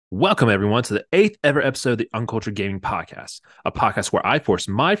Welcome, everyone, to the eighth ever episode of the Uncultured Gaming Podcast, a podcast where I force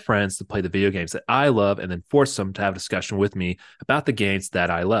my friends to play the video games that I love and then force them to have a discussion with me about the games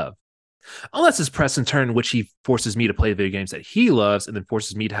that I love. Unless it's Preston's turn, in which he forces me to play the video games that he loves and then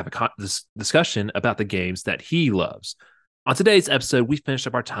forces me to have this discussion about the games that he loves. On today's episode, we finished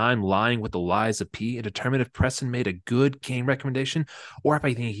up our time lying with Eliza P and determined if Preston made a good game recommendation or if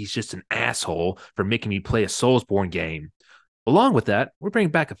I think he's just an asshole for making me play a Soulsborne game. Along with that, we're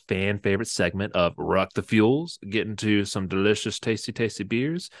bringing back a fan favorite segment of Ruck the Fuels, get into some delicious, tasty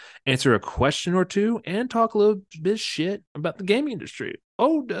beers, answer a question or two, and talk a little bit of shit about the gaming industry.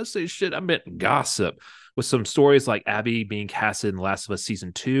 Oh, did I say shit? I meant gossip, with some stories like Abby being casted in Last of Us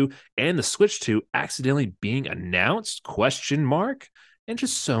Season 2 and the Switch 2 accidentally being announced, ? And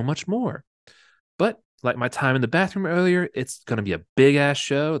just so much more. But like my time in the bathroom earlier, it's going to be a big-ass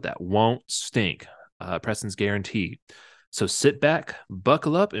show that won't stink. Preston's guaranteed. So sit back,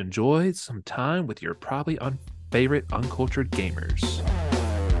 buckle up, enjoy some time with your probably favorite uncultured gamers.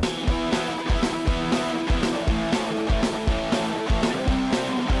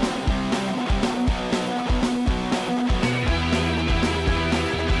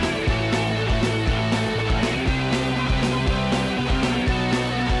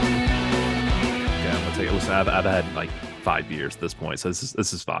 Okay, I'm gonna take it. Listen, I've had like 5 beers at this point, so this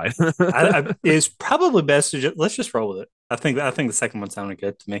is fine. It's probably best to let's just roll with it. I think the second one sounded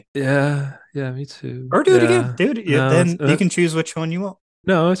good to me. Yeah, me too. Or do it again. Yeah. Do it. No, Then you can choose which one you want.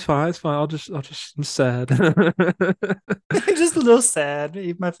 no, it's fine. It's fine. I'm sad. Just a little sad.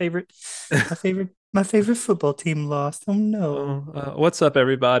 My favorite football team lost. Oh no. What's up,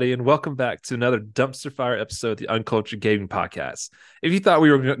 everybody, and welcome back to another dumpster fire episode of the Uncultured Gaming Podcast. If you thought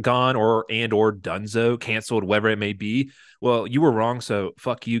we were gone or donezo, canceled, whatever it may be, well, you were wrong. So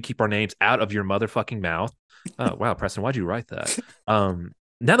fuck you. Keep our names out of your motherfucking mouth. Oh wow, Preston, why'd you write that?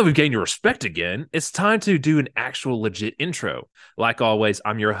 Now that we've gained your respect again, it's time to do an actual legit intro. Like always,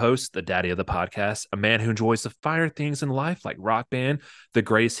 I'm your host, the daddy of the podcast, a man who enjoys the finer things in life like Rock Band, the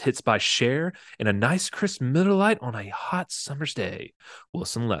greatest hits by Cher, and a nice crisp Miller Lite on a hot summer's day,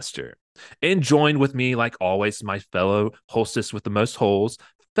 Wilson Lester. And joined with me, like always, my fellow hostess with the most holes,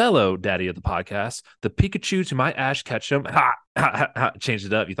 fellow daddy of the podcast, the Pikachu to my Ash Ketchum. Changed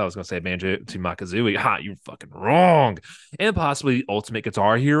it up. You thought I was going to say Banjo to my Kazooie. You're fucking wrong. And possibly ultimate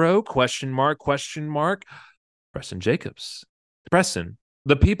guitar hero, ? Preston Jacobs. Preston,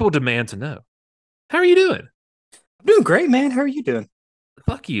 the people demand to know. How are you doing? I'm doing great, man. How are you doing?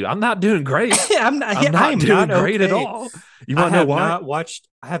 Fuck you. I'm not doing great. I'm not doing great at all. You want to know why?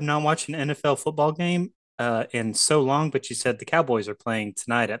 I have not watched an NFL football game in so long, but you said the Cowboys are playing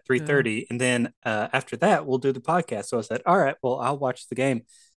tonight at 3:30, and then after that we'll do the podcast. So I said, all right, well, I'll watch the game.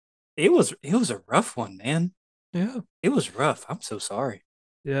 It was a rough one, man. Yeah, it was rough. I'm so sorry.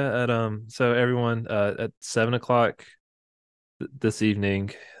 Yeah, so everyone, at 7:00 this evening,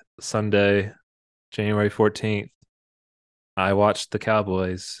 Sunday, January 14th, I watched the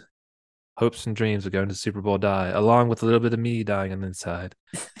Cowboys. Hopes and dreams of going to Super Bowl die, along with a little bit of me dying on the inside.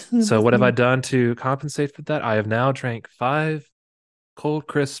 So what have I done to compensate for that? I have now drank 5 cold,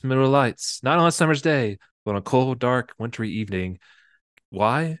 crisp Miller Lights, not on a summer's day, but on a cold, dark, wintry evening.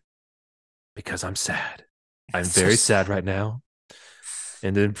 Why? Because I'm sad. I'm very sad right now.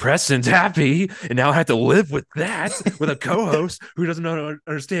 And then Preston's happy, and now I have to live with that with a co-host who doesn't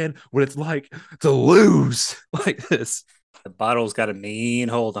understand what it's like to lose like this. The bottle's got a mean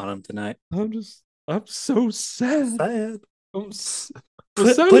hold on him tonight. I'm so sad. Put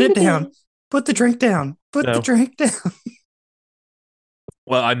it down. Put the drink down. The drink down.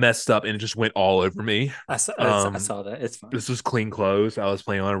 Well, I messed up and it just went all over me. I saw that. It's fine. This was clean clothes. I was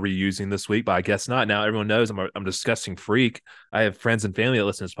planning on reusing this week, but I guess not. Now everyone knows I'm a disgusting freak. I have friends and family that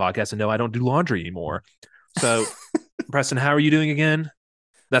listen to this podcast and know I don't do laundry anymore. So, Preston, how are you doing again?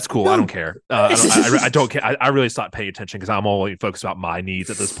 That's cool. I don't care. I don't care. I really stopped paying attention because I'm only focused about my needs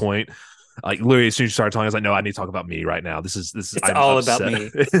at this point. Like literally, as soon as you started talking, I was like, "No, I need to talk about me right now. This is. It's all upset. About me.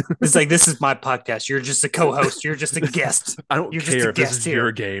 It's like this is my podcast. You're just a co-host. You're just a guest. I don't care if this is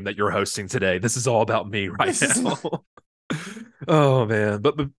your game that you're hosting today. This is all about me right now." Oh man!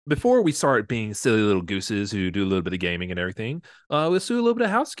 But before we start being silly little gooses who do a little bit of gaming and everything, let's do a little bit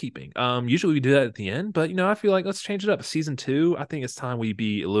of housekeeping. Usually we do that at the end, but I feel like let's change it up. Season 2, I think it's time we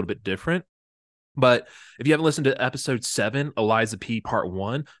be a little bit different. But if you haven't listened to episode 7, Eliza P Part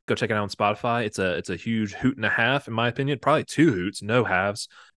 1, go check it out on Spotify. It's a huge hoot and a half, in my opinion. Probably 2 hoots, no halves.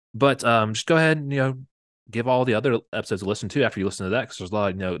 But just go ahead and give all the other episodes a listen to after you listen to that, because there's a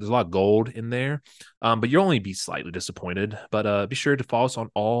lot, there's a lot of gold in there. But you'll only be slightly disappointed. But be sure to follow us on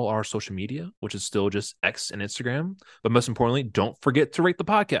all our social media, which is still just X and Instagram. But most importantly, don't forget to rate the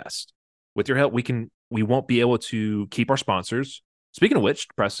podcast. With your help, we won't be able to keep our sponsors. Speaking of which,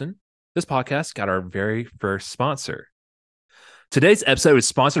 Preston, this podcast got our very first sponsor. Today's episode is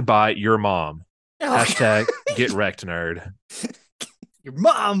sponsored by your mom. Hashtag get wrecked, nerd. Your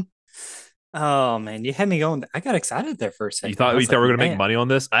mom. Oh man, you had me going. I got excited there for a second. You thought we were going to make man. money on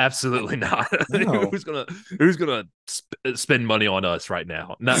this? Absolutely not. No. who's gonna spend money on us right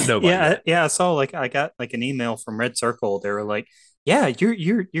now? Not nobody. Yeah. I saw I got an email from Red Circle. They were like, "Yeah,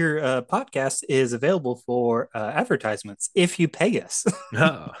 your podcast is available for advertisements if you pay us."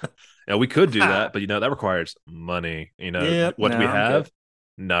 No. Yeah, we could do that, but that requires money. What do we have?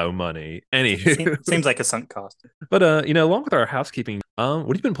 No money. Seems like a sunk cost. But along with our housekeeping, what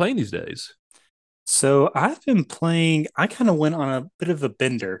have you been playing these days? So I've been playing. I kind of went on a bit of a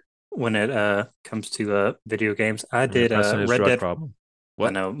bender when it comes to video games. I did Red Dead. Problem. What?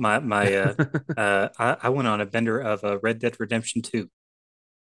 I know my I went on a bender of Red Dead Redemption 2.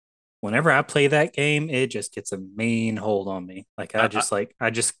 Whenever I play that game, it just gets a mean hold on me. Like I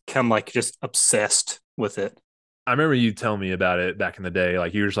just come just obsessed with it. I remember you telling me about it back in the day.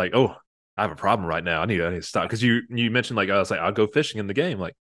 Like you were just like, "Oh, I have a problem right now. I need to stop." Because you mentioned I was like, "I'll go fishing in the game."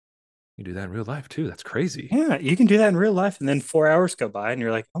 Like you do that in real life too. That's crazy. Yeah, you can do that in real life, and then 4 hours go by, and you're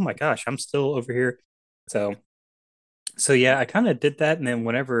like, "Oh my gosh, I'm still over here." So yeah, I kind of did that, and then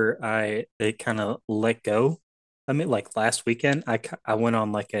whenever it kind of let go, I mean, like last weekend, I went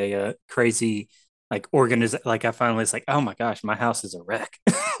on a crazy I finally was like, oh my gosh, my house is a wreck.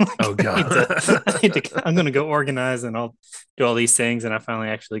 Oh god, I'm gonna go organize and I'll do all these things, and I finally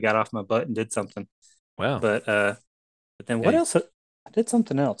actually got off my butt and did something. Wow. But then what else? I did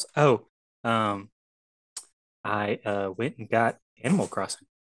something else. Oh, I went and got Animal Crossing.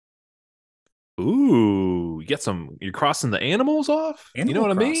 Ooh, you're crossing the animals off? You know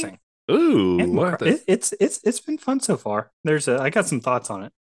what Crossing. I mean? Ooh, it's been fun so far. I got some thoughts on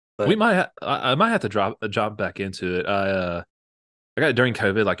it. But I might have to drop back into it. I got it during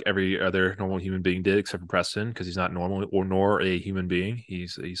COVID, like every other normal human being did, except for Preston, because he's not normal nor a human being.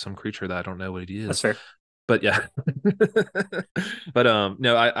 He's some creature that I don't know what he is. That's fair. But yeah. But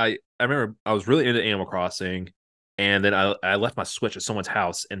no, I remember I was really into Animal Crossing. And then I left my Switch at someone's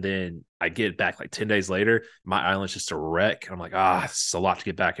house, and then I get back like 10 days later. My island's just a wreck. I'm like, this is a lot to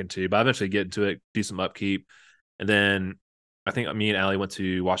get back into. But I eventually get into it, do some upkeep. And then I think me and Allie went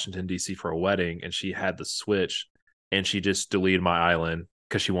to Washington, D.C. for a wedding, and she had the Switch, and she just deleted my island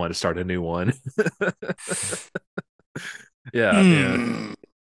because she wanted to start a new one. Yeah.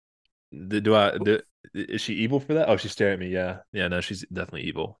 Is she evil for that? Oh, she's staring at me. Yeah. No, she's definitely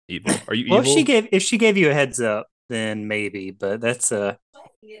evil. Are you evil? If she gave you a heads up, then maybe. But that's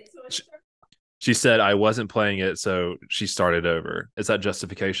She said I wasn't playing it, so she started over. Is that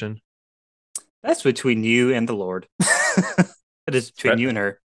justification? That's between you and the Lord. That is between you and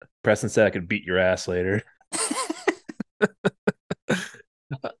her. Preston said I could beat your ass later.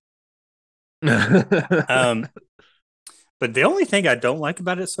 But the only thing I don't like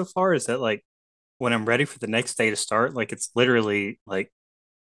about it so far is that when I'm ready for the next day to start, it's literally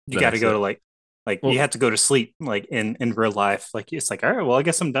you got to go to you have to go to sleep in real life. It's like, all right, well, I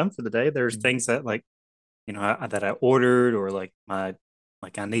guess I'm done for the day. There's things that that I ordered, or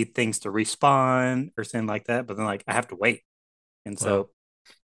I need things to respawn or something like that, but then I have to wait. And so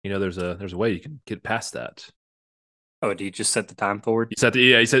there's a way you can get past that. Oh, do you just set the time forward? You set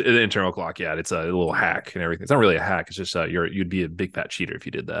the internal clock. Yeah, it's a little hack and everything. It's not really a hack. It's just you'd be a big fat cheater if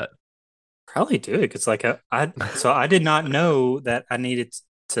you did that. Probably do it. It's I did not know that I needed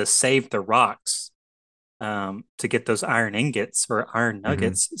to save the rocks to get those iron ingots or iron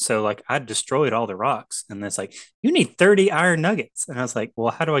nuggets. Mm-hmm. So I destroyed all the rocks, and it's you need 30 iron nuggets, and I was like,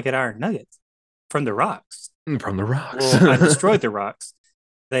 well, how do I get iron nuggets? From the rocks. From the rocks. Well, I destroyed the rocks.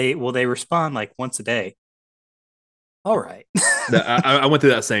 They respawn once a day. All right. I went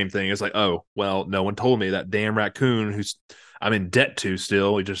through that same thing. It's like, oh, well, no one told me. That damn raccoon who's I'm in debt to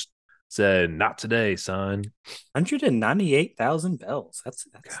still. He just said, not today, son. 198,000 bells. That's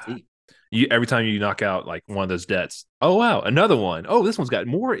deep. Every time you knock out one of those debts, oh wow, another one. Oh, this one's got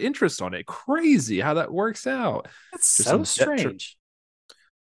more interest on it. Crazy how that works out. That's just so strange.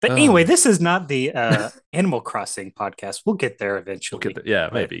 But anyway, this is not the Animal Crossing podcast. We'll get there eventually. We'll get there. Yeah,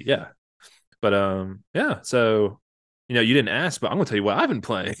 maybe. Yeah. But yeah. So you didn't ask, but I'm gonna tell you what I've been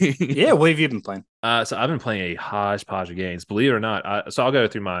playing. Yeah, what have you been playing? So I've been playing a hodgepodge of games. Believe it or not, so I'll go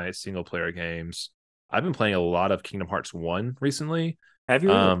through my single player games. I've been playing a lot of Kingdom Hearts 1 recently. Have you?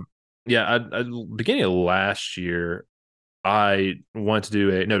 Really? Yeah, beginning of last year, I wanted to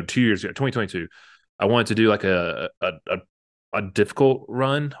do a no 2 years ago, 2022. I wanted to do like a difficult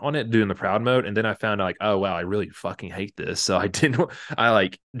run on it, doing the proud mode, and then I found out like, oh wow, I really fucking hate this. So I didn't. I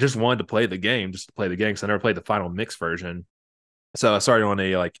like just wanted to play the game, just to play the game, because I never played the final mix version. So I started on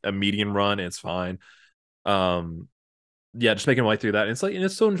a medium run, and it's fine. Um, yeah, just making my way through that. And it's like, and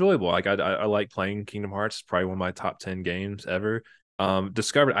it's still enjoyable. Like I like playing Kingdom Hearts. It's probably one of my top 10 games ever.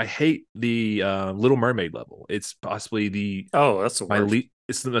 Discovered I hate the Little Mermaid level. It's possibly the Oh, that's the my worst. least.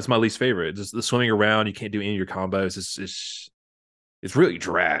 That's my least favorite. Just the swimming around. You can't do any of your combos. It's really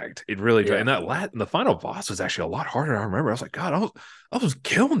dragged. It really dragged. Yeah. And the final boss was actually a lot harder than I remember. I was like, God, I was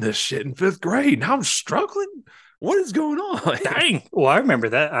killing this shit in fifth grade. Now I'm struggling. What is going on? Dang. Well, I remember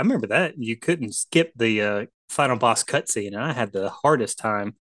that. I remember that you couldn't skip the final boss cutscene, and I had the hardest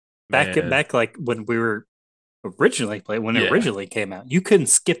time Man, back like when we were originally played when it yeah. originally came out. You couldn't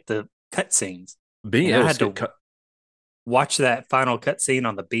skip the cutscenes, Being and I able to had skip to cut. watch that final cutscene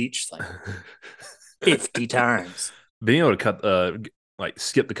on the beach like 50 times. Being able to cut like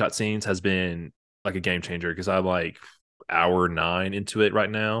skip the cutscenes has been like a game changer because I'm like hour 9 into it right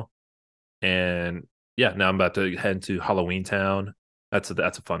now, and yeah, now I'm about to head into Halloween Town. That's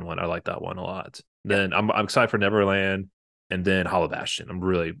a fun one. I like that one a lot. Yeah. Then I'm excited for Neverland, and then Hollow Bastion. I'm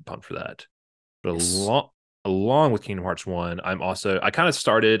really pumped for that. But Yes. along with Kingdom Hearts 1, I kind of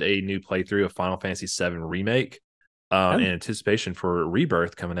started a new playthrough of Final Fantasy 7 Remake, in Oh, anticipation for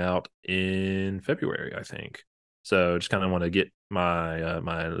Rebirth coming out in February, I think. So just kind of want to get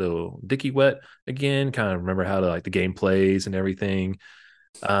my little dicky wet again, kind of remember how to like the game plays and everything.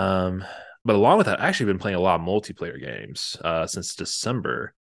 Um, but along with that, I've actually been playing a lot of multiplayer games since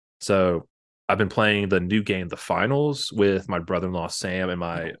December. So I've been playing the new game, The Finals, with my brother-in-law Sam and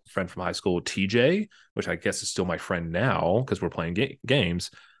my friend from high school TJ, which I guess is still my friend now because we're playing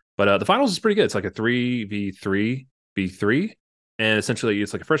games. But The Finals is pretty good. It's like a 3v3v3, and essentially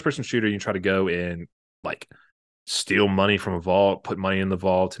it's like a first-person shooter. You try to go and like steal money from a vault, put money in the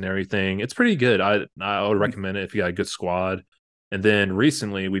vault, and everything. It's pretty good. I would recommend it if you got a good squad. And then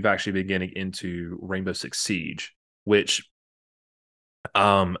recently, we've actually been getting into Rainbow Six Siege, which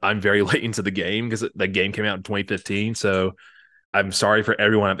I'm very late into the game because the game came out in 2015. So I'm sorry for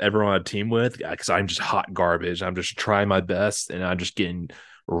everyone I've ever on a team with because I'm just hot garbage. I'm just trying my best and I'm just getting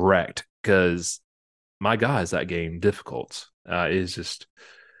wrecked because my God, is that game difficult? It's just,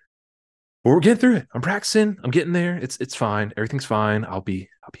 but we're getting through it. I'm practicing. I'm getting there. It's fine. Everything's fine. I'll be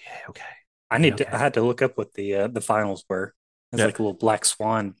okay. I I'll be need to. I okay. had to look up what the finals were. It's Yeah. like a little black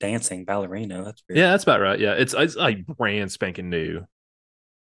swan dancing ballerina. That's weird. Yeah, that's about right. Yeah, it's like brand spanking new.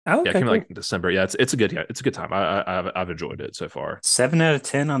 Oh, Yeah, it okay, came out like cool. in December. Yeah, it's a good, yeah, it's a good time. I've enjoyed it so far. 7 out of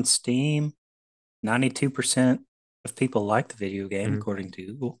 10 on Steam. 92% of people like the video game, Mhm. according to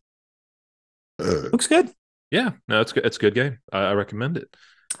Google. Looks good. Yeah, no, it's good. It's a good game. I recommend it.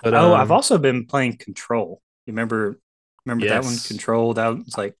 But Oh, I've also been playing Control. You remember that one? yes, Control. That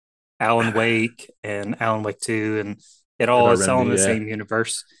was like Alan Wake and Alan Wake 2, and Red it's all in Remedy. the Yeah, same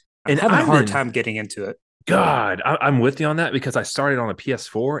universe. I'm and having a I've hard been time getting into it. God, I'm with you on that because I started on a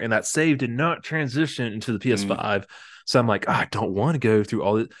PS4 and that save did not transition into the Mm, PS5. So I'm like, I don't want to go through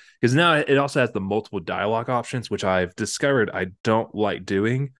all this because now it also has the multiple dialogue options, which I've discovered I don't like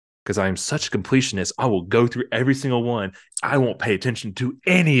doing because I'm such a completionist. I will go through every single one. I won't pay attention to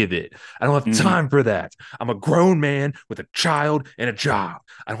any of it. I don't have mm, time for that. I'm a grown man with a child and a job.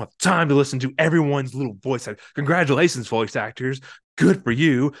 I don't have time to listen to everyone's little voice. Congratulations, voice actors. Good for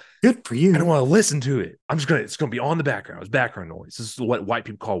you. good for I don't you. want to listen to it. It's gonna be on the background. It's background noise. This is what white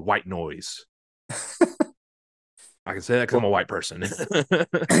people call white noise. I can say that because I'm a Well, white person.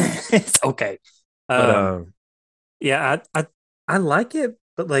 it's okay. but Um, yeah, I like it,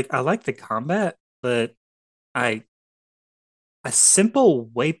 but like I like the combat, but I a simple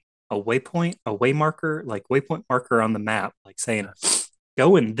waypoint, a way marker, like waypoint marker on the map, like saying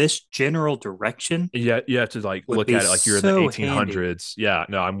go in this general direction yeah, you have to like would look be at it like you're in the so handy. 1800s. Yeah,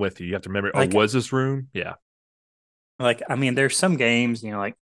 no, I'm with you. You have to remember. Oh, Like was this room? Yeah. I mean, there's some games,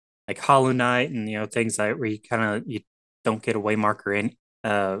 like Hollow Knight and things like where you don't get a way marker in,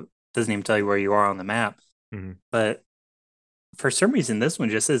 uh, doesn't even tell you where you are on the map. Mhm. But for some reason, this one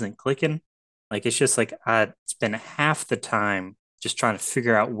just isn't clicking. Like it's just like I spend half the time just trying to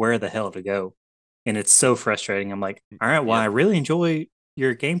figure out where the hell to go, and it's so frustrating. I'm like, all right, well, I Yep. really enjoy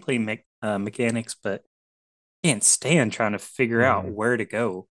your gameplay mechanics, but I can't stand trying to figure out Mhm. where to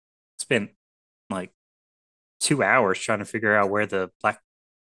go. Spent like 2 hours trying to figure out where the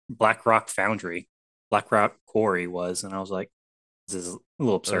Black Rock Foundry, Black Rock Quarry was, and I was like, this is a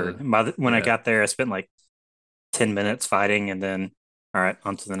little absurd. And when I Yeah. got there, I spent like 10 minutes fighting, and then All right,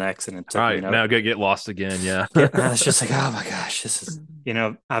 on to the next, and it All took me, right, now get lost again. Yeah. it's just like, oh my gosh, this is,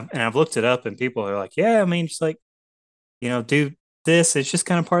 I've looked it up, and people are like, yeah, I mean, just like, do this. It's just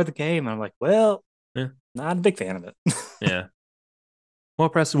kind of part of the game. And I'm like, well, Yeah. not a big fan of it. Yeah. Well,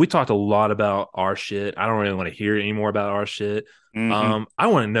 Preston, we talked a lot about our shit. I don't really want to hear any more about our shit. Hmm. I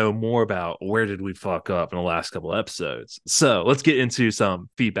want to know more about where did we fuck up in the last couple episodes. So let's get into some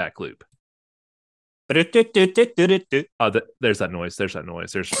feedback loop. There's that noise. There's that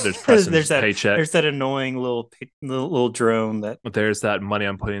noise. There's there's Preston's that paycheck. there's that annoying little drone that There's that money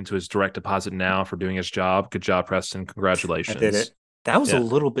I'm putting into his direct deposit now for doing his job. Good job, Preston. I did Congratulations. it. That was a Yeah.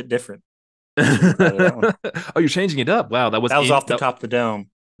 little bit different. Should be proud of that one. Oh, you're changing it up. Wow, That was off the top of the dome.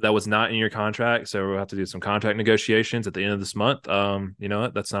 that was not in your contract. So we'll have to do some contract negotiations at the end of this month. You know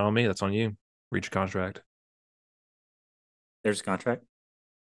what? That's not on me. That's on you. Reach your contract. There's a contract.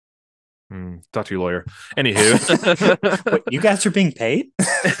 Talk to your lawyer. Anywho. Wait, you guys are being paid?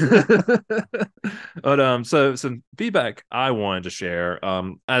 But so some feedback I wanted to share.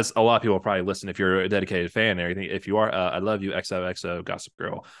 As a lot of people probably listen if you're a dedicated fan and everything. If you are, I love you, XOXO Gossip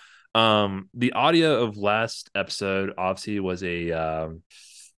Girl. The audio of last episode obviously was a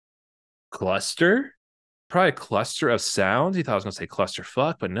cluster, probably a cluster of sounds. You thought I was gonna say cluster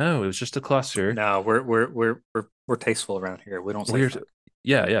fuck, but no, it was just a cluster. No, we're tasteful around here. We don't say Weird. fuck.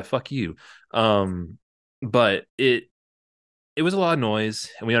 Yeah, fuck you. But it was a lot of noise,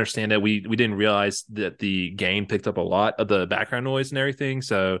 and we understand that we didn't realize that the game picked up a lot of the background noise and everything.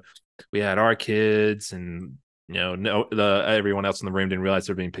 So we had our kids, and no, everyone else in the room didn't realize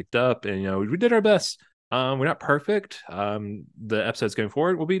they're being picked up, and we did our best. We're not perfect. The episodes going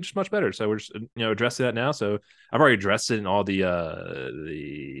forward will be just much better. So we're just addressing that now. So I've already addressed it in all the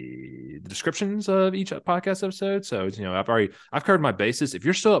descriptions of each podcast episode. So I've covered my bases. If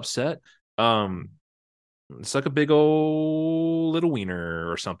you're still upset, suck a big old little wiener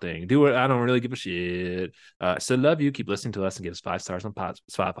or something. Do it. I don't really give a shit. Still love you. Keep listening to us and give us 5 stars on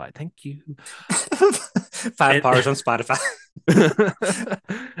Spotify. Thank you. 5 bars on Spotify.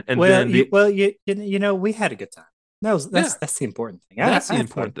 And Well, then we had a good time. yeah, That's the important thing. that's I the had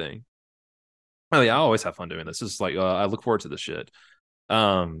fun. important thing. Oh yeah, I always have fun doing this. It's like I look forward to this shit.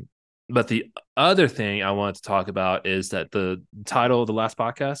 Um, but the other thing I wanted to talk about is that the title of the last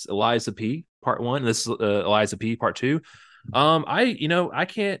podcast, Eliza P Part One. This is Eliza P Part Two. I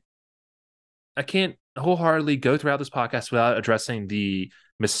can't wholeheartedly go throughout this podcast without addressing the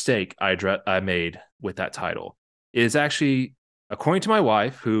mistake I made with that title. It is actually, according to my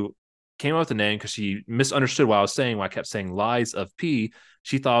wife, who came up with the name because she misunderstood what I was saying when I kept saying lies of P.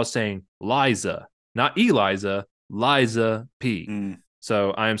 She thought I was saying Liza, not Eliza, Liza P. Mm.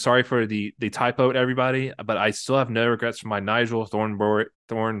 So I am sorry for the typo, everybody, but I still have no regrets for my Nigel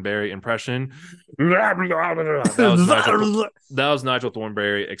Thornberry impression. That was Nigel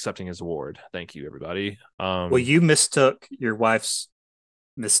Thornberry accepting his award. Thank you, everybody. Well, you mistook your wife's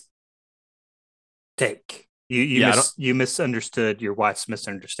mistake. You misunderstood your wife's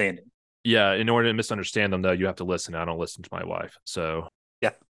misunderstanding. Yeah, in order to misunderstand them, though, you have to listen. I don't listen to my wife, so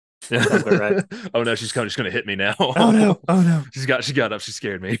Yeah, sounds about right. Oh no, she's just gonna hit me now. Oh no! Oh no! She got up. She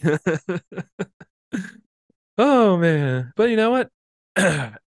scared me. Oh man, but you know what?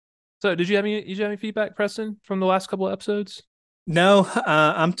 So did you have any feedback, Preston, from the last couple of episodes? No,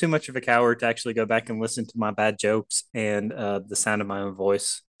 I'm too much of a coward to actually go back and listen to my bad jokes and the sound of my own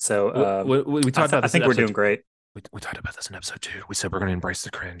voice. So We talked about I this in think we're episode doing great. We talked about this in episode 2. We said we're going to embrace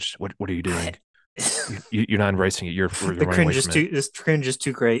the cringe. What are you doing? You're not embracing it. You're The running away cringe is from too. it. This cringe is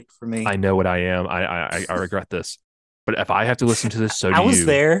too great for me. I know what I am. I regret this. But if I have to listen to this, so do I was you.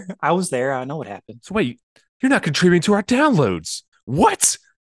 there. I was there. I know what happened. So wait, you're not contributing to our downloads. What?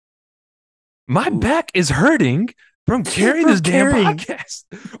 My back is hurting from carrying this damn podcast.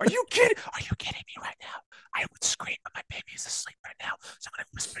 Are you kidding? Are you kidding me right now? I would scream, but my baby is asleep right now. So I'm going to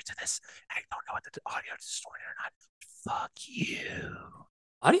whisper to this. And I don't know what the audio is distorted or not. Fuck you.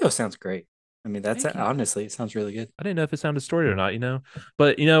 Audio sounds great. I mean, that's Thank you. honestly, it sounds really good. I didn't know if it sounded distorted or not,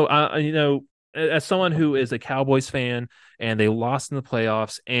 But as someone who is a Cowboys fan and they lost in the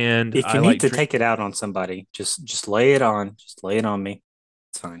playoffs, and If you need to take it out on somebody, just lay it on. Just lay it on me.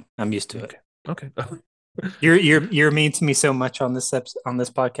 It's fine. I'm used to it. Okay. You're mean to me so much on this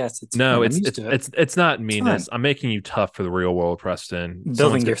podcast. It's no, fine. it's I'm used to it. it's not meanness. I'm making you tough for the real world, Preston.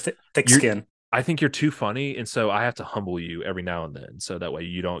 Building your thick skin. I think you're too funny, and so I have to humble you every now and then, so that way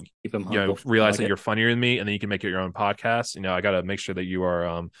you don't keep them humble. Realize that you're funnier than me, and then you can make it your own podcast. I got to make sure that you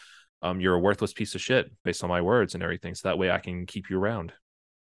are you're a worthless piece of shit based on my words and everything, so that way I can keep you around.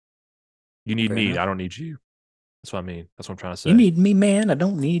 You need me. I don't need you. That's what I mean. That's what I'm trying to say. You need me, man. I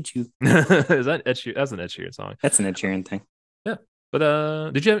don't need you. Is that Ed Sheeran? That's an Ed Sheeran song. That's an Ed Sheeran thing. Yeah.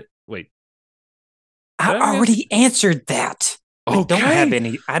 But did you wait? I Did I ask? already answered that.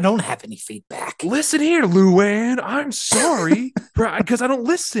 Okay, I don't have any feedback. listen here, Luann. I'm sorry because I don't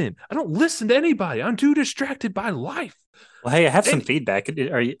listen. I don't listen to anybody. I'm too distracted by life. Well, hey, I have some And feedback.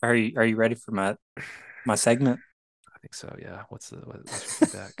 Are you ready for my segment? I think so. Yeah. What's your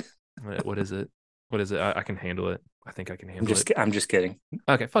feedback? What is it? What is it? I can handle it. I think I can handle it. I'm just kidding.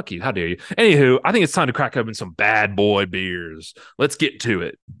 Okay, fuck you. How dare you? Anywho, I think it's time to crack open some bad boy beers. Let's get to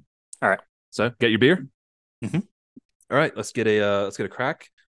it. All right. So, get your beer. Mm-hmm. All right, let's get a crack.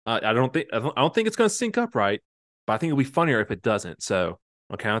 I don't think it's gonna sync up right, but I think it'll be funnier if it doesn't. So,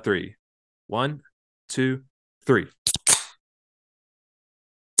 on count of three. One, two, three.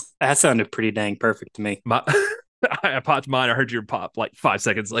 That sounded pretty dang perfect to me. My I popped mine. I heard your pop like 5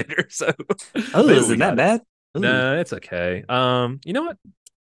 seconds later. So Oh, maybe we isn't that got it. bad? Ooh. No, it's okay. You know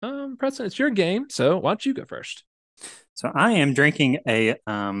what? Preston, it's your game, so why don't you go first? So I am drinking a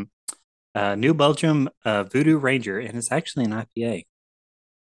New Belgium Voodoo Ranger, and it's actually an IPA.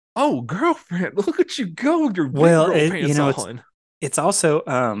 Oh, girlfriend, look at you go with your big Well, girl pants it's on.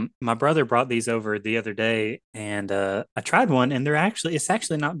 also my brother brought these over the other day, and I tried one, and it's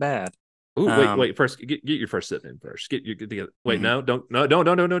actually not bad. Oh, Um, wait. First, get your first sip in first. Get together. Wait, mhm. no,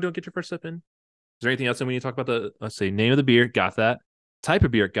 don't get your first sip in. Is there anything else that we need to talk about? Let's see, name of the beer, got that. Type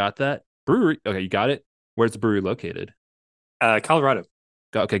of beer, got that. Brewery, okay, you got it. Where's the brewery located? Colorado.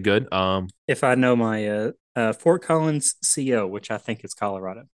 Okay, good. If I know my Fort Collins CO, which I think is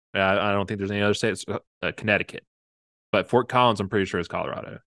Colorado. I don't think there's any other state. It's Connecticut, but Fort Collins, I'm pretty sure is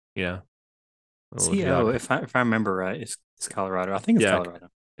Colorado. Yeah, a little CO, geography. if I remember right, it's Colorado. I think it's Yeah, Colorado.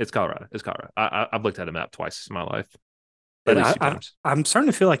 it's Colorado. It's Colorado. I've looked at a map twice in my life, at But least two times. I'm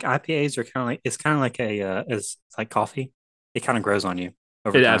starting to feel like IPAs are kind of like it's kind of like it's like coffee. It kind of grows on you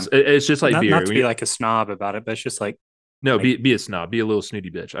over time. It's just like Not beer. to be like a snob about it, but it's just No, like be a snob, be a little snooty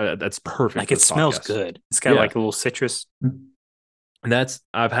bitch. That's perfect for it this smells podcast. good. It's got Yeah, like a little citrus. and that's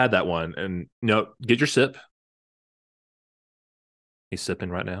I've had that one, and get your sip. He's sipping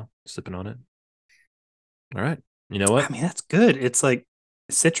right now, sipping on it. All right, you know I what? mean, that's good. It's like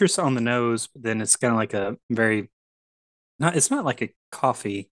citrus on the nose, but then it's kind of like a very not. It's not like a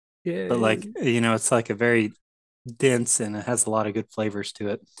coffee, but Yeah. like it's like a very dense and it has a lot of good flavors to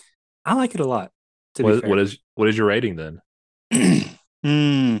it. I like it a lot. To be fair. What is your rating then?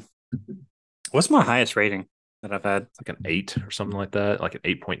 mm, what's my highest rating that I've had? Like an 8 or something like that, like an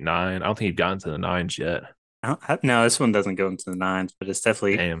 8.9. I don't think you've gotten to the nines yet. No, this one doesn't go into the nines, but it's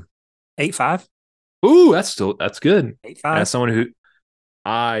definitely Damn. 8.5. Ooh, that's good. Eight As five. someone who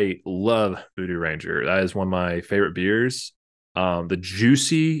I love Voodoo Ranger. That is one of my favorite beers. The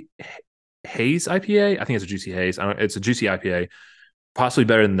Juicy Haze IPA. I think it's a Juicy Haze. It's a Juicy IPA. Possibly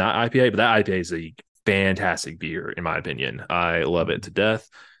better than that IPA, but that IPA is a fantastic beer, in my opinion. I love it to death.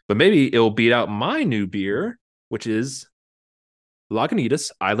 But maybe it'll beat out my new beer, which is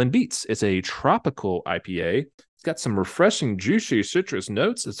Lagunitas Island Beats. It's a tropical IPA. It's got some refreshing, juicy citrus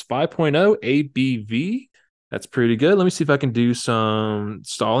notes. It's 5.0 ABV. That's pretty good. Let me see if I can do some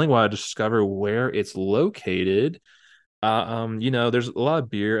stalling while I discover where it's located. There's a lot of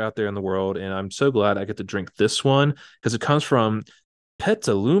beer out there in the world, and I'm so glad I get to drink this one because it comes from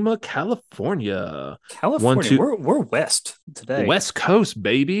Petaluma, California. One, California. two, We're west today. West Coast,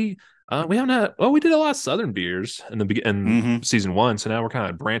 baby. We haven't had, well, we did a lot of Southern beers in Mm-hmm. season one. So now we're kind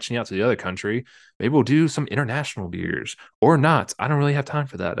of branching out to the other country. Maybe we'll do some international beers or not. I don't really have time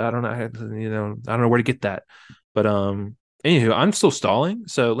for that. I don't know. I don't know where to get that. But, anywho, I'm still stalling.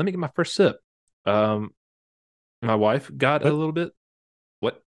 So let me get my first sip. Um, my wife got a But little bit.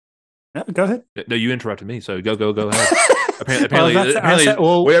 What? no, go ahead. No, you interrupted me. So go ahead. Well, I was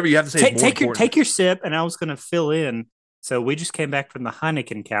well, Whatever you have to say is more important. take your sip, and I was going to fill in. So we just came back from the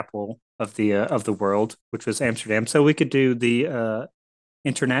Heineken capital of the world, which was Amsterdam. So we could do the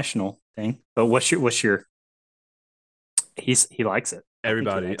international thing. But what's your? He likes it. I think he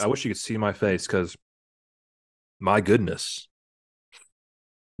Everybody, likes I it. wish you could see my face because my goodness,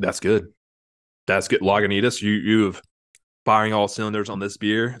 that's good. That's good. Lagunitas, you've firing all cylinders on this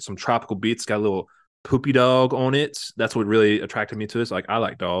beer. Some tropical beats, got a little poopy dog on it. That's what really attracted me to this. Like I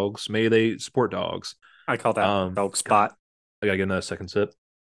like dogs. Maybe they support dogs. I call that dog God, spot. I gotta get another second sip.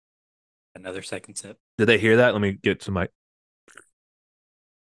 Another second sip. Did they hear that? Let me get to my.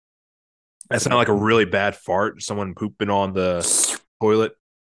 That sounded like a really bad fart. Someone pooping on the toilet.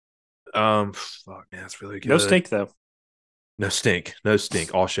 Fuck man, that's really No good. stink though. No stink, no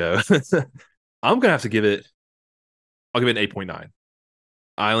stink. All show. I'm gonna have to give it. I'll give it an 8.9.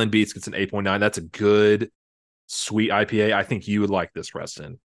 Island Beats gets an 8.9. That's a good, sweet IPA. I think you would like this,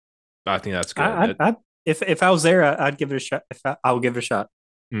 Preston. I think that's I good. if I was there, I'd give it a shot. If I would give it a shot.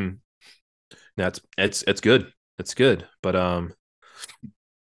 Mm. That's it's good. It's good. But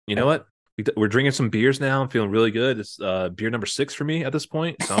you know what? We're drinking some beers now. I'm feeling really good. It's beer number 6 for me at this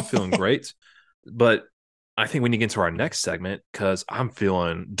point, so I'm feeling great. But I think we need to get into our next segment because I'm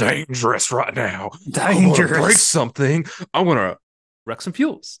feeling dangerous right now. I'm gonna break Dangerous. something. I'm gonna wreck some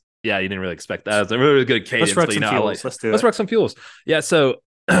fuels. Yeah, you didn't really expect that. It's a really good Let's cadence, wreck but some I like fuels. Let's do let's it. wreck some fuels. Yeah, so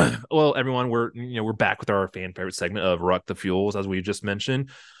well, everyone, we're back with our fan favorite segment of Ruck the Fuels, as we just mentioned.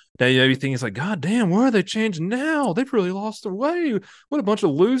 Now everything is like, God damn, why are they changing now? They've really lost their way. What a bunch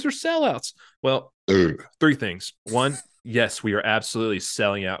of loser sellouts. Well, three things. One, yes, we are absolutely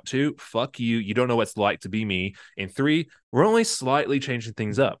selling out. Two, fuck you. You don't know what it's like to be me. And three, we're only slightly changing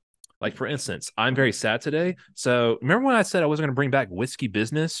things up. Like, for instance, I'm very sad today. So remember when I said I wasn't going to bring back whiskey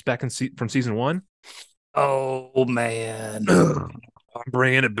business back from season one? Oh man. I'm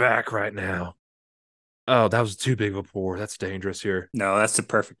bringing it back right now. Oh, that was too big of a pour. That's dangerous here, No, that's the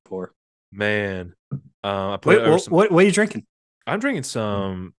perfect pour. man. I put it Wait, over some. what are you drinking? I'm drinking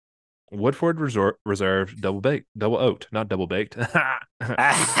some Woodford Reserve double baked, double oaked, not double baked.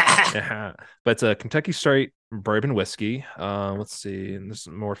 Yeah, but it's a Kentucky Straight bourbon whiskey. Let's see, and there's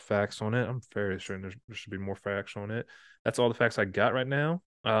some more facts on it. I'm fairly sure there should be more facts on it. That's all the facts I got right now.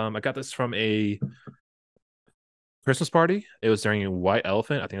 I got this from a Christmas party. It was during a White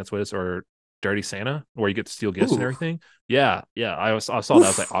Elephant, I think that's what it is, or Dirty Santa, where you get to steal gifts and Ooh, everything. Yeah, yeah. I saw that. I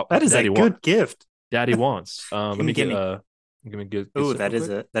was like, oof, oh, that is a good gift. Daddy wants. Let me Gimme. give me a good Ooh, sip real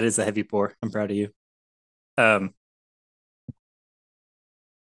quick. that is a heavy pour. I'm proud of you. Um,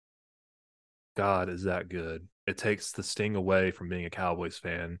 God, is that good? It takes the sting away from being a Cowboys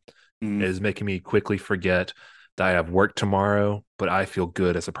fan. It mm, is making me quickly forget that I have work tomorrow, but I feel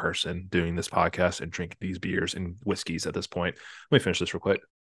good as a person doing this podcast and drinking these beers and whiskeys at this point. Let me finish this real quick.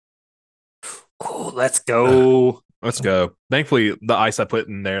 cool. Let's go. Let's go. Thankfully, the ice I put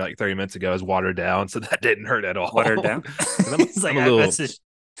in there like 30 minutes ago is watered down, so that didn't hurt at Water all. down. Because It's like that's just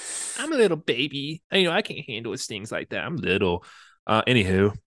I'm a little baby. I can't handle things like that. I'm little.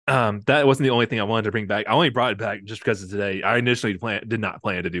 Anywho, that wasn't the only thing I wanted to bring back. I only brought it back just because of today. I initially did not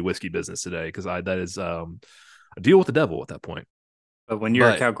plan to do whiskey business today because that is a deal with the devil at that point. but when you're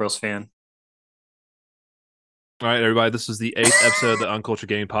a But Cowgirls fan, all right, everybody, this is the 8th episode of the Uncultured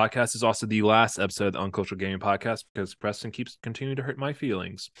Gaming Podcast. It's also the last episode of the Uncultured Gaming Podcast because Preston keeps continuing to hurt my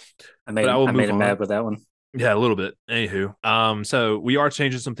feelings. But I will I made move him on. mad with that one. Yeah, a little bit. Anywho, so we are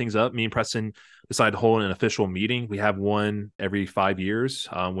changing some things up. Me and Preston decided to hold an official meeting. We have one every 5 years,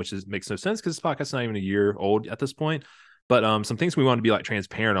 which makes no sense because this podcast is not even a year old at this point. But some things we want to be like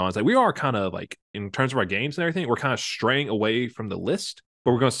transparent on is like we are kind of like in terms of our games and everything, we're kind of straying away from the list,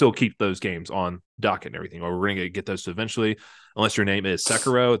 but we're going to still keep those games on docket and everything, or we're going to get those to eventually. Unless your name is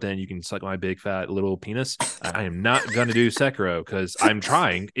Sekiro, then you can suck my big fat little penis. I am not going to do Sekiro because I'm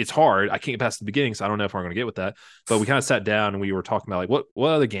trying. It's hard. I can't get past the beginning, so I don't know if I'm going to get with that. But we kind of sat down and we were talking about like what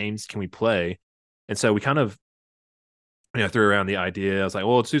other games can we play, and so we kind of threw around the idea. I was like,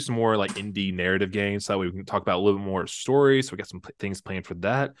 well, let's do some more like indie narrative games so that way we can talk about a little bit more story. So we got some things planned for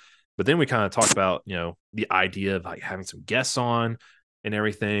that. But then we kind of talked about the idea of like having some guests on and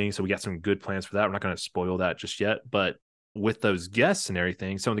everything. So we got some good plans for that. We're not going to spoil that just yet, but with those guests and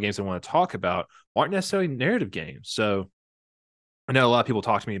everything, some of the games I want to talk about aren't necessarily narrative games. So I know a lot of people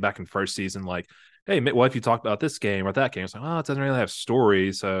talk to me back in first season, like, hey, what if you talk about this game or that game? It's like, oh, it doesn't really have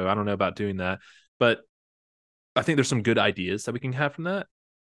story, so I don't know about doing that. But I think there's some good ideas that we can have from that.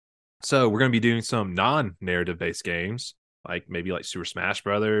 So we're going to be doing some non-narrative based games, like maybe like Super Smash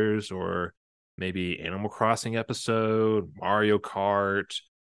Brothers or maybe Animal Crossing episode, Mario Kart,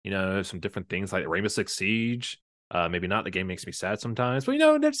 some different things like Rainbow Six Siege. Maybe not. The game makes me sad sometimes, but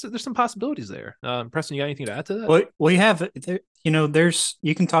there's some possibilities there. Preston, you got anything to add to that? Well, you have there's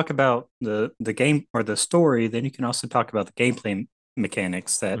you can talk about the game or the story, then you can also talk about the gameplay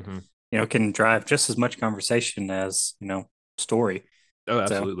mechanics that Mm-hmm. can drive just as much conversation as story. Oh,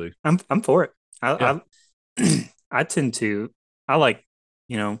 So absolutely. I'm for it. Yeah, I tend to I like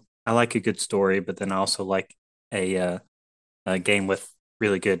I like a good story, but then I also like a game with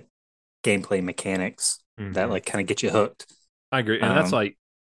really good gameplay mechanics that mm-hmm. like kind of get you hooked. I agree, and that's Um, like,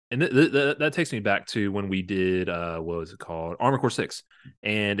 and that takes me back to when we did what was it called, Armor Core 6,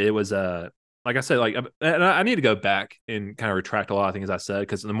 and it was like I said, like, and I need to go back and kind of retract a lot of things I said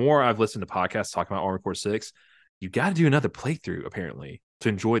because the more I've listened to podcasts talking about Armor Core 6, you got to do another playthrough apparently to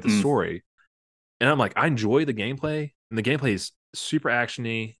enjoy the mm, story. And I'm like, I enjoy the gameplay, and the gameplay is super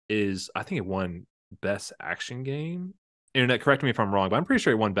actiony. I think it won best action game. Internet, correct me if I'm wrong, but I'm pretty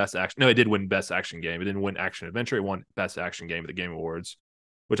sure it won best action. No, it did win best action game. It didn't win action adventure. It won best action game at the Game Awards,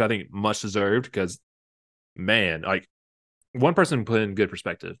 which I think much deserved because man, like one person put in good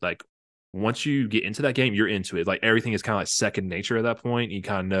perspective. Like once you get into that game, you're into it. Like everything is kind of like second nature at that point. You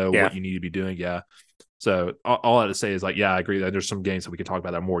kind of know Yeah. what you need to be doing. Yeah. So all I have to say is like, yeah, I agree that there's some games that we can talk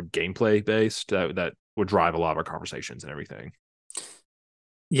about that are more gameplay based that would drive a lot of our conversations and everything.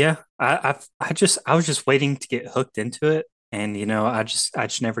 Yeah. I was just waiting to get hooked into it. And I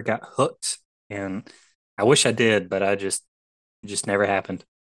just never got hooked. And I wish I did, but it just never happened.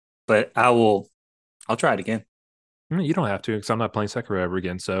 But I'll try it again. You don't have to because I'm not playing Sekiro ever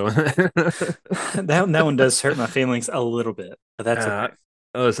again. So That one does hurt my feelings a little bit, but that's uh, okay.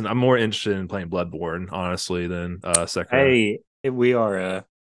 listen, I'm more interested in playing Bloodborne honestly than Sekiro. Hey,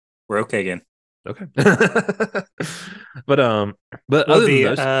 we're okay again. Okay. but but Well, other than the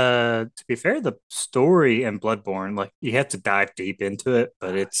those, to be fair, the story in Bloodborne, like you have to dive deep into it,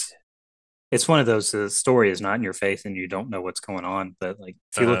 but it's one of those the story is not in your face and you don't know what's going on. But like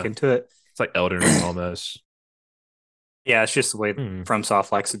if you look uh, into it, it's like Elden Ring almost. yeah, it's just the way Hmm.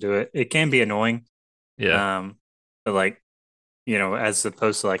 FromSoft likes to do it. It can be annoying, Yeah. but like as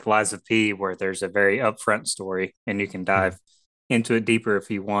opposed to like Lies of P, where there's a very upfront story and you can Hmm. dive into it deeper if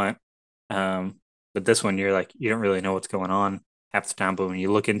you want. Um, but this one, you're like, you don't really know what's going on half the time. But when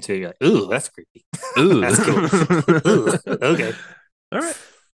you look into it, you're like, ooh, that's creepy. Ooh. That's cool. Ooh, okay. All right.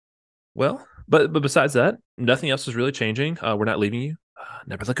 Well, but besides that, nothing else is really changing. We're not leaving you.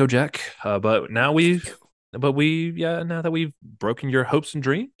 Never let go, Jack. But we, yeah, now that we've broken your hopes and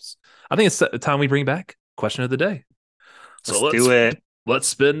dreams, I think it's time we bring back question of the day. So Let's do it. let's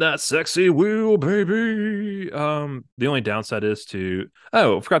spin that sexy wheel, baby. The only downside is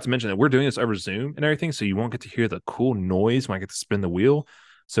I forgot to mention that we're doing this over Zoom and everything, so you won't get to hear the cool noise when I get to spin the wheel.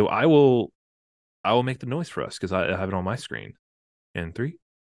 So I will make the noise for us because I have it on my screen. And three,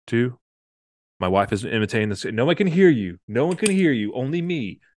 two, my wife is imitating this. No one can hear you. No one can hear you. Only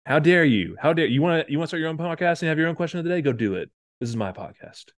me. How dare you? How dare you want to start your own podcast and have your own question of the day? Go do it. This is my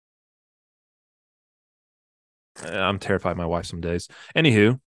podcast. I'm terrified of my wife some days.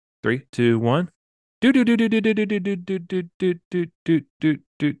 Anywho, three, two, one. Do do do do do do do do do do do do do do do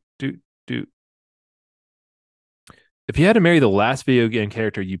do do do. If you had to marry the last video game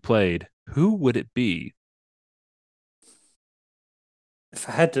character you played, who would it be? If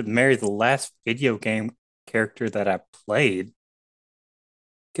I had to marry the last video game character that I played,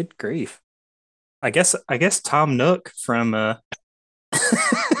 good grief. I guess Tom Nook from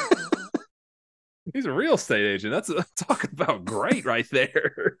He's a real estate agent. That's talking about great right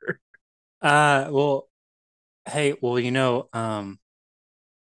there. well, hey, well,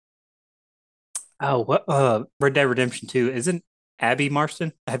 oh, what Red Dead Redemption 2 isn't Abby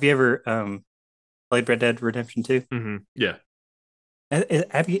Marston? Have you ever played Red Dead Redemption 2? Yeah,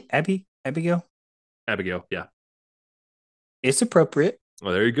 Abigail? Abigail. Yeah. It's appropriate.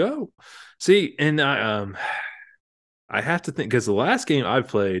 Well, there you go. See, and I have to think because the last game I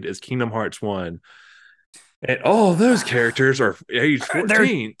played is Kingdom Hearts 1, and all those characters are age They're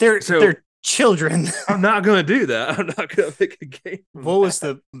 14. they're So they're children. I'm not going to do that. I'm not going to make a game from What was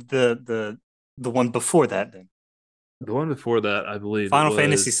that. the one before that then? The one before that, I believe it Final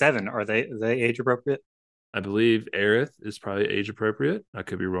Fantasy was, 7. Are they age appropriate? I believe Aerith is probably age appropriate. I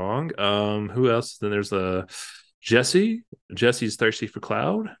could be wrong. Who else? Then there's Jesse. Jesse's thirsty for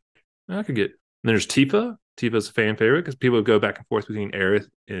Cloud. I could get. And there's Tifa. Tifa's a fan favorite because people go back and forth between Aerith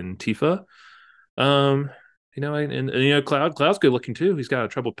and Tifa. Um, Cloud's good looking too. He's got a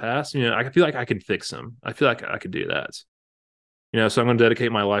troubled past. I feel like I can fix him. I feel like I could do that. So I'm going to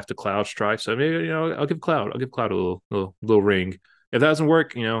dedicate my life to Cloud Strike. So maybe I'll give Cloud a little ring. If that doesn't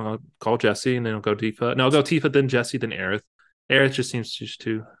work, I'll call Jesse and then I'll go Tifa. No, I'll go Tifa, then Jesse, then Aerith. Aerith just seems just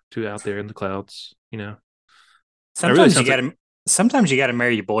too out there in the clouds. It really Sometimes you sounds like. gotta sometimes you gotta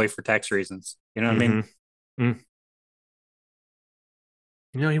marry your boy for tax reasons. You know what I mean? Mm-hmm. Mm.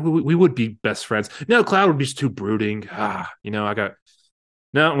 We would be best friends. No, Cloud would be too brooding. I got.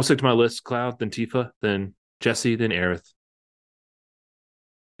 No, I'm gonna stick to my list. Cloud, then Tifa, then Jesse, then Aerith.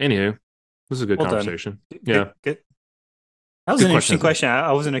 Anywho, this is a good Well done. conversation. Good, Yeah, good. That was good an question. interesting question.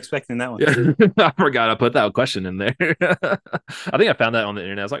 I wasn't expecting that one. Yeah, I forgot I put that question in there. I think I found that on the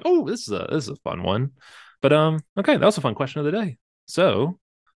internet. I was like, oh, this is a fun one. But okay, that was a fun question of the day. So,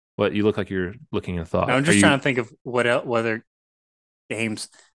 what you look like you're looking in No, thought? I'm Are just you? trying to think of what other games.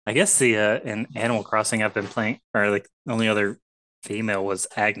 I guess the in Animal Crossing I've been playing, or like the only other female was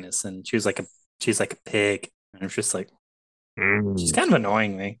Agnes, and she's like a pig, and it's just like she's Mm, kind of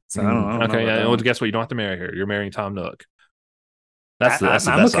annoying me. So I don't know okay, about yeah. that Well, one. guess what? You don't have to marry her. You're marrying Tom Nook. That's the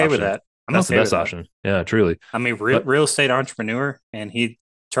I'm best okay with option. that. I'm That's the okay with best that. option. Yeah, truly. I mean, But real estate entrepreneur, and he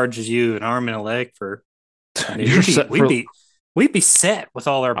charges you an arm and a leg for. I mean, you're set we'd for be we'd be set with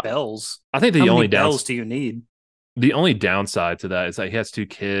all our I, bells. I think How many bells do you need? the only downside to that is that he has two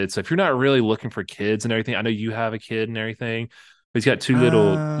kids. So if you're not really looking for kids and everything, I know you have a kid and everything. But he's got two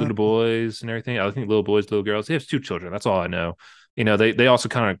Uh, little boys and everything. I think little boys, little girls. He has two children. That's all I know. They also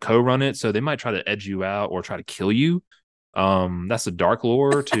kind of co-run it, so they might try to edge you out or try to kill you. That's the dark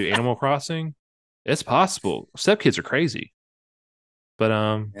lore to Animal Crossing. It's possible. Stepkids are crazy. But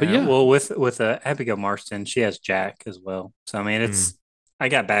yeah. yeah. Well, with Abigail Marston, she has Jack as well. So I mean, Mm, I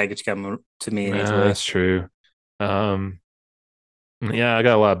got baggage coming to me in either way. that's true. Um, yeah, I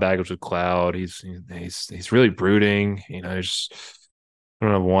got a lot of baggage with Cloud. He's really brooding. Just I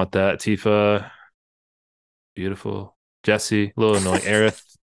don't want that. Tifa, beautiful. Jesse, a little annoying.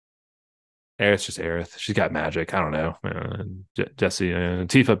 Aerith's just Aerith. She's got magic. I don't know. Jesse,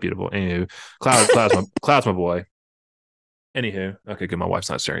 Tifa, beautiful. Anywho, Cloud's my boy. Anywho, okay, good. My wife's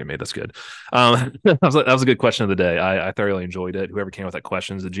not staring at me. That's good. That was a good question of the day. I thoroughly enjoyed it. Whoever came with that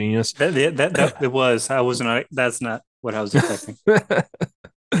question is a genius. That it was. I wasn't. That's not what I was expecting.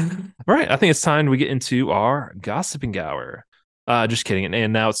 All right, I think it's time we get into our gossiping hour. Just kidding.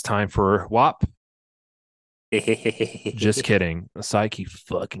 And now it's time for WAP. Just kidding. Psyche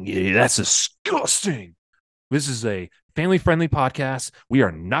fucking idiot. That's disgusting. This is a family friendly podcast. We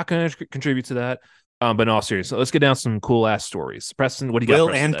are not going to contribute to that. But in all seriousness, let's get down some cool ass stories. Preston, what do you got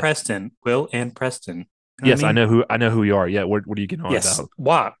for us today? Will and Preston. You know what I Yes, mean? I know who you are. Yeah, what are you getting on Yes. about?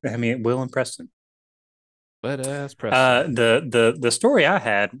 What? I mean, Will and Preston. Let us Preston. The story I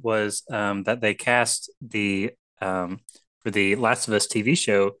had was that they cast for the Last of Us TV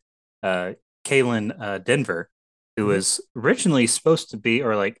show, Kaylin Denver, who Mm-hmm. was originally supposed to be,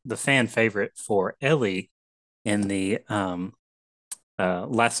 or like the fan favorite for Ellie in the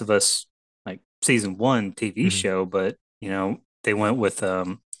Last of Us like season one TV Mm-hmm. show, but they went with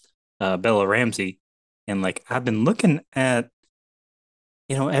Bella Ramsey, and like I've been looking at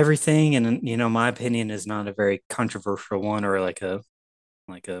everything, and my opinion is not a very controversial one, or like a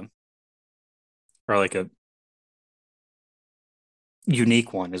like a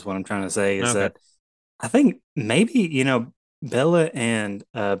unique one is what I'm trying to say, is Okay. that I think maybe Bella and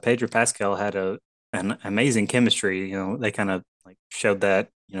Pedro Pascal had an amazing chemistry. They kind of like showed that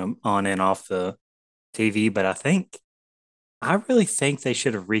on and off the TV, but I really think they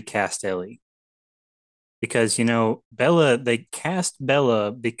should have recast Ellie, because they cast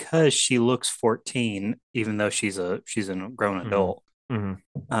Bella because she looks 14, even though she's a grown Mm-hmm. adult.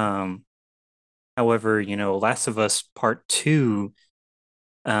 Mm-hmm. um However, Last of Us Part 2,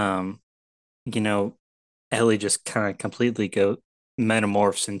 um you know Ellie just kind of completely go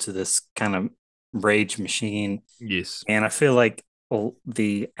metamorphs into this kind of rage machine. Yes. And I feel like, well,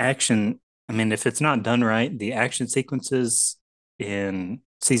 the action, I mean, if it's not done right, the action sequences in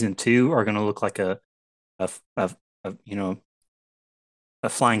season 2 are going to look like a, a, a a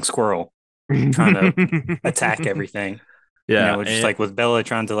flying squirrel trying to attack everything. Yeah, Just like with Bella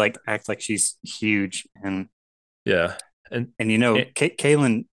trying to like act like she's huge, yeah, and, and and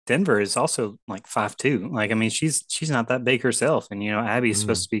Kaylin Denver is also like 5'2". Like, I mean, she's not that big herself, and Abby is mm,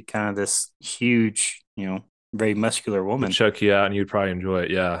 supposed to be kind of this huge, very muscular would woman. choke you out, and you'd probably enjoy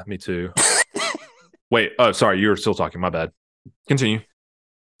it. Yeah, me too. Wait, oh, sorry, you were still talking. My bad. Continue.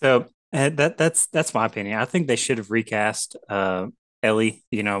 So that's my opinion. I think they should have recast Ellie.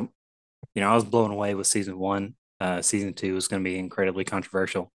 I was blown away with season one. Season two was going to be incredibly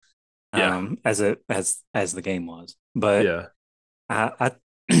controversial, Yeah, as the game was. But yeah, I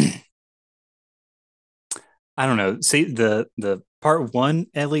I don't know. See, the part one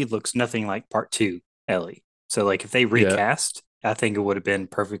Ellie looks nothing like part two Ellie. So like if they yeah. recast, I think it would have been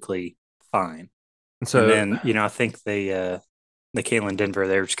perfectly fine. And So then, I think the Caitlin Denver,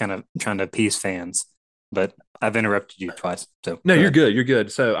 they were just kind of trying to appease fans. But I've interrupted you twice, so no, go you're ahead. good. You're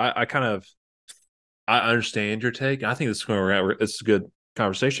good. So I kind of I understand your take. I think this is going to it's a good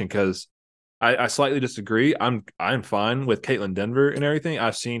conversation because I slightly disagree. I'm fine with Caitlin Denver and everything.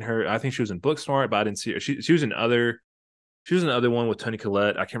 I've seen her. I think she was in Booksmart, but I didn't see her. She was in other. She was in another one with Toni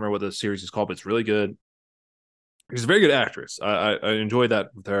Collette. I can't remember what the series is called, but it's really good. She's a very good actress. I enjoyed that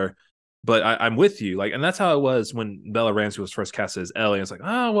with her. But I'm with you. Like, and that's how it was when Bella Ramsey was first cast as Ellie. It's like,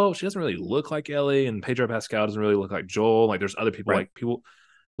 oh well, she doesn't really look like Ellie, and Pedro Pascal doesn't really look like Joel. Like, there's other people Right. like people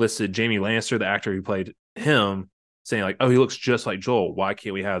listed Jamie Lannister, the actor who played him, saying like, oh, he looks just like Joel. Why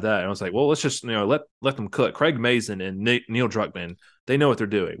can't we have that? And I was like, well, let's just let them cook. Craig Mazin and Neil Druckmann, they know what they're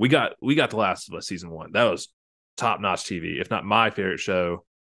doing. We got The Last of Us season one. That was top notch TV, if not my favorite show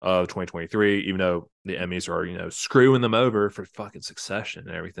of 2023. Even though the Emmys are screwing them over for fucking Succession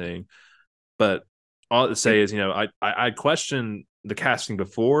and everything. But all to say is, I questioned the casting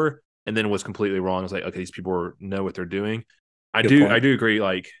before and then was completely wrong. I was like, okay, these people know what they're doing. Good I point. do agree.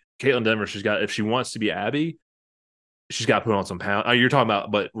 Like Caitlin Denver, she's got if she wants to be Abby, she's got to put on some pound. Oh, you're talking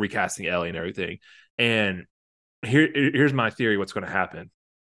about but recasting Ellie and everything. And here's my theory. What's going to happen?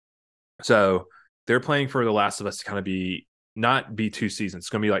 So they're playing for The Last of Us to kind of be not be 2 seasons. It's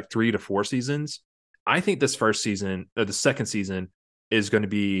going to be like 3 to 4 seasons. I think this first season, the second season, is going to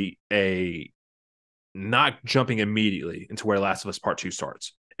be a not jumping immediately into where Last of Us Part 2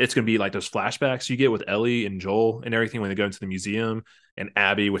 starts. It's going to be like those flashbacks you get with Ellie and Joel and everything when they go into the museum and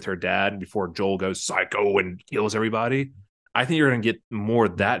Abby with her dad before Joel goes psycho and kills everybody. I think you're going to get more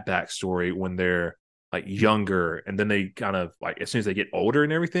of that backstory when they're like younger and then they kind of like as soon as they get older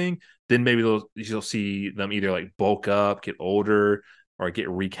and everything, then maybe you'll see them either like bulk up, get older, or get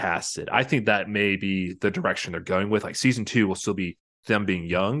recasted. I think that may be the direction they're going with. Like season 2 will still be them being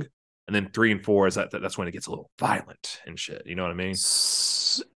young, and then 3 and 4 is that's when it gets a little violent and shit. You know what I mean?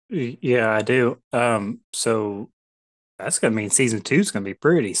 Yeah, I do. So that's gonna mean season two is gonna be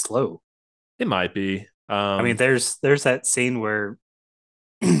pretty slow. It might be. I mean, there's that scene where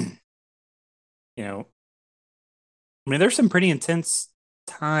you know, I mean, there's some pretty intense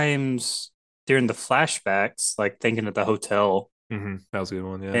times during the flashbacks, like thinking at the hotel, That was a good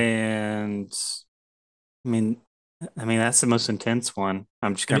one. Yeah. and I mean, that's the most intense one.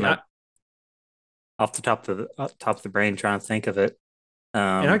 I'm just I mean, gonna off the top of the brain trying to think of it.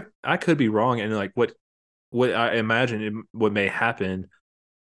 and Um, I could be wrong. And like what I imagine what may happen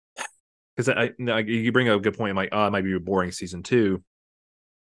because you bring up a good point. I'm like, oh, it might be a boring season 2,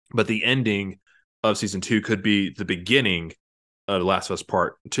 but the ending of season 2 could be the beginning of The Last of Us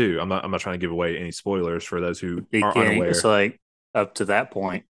Part 2. I'm not trying to give away any spoilers for those who are beginning, unaware so like up to that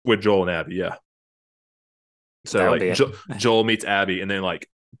point, with Joel and Abby. Yeah. So that would like be it. Joel meets Abby and then like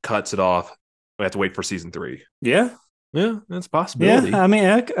cuts it off. We have to wait for season 3. Yeah, Yeah, that's a yeah. possibility. I mean,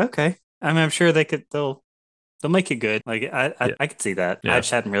 okay. I mean, I'm sure they'll make it good. Like Yeah, I could see that. I yeah. just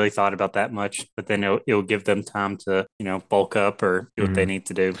hadn't really thought about that much, but then it'll give them time to, bulk up or do what they Mhm. need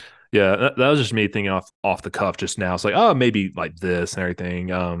to do. Yeah, that was just me thinking off the cuff just now. It's like, oh, maybe like this and everything.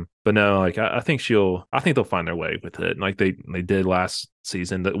 But no, like I think they'll find their way with it. Like they did last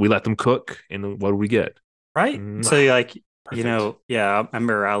season. That we let them cook, and what do we get? Right. Mm, So like, perfect. yeah, I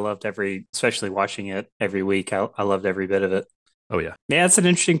remember I loved especially watching it every week. I loved every bit of it. Oh yeah, Yeah, it's an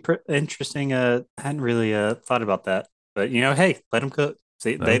interesting. I hadn't really thought about that, but hey, let them cook.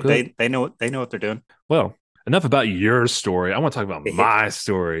 See, let them cook. they know what they're doing. Well, enough about your story. I want to talk about my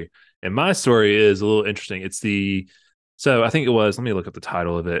story. And my story is a little interesting. So I think it was, let me look up the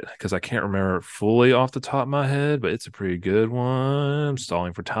title of it because I can't remember it fully off the top of my head, but it's a pretty good one. I'm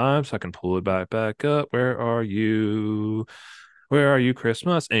stalling for time so I can pull it back up. Where are you? Where are you,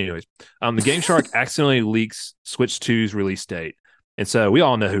 Christmas? Anyways, the Game Shark accidentally leaks Switch 2's release date. And so we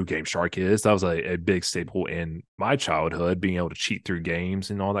all know who Game Shark is. That was a big staple in my childhood, being able to cheat through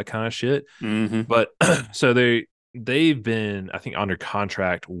games and all that kind of shit. Hmm. But so they've been, I think, under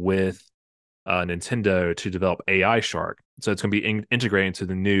contract with Nintendo to develop AI Shark. So it's going to be integrated into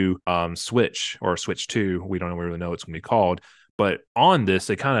the new Switch or Switch 2. We don't really know what it's going to be called. But on this,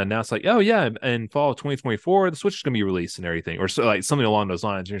 they kind of announced like, oh yeah, in fall of 2024, the Switch is going to be released and everything, or so like something along those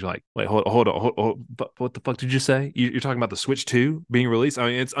lines. And you're like, wait, hold on, what the fuck did you say? You're talking about the Switch 2 being released? I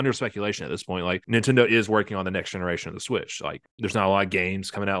mean, it's under speculation at this point. Like Nintendo is working on the next generation of the Switch. Like, there's not a lot of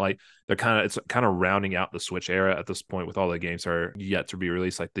games coming out. Like it's kind of rounding out the Switch era at this point with all the games that are yet to be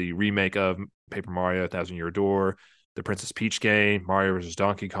released, like the remake of Paper Mario: Thousand Year Door, the Princess Peach game, Mario versus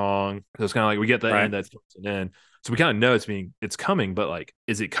Donkey Kong. So it's kind of like we get the Right. end that's in. So we kind of know it's coming, but like,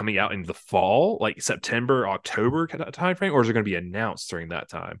 is it coming out in the fall, like September, October kind of time frame, or is it going to be announced during that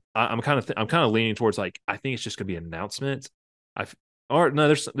time? I'm kind of leaning towards like I think it's just going to be an announcement. I or no,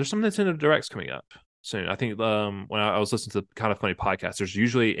 there's some Nintendo Directs coming up soon. I think when I was listening to the Kind of Funny podcast, there's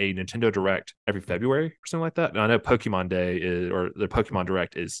usually a Nintendo Direct every February or something like that. And I know Pokemon Day is, or the Pokemon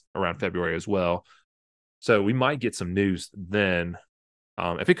Direct is around February as well. So we might get some news then.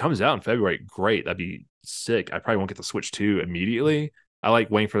 If it comes out in February, great. That'd be sick. I probably won't get the Switch 2 immediately. I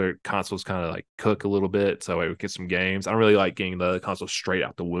like waiting for the consoles kind of like cook a little bit so I would get some games. I don't really like getting the console straight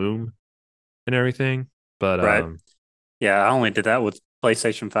out the womb and everything. But Right. Yeah, I only did that with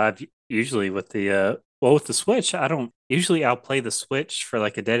PlayStation 5 usually with with the Switch, I don't usually I'll play the Switch for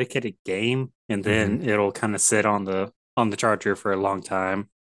like a dedicated game and mhm. then it'll kind of sit on the charger for a long time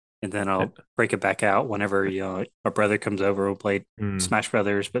and then And, I'll break it back out whenever, my brother comes over, we'll play mm, Smash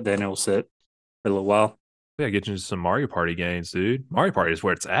Brothers, but then it'll sit for a little while. we gotta get into some Mario Party games, dude. Mario Party is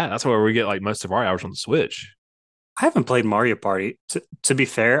where it's at. That's where we get like most of our hours on the Switch. I haven't played Mario Party. To be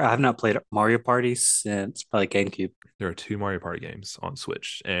fair, I have not played Mario Party since probably GameCube. There are 2 Mario Party games on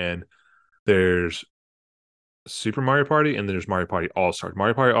Switch, and there's Super Mario Party, and then there's Mario Party All Stars.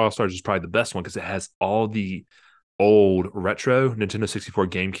 Mario Party All Stars is probably the best one because it has all the old retro Nintendo 64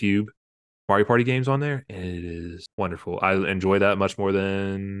 GameCube Mario Party games on there, and it is wonderful. I enjoy that much more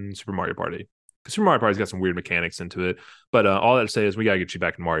than Super Mario Party. Because Super Mario Party's got some weird mechanics into it. But all that to say is we gotta get you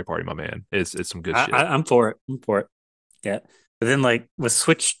back in Mario Party, my man. It's some good shit. I'm for it. I'm for it. Yeah. But then like with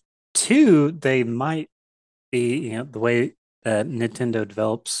Switch 2, they might be, the way that Nintendo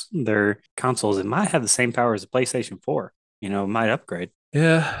develops their consoles, it might have the same power as the PlayStation 4. It might upgrade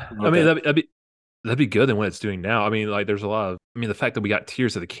Yeah, a I little mean bit. that'd be good than what it's doing now. I mean, like there's a lot of I mean the fact that we got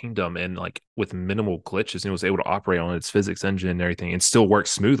Tears of the Kingdom and like with minimal glitches and it was able to operate on its physics engine and everything and still work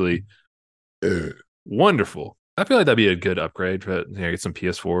smoothly. Wonderful. I feel like that'd be a good upgrade for get some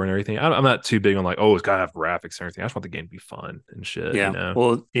PS4 and everything. I'm not too big on like, oh, it's gotta have graphics and everything. I just want the game to be fun and shit, you Yeah. know.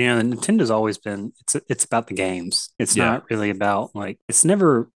 Well, Nintendo's always been it's about the games. It's Yeah. not really about like it's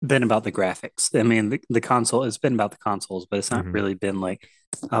never been about the graphics. I mean, the console it's been about the consoles, but it's not Hmm. really been like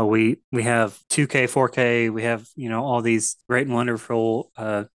oh we have 2K, 4K, we have, all these great and wonderful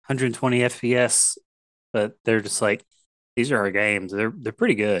 120 FPS, but they're just like these are our games. They're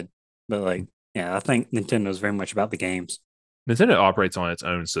pretty good. But like yeah, I think Nintendo's very much about the games. Nintendo operates on its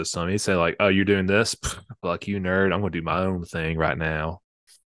own system. You say like, oh, you're doing this, fuck you, nerd. I'm gonna do my own thing right now.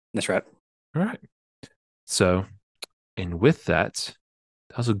 That's right. All right. So, and with that,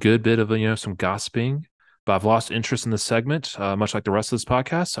 that was a good bit of some gossiping. But I've lost interest in the segment, much like the rest of this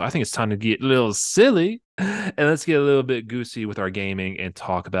podcast. So I think it's time to get a little silly and let's get a little bit goosey with our gaming and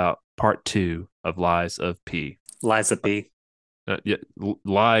talk about part two of Lies of P. Liza P. Yeah,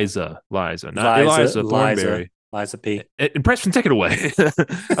 Liza, not Liza, Eliza Liza, Thornberry. Liza P. Preston, take it away. I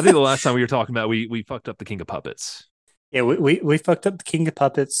think the last time we were talking about we fucked up the King of Puppets. Yeah, we fucked up the King of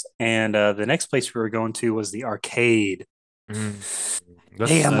Puppets, and the next place we were going to was the arcade. Mm,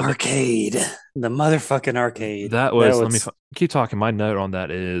 that's Damn arcade, the motherfucking arcade. that That was. Let me was keep talking. My note on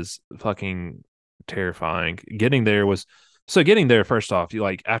that is fucking terrifying. Getting there was so getting there. First off, you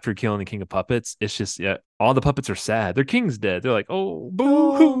like after killing the King of Puppets, it's just yeah, all the puppets are sad. Their king's dead. They're like, oh boo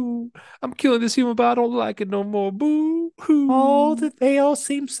oh hoo, I'm killing this human, but I don't like it no more. Boo oh hoo. that they all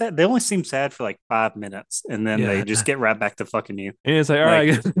seem sad. They only seem sad for like 5 minutes, and then they Yeah, just get right back to fucking you. and it's like, all right,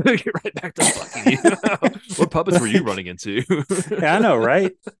 Like, get right back to fucking you. What puppets were you running into? yeah, I know,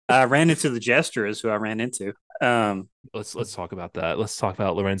 right? I ran into the Jester, is who I ran into. Um, Let's talk about that. Let's talk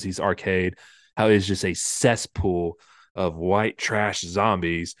about Lorenzi's arcade. How it is just a cesspool of white trash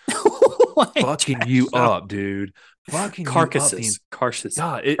zombies like fucking you trash up, dude. Fucking you up. The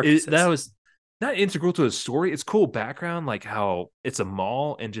God, that carcasses. was not integral to the story. It's cool background, like how it's a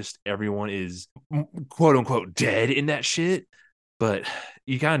mall and just everyone is quote unquote dead in that shit. But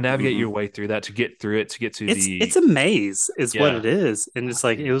you gotta navigate Mm-hmm. your way through that to get through it to get to It's the a maze, is what yeah. it is, and it's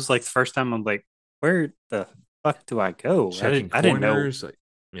like it Man, was like the first time I'm like, where the fuck do I go? checking I didn't know corners, like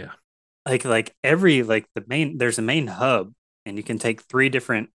yeah. like every like there's a main hub, and you can take three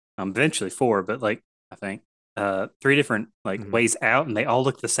different eventually four, but like I think three different like Mhm. ways out, and they all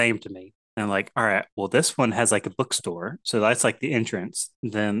look the same to me. And I'm like, all right, well this one has like a bookstore, so that's like the entrance.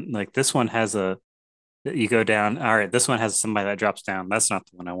 Then like this one has a you go down. All right, this one has somebody that drops down. That's not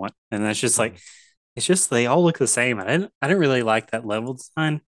the one I want. And then it's just like Mhm. it's just they all look the same. I didn't really like that level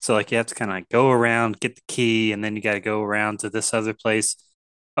design. So like you have to kind of like go around, get the key, and then you got to go around to this other place,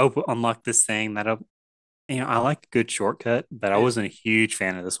 open unlock this thing. I like a good shortcut, but I It, wasn't a huge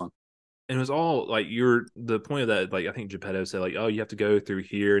fan of this one. and it was all like you're the point of that. Like I think Geppetto said, like, oh, you have to go through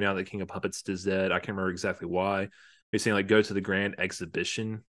here now that King of Puppets is dead. I can't remember exactly why. He's saying like go to the grand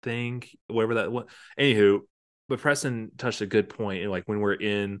exhibition thing, whatever that was. Anywho, but Preston touched a good point. And like when we're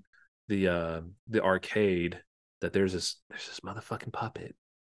in the arcade, that there's this motherfucking puppet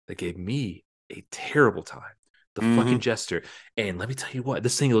that gave me a terrible time. The fucking Mm-hmm. jester. And let me tell you what,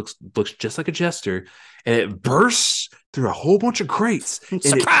 this thing looks just like a jester, and it bursts through a whole bunch of crates, and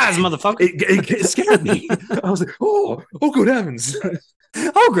Surprise, motherfucker! it scared me. I was like, oh, good heavens.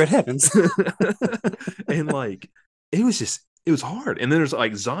 Oh, good heavens! And like it was hard. And then there's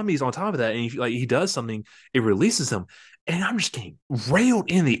like zombies on top of that, and he does something, it releases them, and I'm just getting railed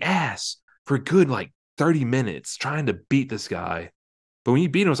in the ass for a good like 30 minutes trying to beat this guy. But when you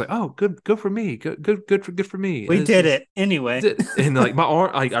beat him, I was like, oh, good for me. Good for me. We It's did just it anyway. and like my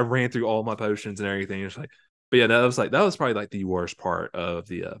arm, like I ran through all my potions and everything. It's like, but yeah, that was probably like the worst part of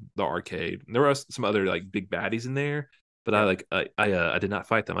the arcade. There were some other like big baddies in there, but Yeah. I did not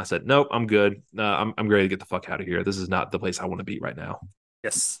fight them. I said, nope, I'm good. I'm ready to get the fuck out of here. This is not the place I want to be right now.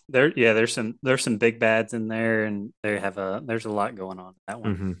 Yes. There's some big bads in there, and there's a lot going on in that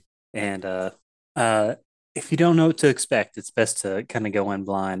one. Mm-hmm. And uh if you don't know what to expect, it's best to kind of go in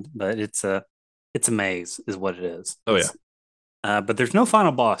blind. But It's a maze, is what it is. Oh yeah. But there's no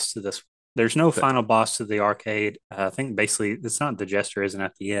final boss to this. There's no But, final boss to the arcade. I think basically it's not the jester isn't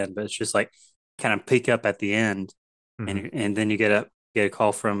at the end, but it's just like kind of peek up at the end, mhm. and then you get a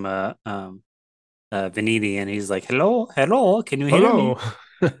call from Veniti, and he's like, "Hello, hello, can you hear Hello.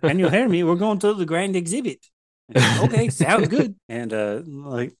 me? Can you hear me? We're going to the grand exhibit." And he's like, "Okay, sounds good." And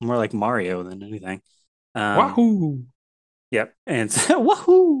like more like Mario than anything. Um, Wahoo. yep. And so,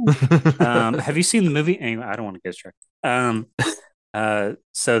 woohoo! Have you seen the movie? Anyway, I don't want to get distracted.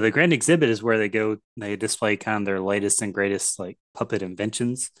 So the grand exhibit is where they display kind of their latest and greatest like puppet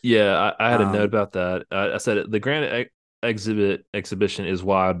inventions. Yeah, I had a note Um, about that. I said the exhibition is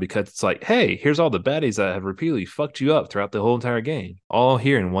wild because it's like, hey, here's all the baddies that have repeatedly fucked you up throughout the whole entire game, all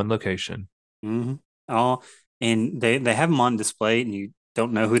here in one location. mhm. All and they have them on display, and you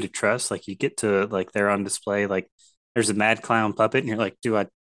don't know who to trust. Like you get to like they're on display. Like there's a mad clown puppet, and you're like, "Do I?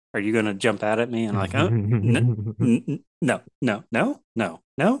 Are you gonna jump out at me?" And I'm like, "Oh, no, no, no, no,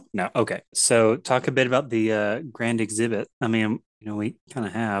 no, no." Okay, so talk a bit about the grand exhibit. I mean, we kind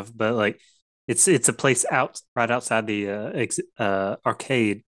of have, but like, it's a place out right outside the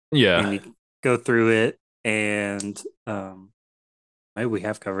arcade, and Yeah, you go through it, and maybe we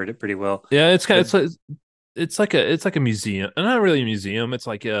have covered it pretty well. yeah, it's kind But of it's like a museum, and not really a museum. It's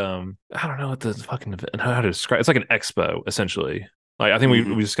like I don't know what the fucking how to describe. It's like an expo essentially. Like I think we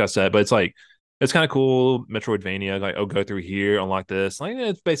mhm. discussed that, but it's like it's kind of cool. Metroidvania, like oh, go through here, unlock this. Like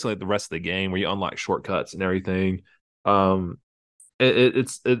it's basically like the rest of the game where you unlock shortcuts and everything. Um,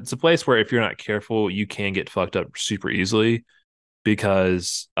 it's a place where if you're not careful, you can get fucked up super easily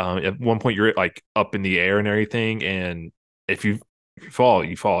because at one point you're like up in the air and everything, and if you fall,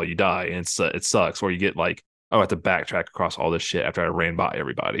 you die, and it sucks. Or you get like, oh, I have to backtrack across all this shit after I ran by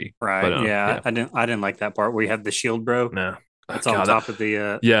everybody. But Right. Yeah. yeah, I didn't like that part where you have the shield bro no, oh, that's on God, top of the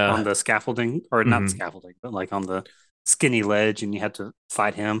on yeah. the scaffolding, or not the Mm-hmm. scaffolding, but like on the skinny ledge, and you have to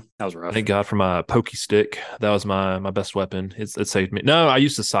fight him. That was rough. Thank God for my pokey stick. That was my best weapon. It saved me. No, I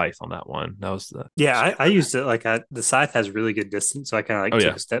used the scythe on that one. That was the Yeah, I stupid. used it like the scythe has really good distance, so I kind of Oh like took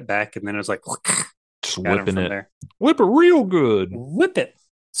yeah, a step back, and then it was like just got him whipping from it, there. whip it real good. Whip it.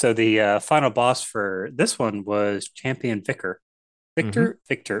 So the final boss for this one was Champion Vicar. Mm-hmm.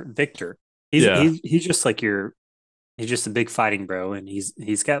 Victor. He's Yeah, he's he's just like your he's just a big fighting bro, and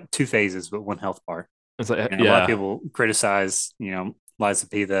he's got two phases but one health bar. it's like A lot of yeah. people criticize, Liza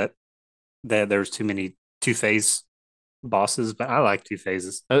P that there's too many two phase bosses, but I like two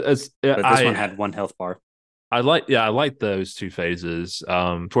phases. It's, yeah, But this one had one health bar. I like those two phases.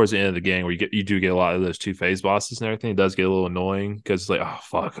 Towards the end of the game where you do get a lot of those two phase bosses and everything. It does get a little annoying because it's like, oh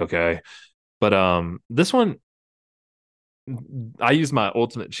fuck, okay. But this one I use my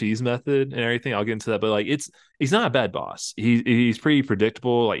ultimate cheese method and everything. I'll get into that, but like he's not a bad boss. He's pretty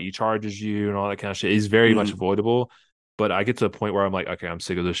predictable. Like he charges you and all that kind of shit. He's very much Mm. avoidable. But I get to a point where I'm like, okay, I'm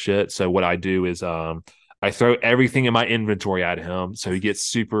sick of this shit. So what I do is I throw everything in my inventory at him, so he gets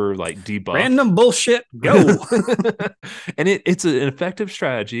super like debuffed. Random bullshit. Go. And it's an effective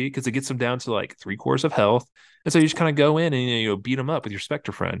strategy because it gets him down to like 3/4 of health, and so you just kind of go in and beat him up with your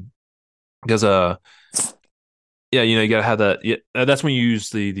Spectre friend because yeah, you gotta have that. Yeah, that's when you use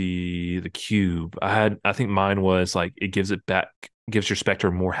the cube. I think mine was like it gives it back, gives your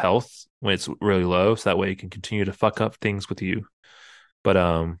Spectre more health when it's really low, so that way it can continue to fuck up things with you. But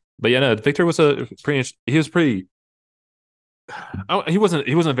yeah, no, Victor was a pretty. He was pretty. He wasn't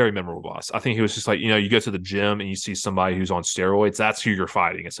a very memorable boss. I think he was just like you go to the gym and you see somebody who's on steroids. That's who you're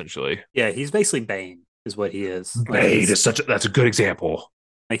fighting essentially. Yeah, he's basically Bane, is what he is. Like Blade is that's a good example.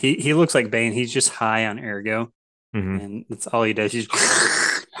 he looks like Bane. He's just high on ergo, Hmm. and that's all he does. He's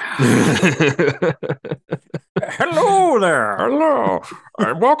hello there. Hello,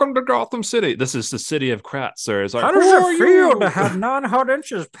 and welcome to Gotham City. This is the city of Kratz, sir. It's like, How who does it are feel to you? have 9 hot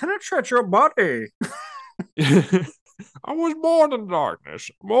inches penetrate your body? I was born in darkness,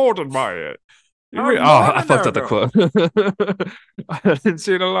 molded by it. I'm Oh, born I in fucked up the ergo. quote. I didn't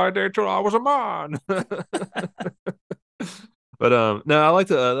see the light there till I was a man. But no, I like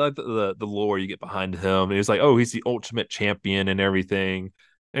the lore you get behind him. He was like, oh, he's the ultimate champion and everything.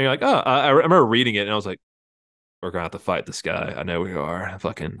 And you're like, oh, I remember reading it and I was like, we're gonna have to fight this guy. I know we are.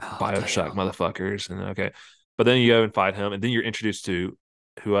 Fucking Oh, Bioshock damn. motherfuckers. And okay, but then you go and fight him, and then you're introduced to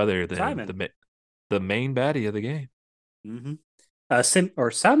who other than Simon. the main baddie of the game, Mm-hmm. Simon or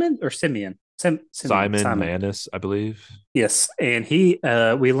Simeon? Simeon. Simon Simon. Manus, I believe. Yes, and we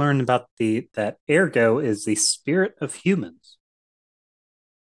learned about the that ergo is the spirit of humans.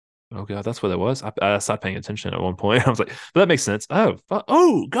 Oh god, that's what it was. I stopped paying attention at one point. I was like, but that makes sense. Oh,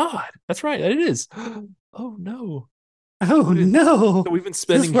 oh god, that's right. It is. Oh no. Oh We've been, no. we've been Is this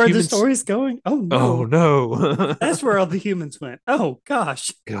spending where the humans. story's going? Oh Oh no. no. That's where all the humans went. Oh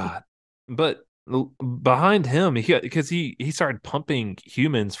gosh. God. But behind him, because he started pumping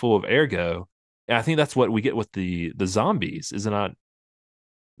humans full of ergo. And I think that's what we get with the zombies, is it not?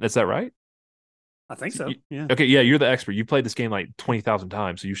 Is that right? I think so. Yeah. Okay, yeah, you're the expert. You played this game like 20,000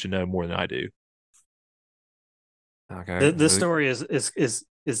 times, so you should know more than I do. Okay, This story is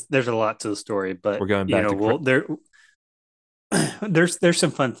there's a lot to the story, but we're going you back know, to well there's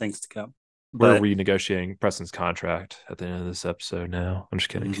some fun things to come. we're But renegotiating Preston's contract at the end of this episode now. I'm just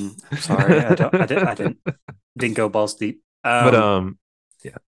kidding. I'm sorry, I didn't go balls deep. But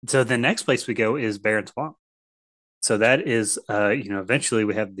yeah. So the next place we go is Barren Swamp. So that is, eventually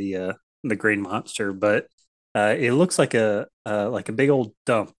we have the green monster, but it looks like a big old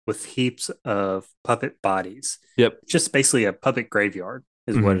dump with heaps of puppet bodies. Yep. Just basically a puppet graveyard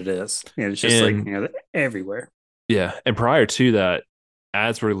is what Hmm. it is. And it's just like And everywhere. yeah, and prior to that,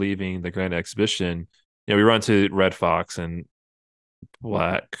 as we're leaving the grand exhibition, we run to Red Fox and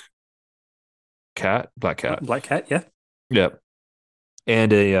Black Black Cat. Black Cat, yeah. Yep.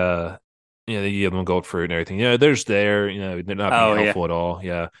 And they give them gold fruit and everything. There's they're not being Oh yeah, helpful at all.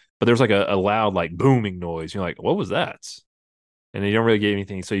 Yeah. But there's like a loud, like booming noise. You're like, what was that? And they don't really get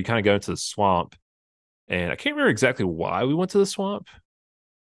anything. So you kind of go into the swamp. And I can't remember exactly why we went to the swamp,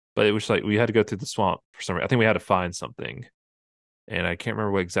 but it was like we had to go through the swamp for some reason. I think we had to find something. And I can't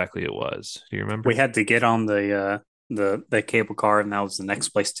remember what exactly it was. Do you we remember? had to get on the cable car, and that was the next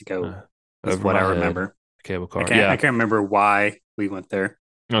place to go. Uh, Is Over what I my head. remember. Cable I car. can't I Yeah. can't remember why we went there.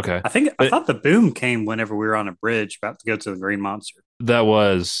 Okay. I But thought the boom came whenever we were on a bridge about to go to the Green Monster. that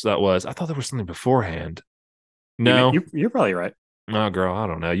was. I thought there was something beforehand. You No. you're probably right. No, girl, I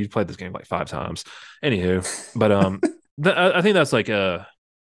don't know. You played this game like 5 times. Anywho, but I think that's like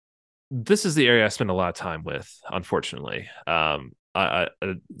this is the area I spend a lot of time with, unfortunately. I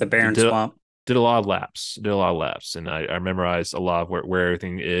The Barren did Swamp. did a lot of laps, and I memorized a lot of where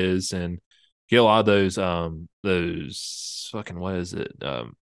everything is, and get a lot of those fucking, what is it,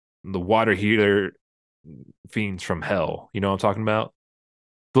 the water heater fiends from hell. You know what I'm talking about?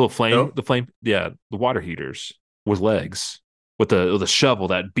 Oh, The flame, yeah, the water heaters with legs, with the shovel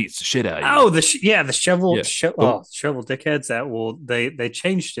that beats the shit out of you. oh, the shovel, Yeah, the shovel dickheads. That will they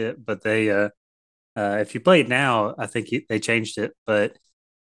changed it, but if you play it now, I think they changed it. But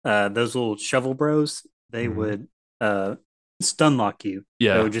those little shovel bros, they mhm. would uh stun lock you. They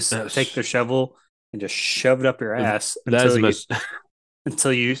Yeah, would just take their shovel and just shove it up your ass that is the most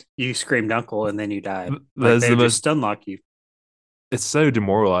until you screamed uncle and then you died. that Like is they the would just most. stun lock you. It's so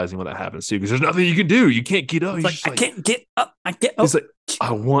demoralizing when that happens too, because there's nothing you can do. You can't get up. It's You like just I like can't get up. I get it's up. like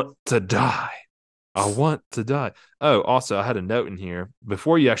I want to die. I want to die. Oh, also, I had a note in here.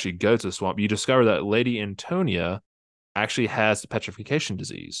 Before you actually go to the swamp, you discover that Lady Antonia actually has the petrification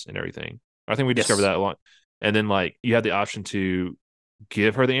disease and everything. I think we discovered Yes. that a lot. And then, like, you had the option to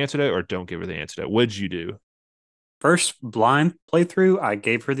give her the antidote or don't give her the antidote. What did you do? First blind playthrough, I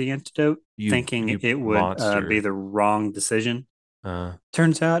gave her the antidote, thinking You it would be monster. the wrong decision. Uh,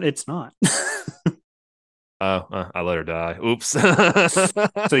 Turns out it's not. I let her die. Oops.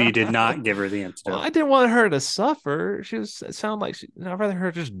 So you did not give her the Well, antidote. I didn't want her to suffer. It sounded like I'd rather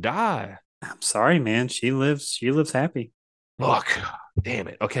her just die. I'm sorry, man. She lives. She lives happy. Look, damn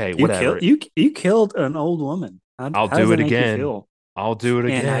it. Okay, whatever. You killed an old woman. I'll How does do that it make you again. feel? I'll do it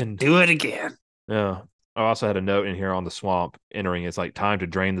And I again. do it again. Yeah. I also had a note in here on the swamp entering. It's like time to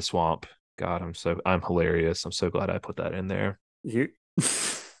drain the swamp. God, I'm hilarious. I'm so glad I put that in there. You.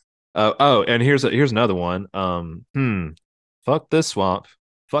 Oh, and here's another one. Fuck this swamp.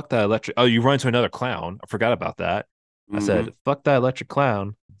 Fuck that electric. Oh, you run into another clown. I forgot about that. I Mhm. said, fuck that electric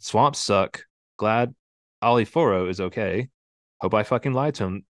clown. Swamps suck. Glad Ali Foro is okay. Hope I fucking lied to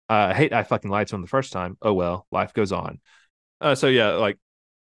him. I hate I fucking lied to him the first time. Oh well, life goes on. So yeah, like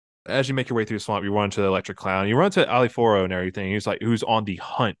as you make your way through the swamp, you run into the electric clown. You run into Ali Foro and everything. He's like, who's on the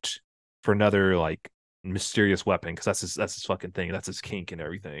hunt for another like mysterious weapon because that's his fucking thing. That's his kink and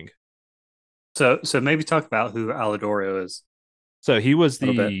everything. So maybe talk about who Alidoro is So he was a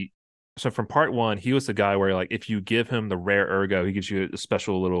little bit. the so from part one, he was the guy where like if you give him the rare ergo, he gives you a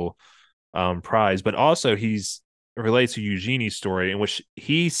special little prize. But also he's relates to Eugenie's story in which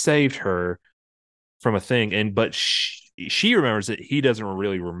he saved her from a thing, and but she remembers it. He doesn't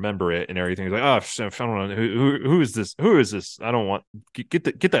really remember it and everything. He's like, oh, I don't know who is this? Who is this? I don't want get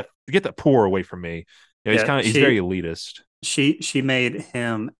that poor away from me. Yeah, He's very elitist. she made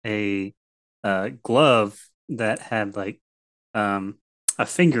him a glove that had like um, a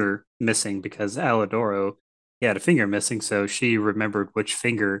finger missing because Alidoro he had a finger missing, so she remembered which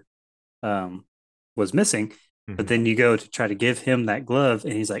finger um, was missing, But Mhm. then you go to try to give him that glove,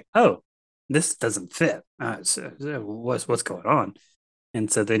 and he's like, "Oh, this doesn't fit. What's going on?"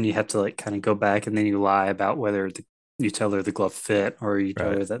 And so then you have to like kind of go back, and then you lie about whether you tell her the glove fit or you tell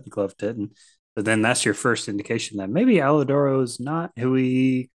Right. her that the glove didn't. But then that's your first indication that maybe Alidoro is not who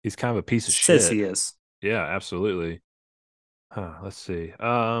he He's kind of a piece of says shit. he is. Yeah, absolutely. Huh, let's see.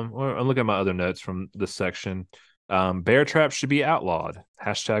 Well, I'm looking at my other notes from this section. Bear traps should be outlawed.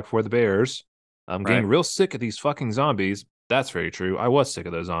 Hashtag for the bears. I'm getting Right. real sick of these fucking zombies. That's very true. I was sick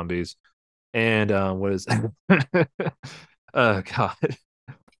of those zombies. And what is oh god.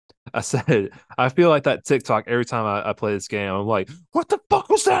 I said I feel like that TikTok every time I play this game. I'm like, what the fuck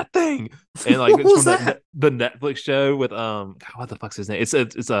was that thing? And like What it's was from that? the Netflix show with God, what the fuck's his name? It's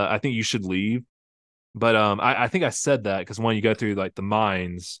I think you should leave. But I think I said that because when you go through like the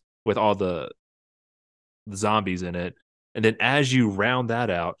mines with all the zombies in it, and then as you round that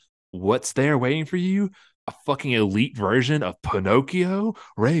out, what's there waiting for you? A fucking elite version of Pinocchio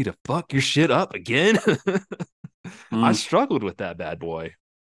ready to fuck your shit up again. I Mm. struggled with that bad boy.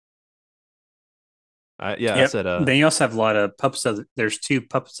 I Yep. said Then you also have a lot of puppets of there's two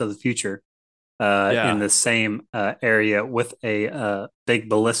puppets of the future in yeah. the same area with a big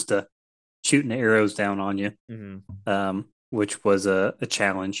ballista shooting arrows down on you, Mhm. which was a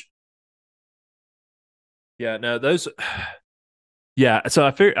challenge. Yeah, no, those yeah, so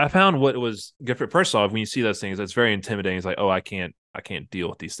I found what was good for first off, when you see those things, it's very intimidating. It's like, oh, I can't deal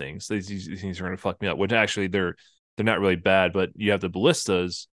with these things. These things are gonna fuck me up. Which actually they're not really bad, but you have the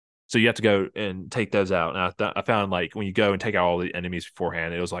ballistas, so you have to go and take those out. And I found like when you go and take out all the enemies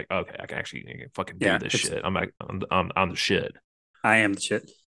beforehand, it was like, okay, I can fucking do Yeah, this it's shit. I'm the shit. I am the shit.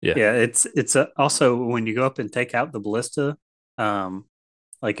 Yeah. Yeah, it's also when you go up and take out the ballista, um,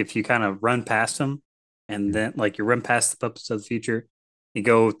 like if you kind of run past them, and then like you run past the puppets of the future, you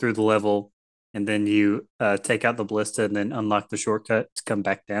go through the level, and then you take out the ballista and then unlock the shortcut to come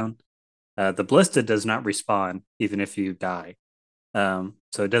back down. The ballista does not respawn even if you die, so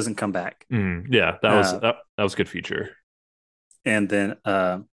it doesn't come back. Yeah, Uh, that was a good feature. and then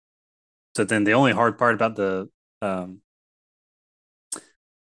so then the only hard part about the um,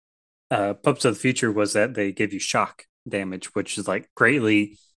 pups of the future was that they give you shock damage, which is like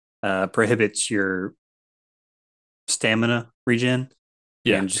greatly prohibits your stamina regen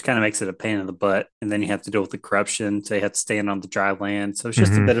Yeah. and just kind of makes it a pain in the butt. And then you have to deal with the corruption, so you have to stand on the dry land. So it's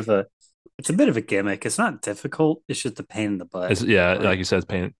just a hmm bit of a gimmick. It's not difficult. It's just a pain in the butt. It's, yeah, like Like you said, it's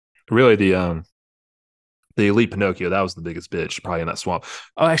pain. Really, the elite Pinocchio, that was the biggest bitch probably in that swamp.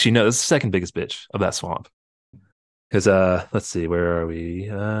 Oh, actually, no, that's the second biggest bitch of that swamp. Because let's see, where are we?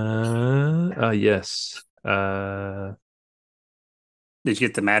 Yes. did you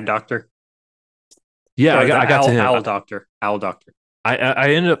get the Mad Doctor Yeah, or the I got to him. Owl Doctor? Owl Doctor.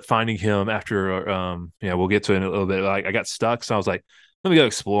 I ended up finding him after yeah, we'll get to it in a little bit. Like I got stuck, so I was like, let me go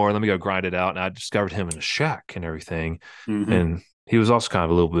explore, let me go grind it out, and I discovered him in a shack and everything. Mm-hmm. And he was also kind of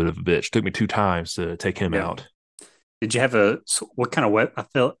a little bit of a bitch. Took me two times to take him Yeah. out. Did you have what kind of weapon? I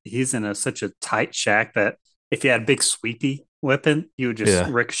feel he's in such a tight shack that if you had a big sweepy weapon, you would just Yeah.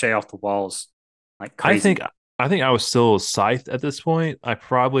 ricochet off the walls like I think crazy. I think I was still scythed at this point. I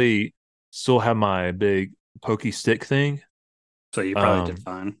probably still have my big pokey stick thing. So you probably did Um,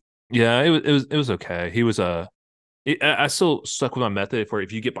 fine. yeah, it was okay. He was I still stuck with my method for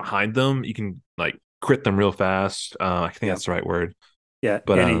if you get behind them, you can like crit them real fast. I think Yeah. that's the right word. Yeah.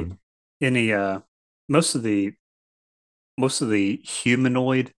 But Any most of the most of the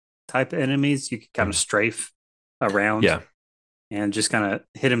humanoid type enemies you could kind of mm, strafe around yeah, and just kind of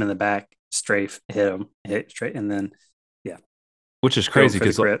hit them in the back, strafe, hit them, hit straight, and then yeah, which is go crazy for the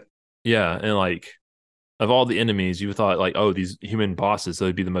because crit. yeah, and like of all the enemies, you thought like, oh, these human bosses,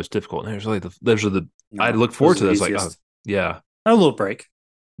 they'd be the most difficult. And there's like those are the I No, look forward those are to the those. Like, oh easiest. yeah, A little break,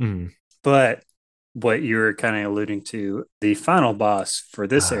 mm. but what you're kind of alluding to, the final boss for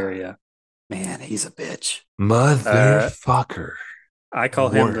this area, man, he's a bitch. Uh, Motherfucker, I call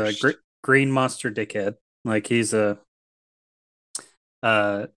him the worst. green monster dickhead. Like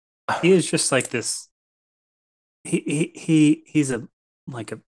uh, he is just like this. He's a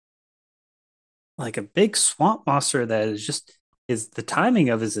like a like a big swamp monster that is just is the timing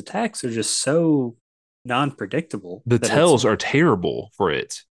of his attacks are just so non-predictable The that it's tells are terrible for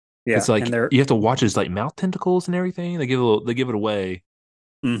it. It's yeah, and like they're you have to watch his like mouth tentacles and everything. They give it away.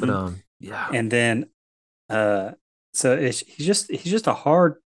 But mm-hmm. yeah. And then uh so he's just a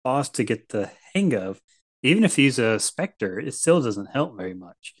hard boss to get the hang of. Even if he's a specter, it still doesn't help very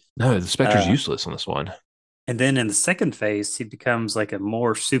much. No, the Spectre's Uh useless on this one. and then in the second phase, he becomes like a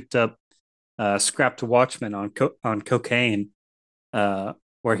more souped up scrapped watchman on on cocaine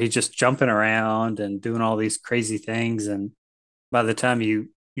where he's just jumping around and doing all these crazy things. And by the time you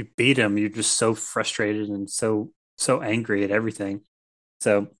beat him, you're just so frustrated and so angry at everything.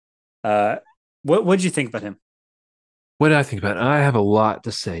 So, uh, what did you think about him? What did I think about it? I have a lot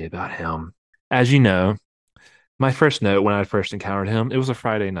to say about him. As you know, my first note when I first encountered him, it was a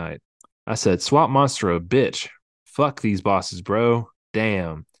Friday night. I said, "Swap monster a bitch. Fuck these bosses, bro.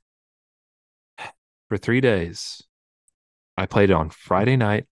 Damn." For 3 days, I played it on Friday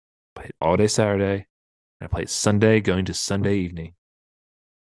night, played all day Saturday, and I played Sunday going to Sunday evening.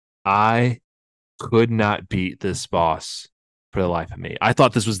 I could not beat this boss for the life of me. I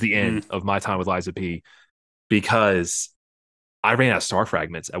thought this was the Mm. end of my time with Liza P because I ran out of star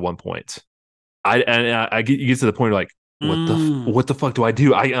fragments at one point. I get you get to the point of like Mm. what the fuck do I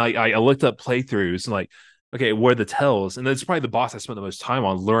do? I looked up playthroughs and like okay, where are the tells? And that's probably the boss I spent the most time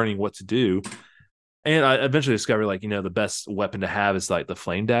on learning what to do. And I eventually discovered like the best weapon to have is like the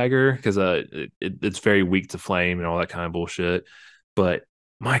flame dagger because it's very weak to flame and all that kind of bullshit. But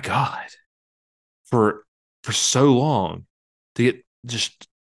my God, for for so long to get just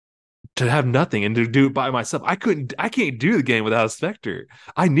to have nothing and to do it by myself. I can't do the game without a Spectre.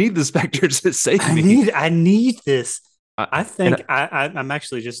 I need the Spectre to save me. I need this. I And think I'm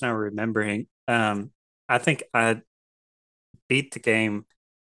actually just now remembering. I think I beat the game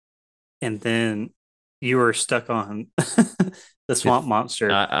and then you were stuck on the it, swamp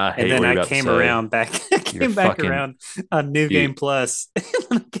monster. I And hate what then you're I about to came say. around back You're came back fucking around on New you Game Plus. And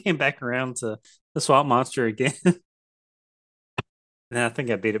then I came back around to the swamp monster again. And then I think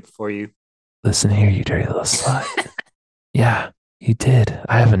I beat it before you. listen here, you dirty little slut. Yeah, you did.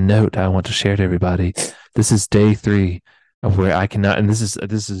 I have a note I want to share to everybody. This is day 3 of where I cannot, and this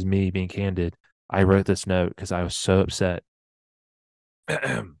is me being candid. I wrote this note because I was so upset.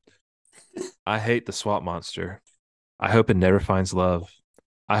 I hate the swamp monster. I hope it never finds love.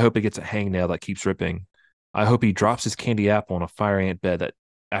 I hope it gets a hangnail that keeps ripping. I hope he drops his candy apple on a fire ant bed that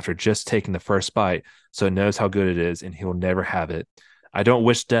after just taking the first bite, so it knows how good it is and he'll never have it. I don't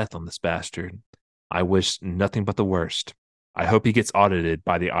wish death on this bastard. I wish nothing but the worst. I hope he gets audited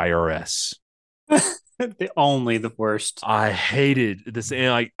by the IRS. Only the worst. I hated this, and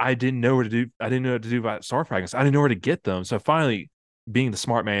like I didn't know where to do. I didn't know what to do about star fragments. I didn't know where to get them. So finally, being the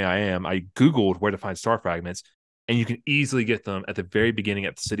smart man I am, I googled where to find star fragments, and you can easily get them at the very beginning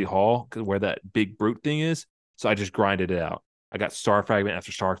at the city hall, where that big brute thing is. So I just grinded it out. I got star fragment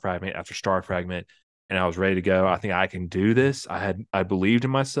after star fragment after star fragment, and I was ready to go. I think I can do this. I believed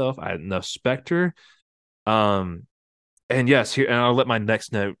in myself. I had enough Spectre. Um, and yes, here and I'll let my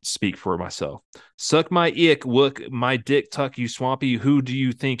next note speak for myself. Suck my ick, wook, my dick tuck, you swampy. Who do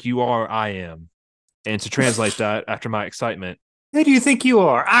you think you are? I am. And to translate that after my excitement, Who do you think you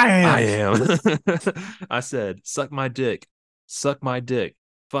are? I I am. am. I said, suck my dick. Suck my dick.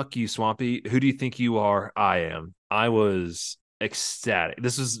 Fuck you, Swampy. Who do you think you are? I am. I was ecstatic.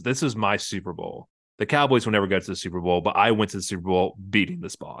 This was my Super Bowl. The Cowboys will never go to the Super Bowl, but I went to the Super Bowl beating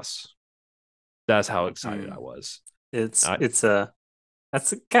this boss. That's how excited I Mm. was. It's I, it's a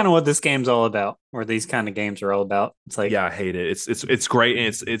That's kind of what this game's all about, or these kind of games are all about. It's like, yeah, I hate it. It's great,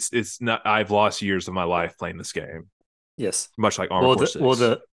 and it's not. I've lost years of my life playing this game, yes. much like Armored Well, Core the well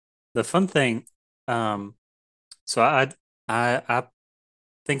Six. the fun thing, um, so I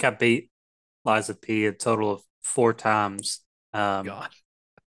think I beat Liza P a total of 4 times, God,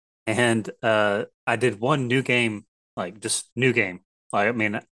 and I did one new game, like just new game. Like I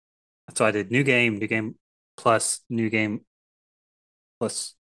mean, so I did new game plus new game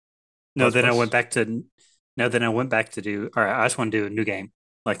plus. No, plus then I went plus. back to no, then I went back to do. All right, I just want to do a new game.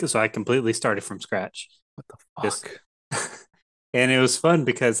 Like so, I completely started from scratch. What the Just fuck? and it was fun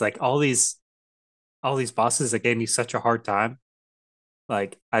because like all these bosses that gave me such a hard time,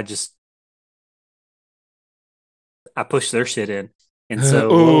 like I pushed their shit in. And so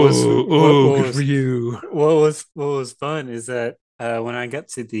Good for you. what was fun is that when I got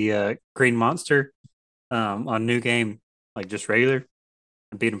to the green monster on new game, like just regular,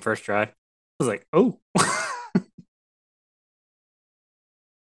 I beat him first try. I was like, oh,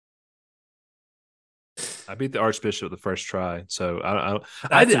 I beat the Archbishop the first try, so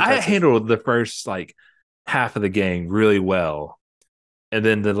that's I impressive. handled the first like half of the game really well, and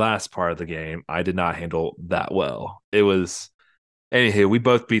then the last part of the game I did not handle that well. It was anywho. We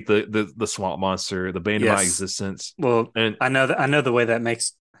both beat the swamp monster, the bane of my Yes. existence, Well, and I know the way that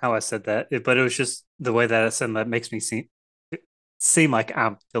makes how I said that, but it was just the way that I said that makes me seem like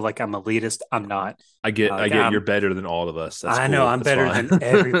I feel like I'm elitist. I'm not. I Like get you're better than all of us. That's I know cool. I'm That's better fine. than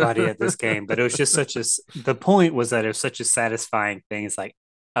everybody at this game, but it was just the point was that it was such a satisfying thing. It's like,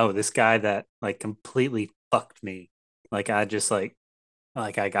 oh, this guy that like completely fucked me. Like I just like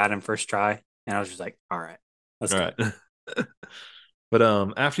Like I got him first try, and I was just like, all right, let's All go. right. But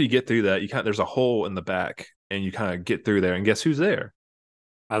after you get through that, there's a hole in the back, and you kind of get through there, and guess who's there?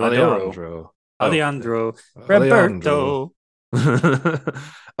 Alejandro, Alejandro. Oh, Alejandro, Alejandro. Roberto.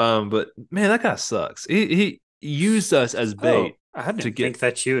 But man, that guy sucks. He used us as Oh, bait I to didn't get think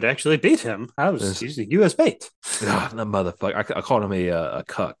that you would actually beat him. I was this. using you as bait. That motherfucker. I called him a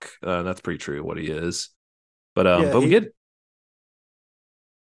cuck. That's pretty true. What he is. Yeah, But we get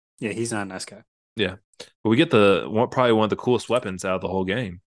he's not a nice guy. yeah, but we get the one probably one of the coolest weapons out of the whole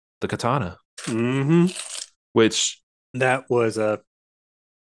game, the katana, Mm-hmm. which That was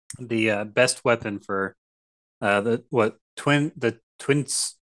the best weapon for the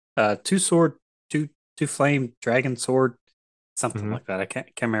twins two sword two flame dragon sword something mhm, like that. I can't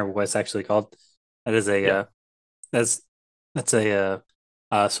remember what it's actually called. That is a yeah, that's that's a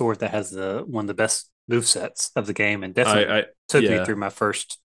sword that has the one of the best move sets of the game, and definitely I took me yeah, through my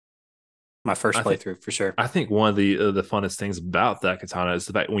first I think playthrough for sure. I think one of the funnest things about that katana is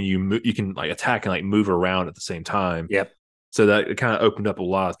the fact when you can like attack and like move around at the same time. Yep. So that it kind of opened up a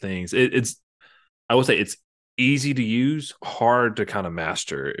lot of things. It's I would say it's easy to use, hard to kind of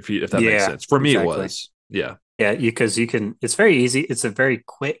master if that makes Yeah. sense. For me, it Exactly. was. Yeah. Yeah, because you can. It's very easy. It's a very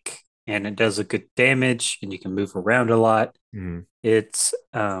quick, and it does a good damage, and you can move around a lot. Mhm. Its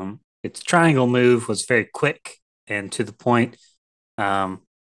triangle move was very quick and to the point. Um,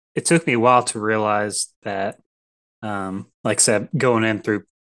 it took me a while to realize that, like I said, going in through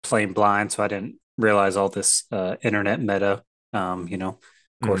playing blind, so I didn't realize all this internet meta.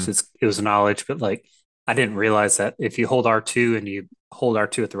 Of course, Mhm. it was knowledge, but like I didn't realize that if you hold R2 and you hold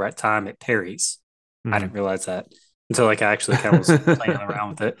R2 at the right time, it parries. I didn't Mhm. realize that until like I actually kind of was playing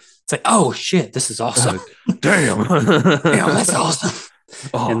around with it. It's like, oh shit, this is awesome. Damn. Damn, that's awesome.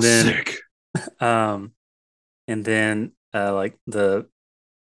 Oh, And then sick. um like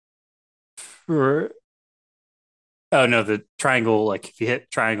for oh no, the triangle, like if you hit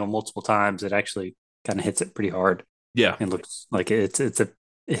triangle multiple times, it actually kind of hits it pretty hard Yeah, and looks like it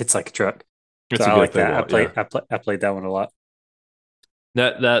hits like a truck. So it's a I good like that. paywall. Yeah, I played that one a lot.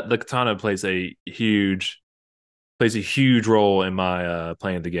 that the katana plays a huge role in my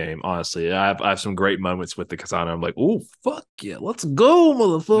playing the game. Honestly, I have some great moments with the katana. I'm like, oh fuck yeah, let's go,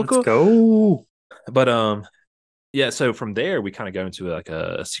 Let's motherfucker. go. But yeah. So from there, we kind of go into like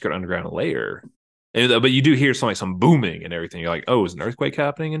a secret underground layer, but you do hear some booming and everything. You're like, oh, is an earthquake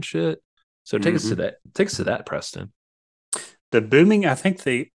happening and shit? So take us to Hmm. that. Take us to that, Preston. The booming, I think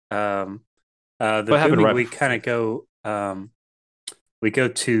the What happened booming right we before? kind of go we go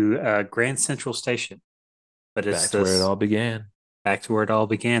to Grand Central Station, but it's Back to where it this all began. back to where it all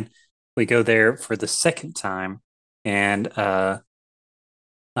began. We go there for the second time, and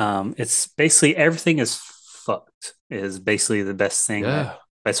it's basically everything is fucked. Is basically the Yeah,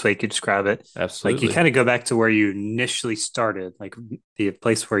 best way you could describe it. Like you absolutely. kind of go back to where you initially started, like the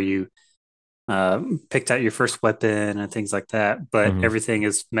place where you picked out your first weapon and things like that. But Hmm. everything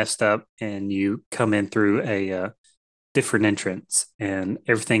is messed up, and you come in through a different entrance, and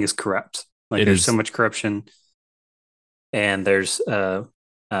everything is corrupt. Like It there's so is much corruption, and there's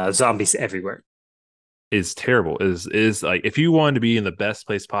zombies everywhere. is terrible. Is like if you wanted to be in the best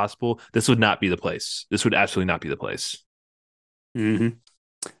place possible, this would not be the place. This would absolutely not be the place. Hmm.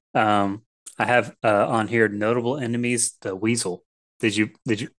 Um, I have on here notable enemies. The weasel. Did you?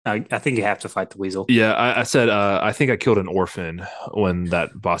 I think you have to fight the weasel. Yeah, I said I think I killed an orphan when that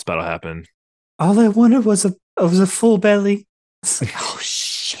boss battle happened. All I wanted was a full belly. It's like, oh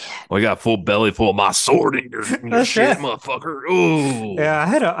shit. Well, I got full belly full of my sword in your That's shit, right. motherfucker. Ooh.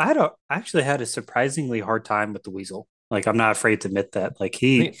 Yeah, I actually had a surprisingly hard time with the weasel. Like, I'm not afraid to admit that. Like, I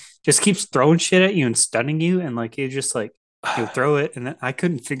he think just keeps throwing shit at you and stunning you, and like he just like he'll throw it, and then I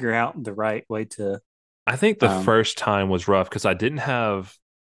couldn't figure out the right way to. I think the Um, first time was rough because I didn't have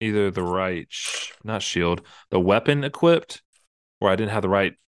either the right not shield, the weapon equipped, or I didn't have the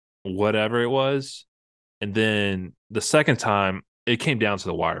right whatever it was. And then the second time, it came down to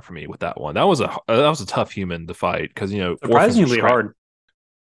the wire for me with that one. That was a tough human to fight because orphans are Surprisingly scrap. hard.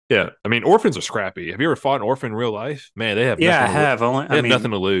 Yeah, I mean orphans are scrappy. Have you ever fought an orphan in real life? Man, they have Yeah, nothing I to have only. they I have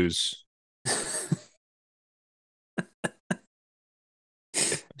nothing mean, to lose.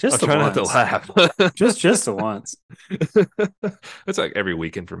 I'm just the trying not to once. laugh. Just the once. It's like every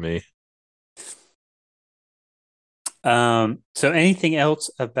weekend for me. So anything else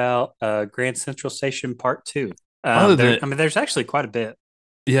about Grand Central Station Part Two? Other There. than I mean, there's actually quite a bit.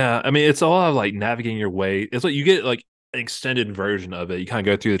 Yeah, I mean it's all of like navigating your way. It's like you get like an extended version of it. You kind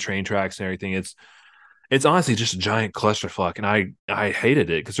of go through the train tracks and everything. It's honestly just a giant clusterfuck, and I hated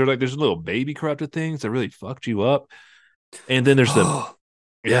it because there's little baby corrupted things that really fucked you up. And then there's the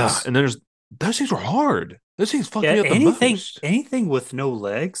Yeah, and there's those things were hard. Those things fucked Yeah, me up the most. anything with no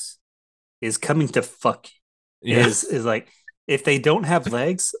legs is coming to fuck you. Yeah, Is like if they don't have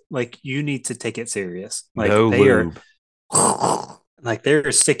legs, like you need to take it serious. Like no they are lube. like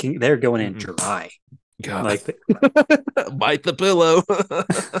they're sticking, they're going in Mm-mm. dry. God, Like bite the pillow.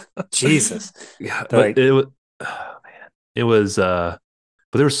 Jesus. Yeah, but Like oh, man, it was. But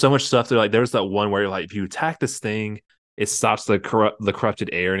there was so much stuff there. Like there was that one where like if you attack this thing, it stops the corrupted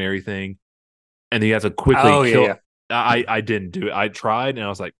air and everything, and then you have to quickly oh yeah, kill. yeah. I didn't do it. I tried, and I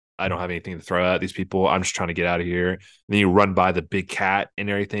was like, I don't have anything to throw at these people. I'm just trying to get out of here. And then you run by the big cat and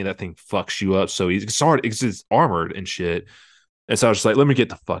everything. That thing fucks you up so easy. It's armored and shit. And so I was just like, let me get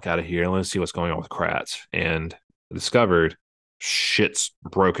the fuck out of here and let's see what's going on with Kratz. And I discovered shit's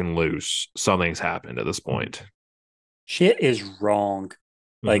broken loose. Something's happened at this point. Shit is wrong.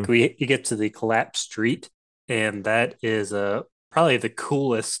 Mm-hmm. Like we you get to the collapsed street, and that is probably the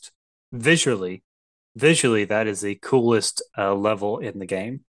coolest visually. Visually, that is the coolest level in the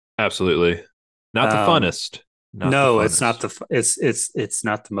game. Absolutely. Not the Um, funnest. Not the no, it's not funnest. the it's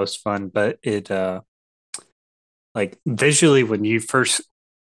not the most fun, but it like visually when you first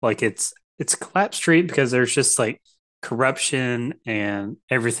like it's collapsed street because there's just like corruption and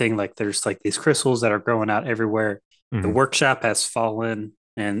everything. Like there's like these crystals that are growing out everywhere. The Mm-hmm. workshop has fallen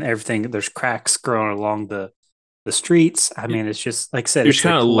and everything. There's cracks growing along the streets. I mean, it's just like I said, You're just it's a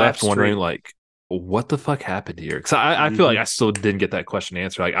kind of left collapsed wondering, street. like, what the fuck happened here? Because I feel like Mm-hmm. I still didn't get that question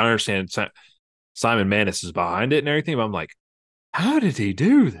answered. Like, I understand Simon Manis is behind it and everything, but I'm like, how did he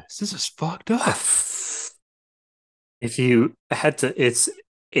do this? This is fucked up. If you had to, it's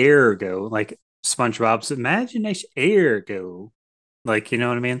ergo like SpongeBob's imagination ergo, like you know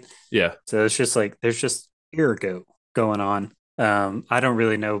what I mean. Yeah. So it's just like there's just ergo going on. I don't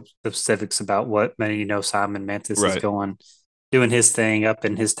really know the specifics about what many you know. Simon Mantis is Right. going doing his thing up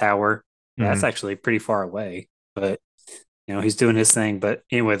in his tower. That's Mm-hmm. actually pretty far away, but you know he's doing his thing. But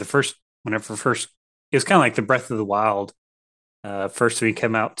anyway, whenever first it was kind of like the Breath of the Wild. First we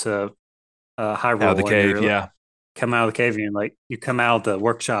come out to Out of the Hyrule and cave. you're Yeah. come out of the cave and like you come out of the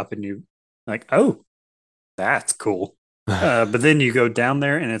workshop and you like, oh, that's cool. But then you go down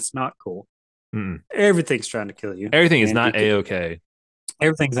there and it's not cool. Mm-mm. Everything's trying to kill you, Everything is and not a okay.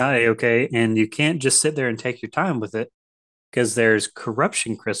 everything's not okay, and you can't just sit there and take your time with it because there's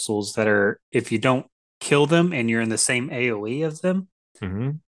corruption crystals that are if you don't kill them and you're in the same AOE of them, Mm-hmm.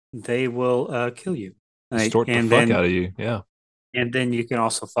 they will kill you. Like, Distort the fuck out of you. Yeah. and then you can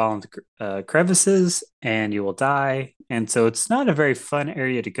also fall into crevices and you will die. And so it's not a very fun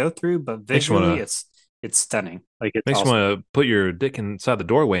area to go through, but Makes you visually wanna it's stunning. Like it's makes you awesome. wanna put your dick inside the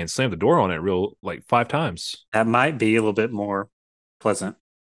doorway and slam the door on it real like 5 times. That might be a little bit more pleasant.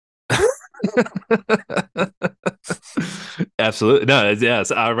 Absolutely. No,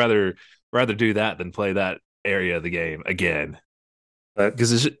 yes. I'd rather do that than play that area of the game again. But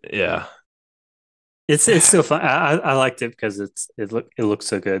Because it's yeah. it's still fun. I liked it because it looks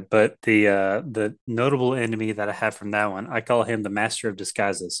so good. But the notable enemy that I have from that one, I call him the Master of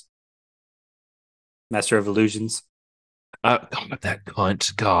Disguises, Master of Illusions. God, that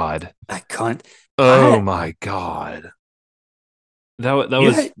cunt. God. That cunt. Oh I my God. That you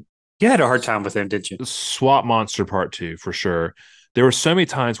was had you had a hard time with him, didn't you? Swap Monster Part 2 for sure. There were so many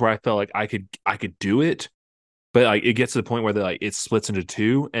times where I felt like I could do it, but like it gets to the point where it splits into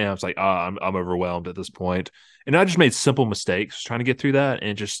two, and I was like, I'm overwhelmed at this point. And I just made simple mistakes trying to get through that, and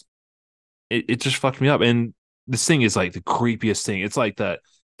it just fucked me up. And this thing is like the creepiest thing. It's like the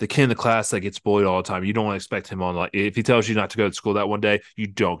kid in the class that gets bullied all the time. You don't expect him on like if he tells you not to go to school that one day, you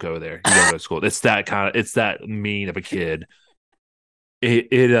don't go there. You don't go to school. It's that mean of a kid. It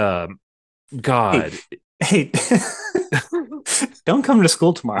Hey, God. hey, don't come to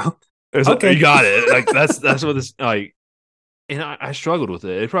school tomorrow. It's like, you Okay. got it. Like that's what this like. And I struggled with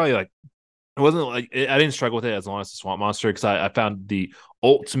it. It probably like it wasn't like I didn't struggle with it as long as the swamp monster because I found the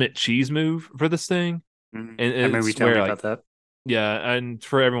ultimate cheese move for this thing, and I remember you it's telling where me like about that. yeah, and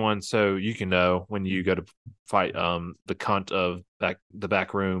for everyone, so you can know when you go to fight the cunt of the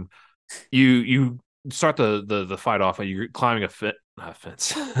back room, you start the fight off and you're climbing not a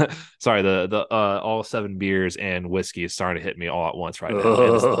fence. Sorry, the all 7 beers and whiskey is starting to hit me all at once right now,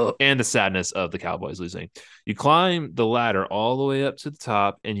 Oh, and the sadness of the Cowboys losing. You climb the ladder all the way up to the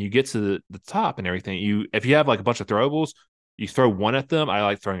top, and you get to the top and everything. If you have like a bunch of throwables, you throw one at them. I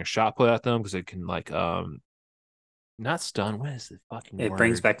like throwing a shot put at them because it can like not stun. What is the fucking it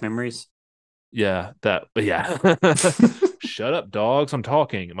brings word? back memories. Yeah, that. But yeah. Shut up, dogs. I'm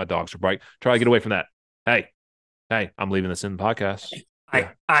talking. My dogs are bright. Try to get away from that. Hey, hey, I'm leaving this in the podcast. I, Yeah,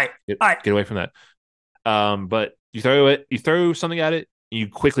 I, get I. get away from that. But you throw something at it. you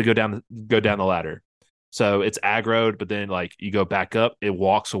quickly go down the ladder. So it's aggroed, but then like you go back up, it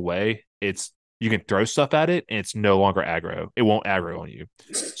walks away. It's you can throw stuff at it, and it's no longer aggro. It won't aggro on you,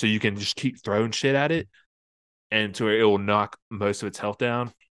 so you can just keep throwing shit at it, and to where it will knock most of its health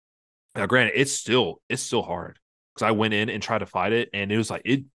down. Now, granted, it's still hard because I went in and tried to fight it, and it was like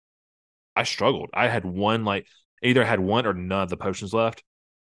it. I struggled. I had one like either had one or none of the potions left.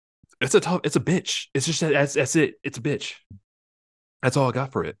 It's a bitch. It's just that's it. It's a bitch. That's all I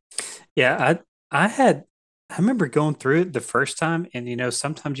got for it. Yeah, I remember going through it the first time, and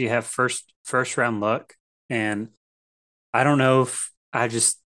sometimes you have first round luck, and I don't know if I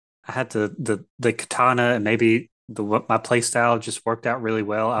had the katana, and maybe my play style just worked out really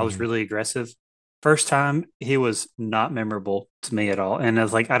well. I was Mm-hmm. really aggressive. First time, he was not memorable to me at all, and I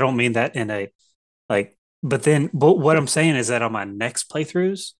was like, I don't mean that in a like. But what I'm saying is that on my next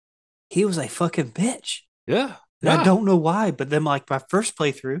playthroughs, he was a fucking bitch. Yeah, And I yeah. don't know why, but then like my first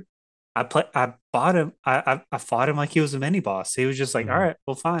playthrough, I bought him. I fought him like he was a mini boss. He was just like, all Mm-hmm. right,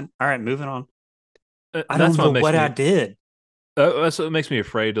 well, fine. All right, moving on. I That's don't what know makes what I me. did. That's what makes me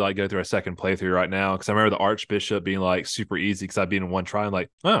afraid to like go through a second playthrough right now because I remember the Archbishop being like super easy because I'd been in one try and like,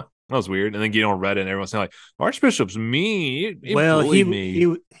 oh, that was weird, and then getting on Reddit and everyone's saying like, Archbishop's mean. It Well, bullied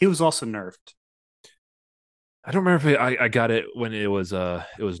me. he was also nerfed. I don't remember if I got it when it was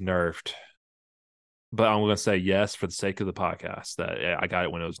nerfed, but I'm gonna say yes for the sake of the podcast that yeah, I got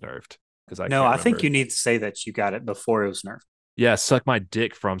it when it was nerfed because I No, can't I think remember. you need to say that you got it before it was nerfed. Yeah, suck my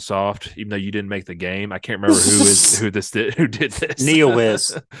dick from soft, even though you didn't make the game. I can't remember who did this.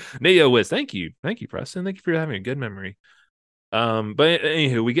 NeoWiz. Neo Wiz, thank you, Preston. Thank you for having a good memory. But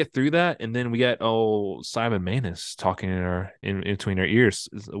anywho, we get through that, and then we get old Simon Manus talking in between our ears,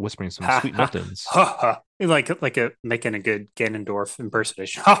 whispering some Ha sweet ha nothings. ha ha. Like a making a good Ganondorf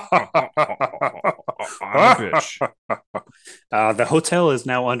impersonation. Ha ha ha ha ha I'm a ha bitch. ha. The hotel is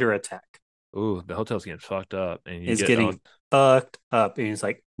now under attack. Ooh, the hotel's getting fucked up, and you Is get getting fucked up, and he's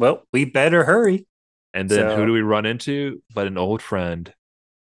like, "Well, we better hurry." and then who do So we run into? But an old friend,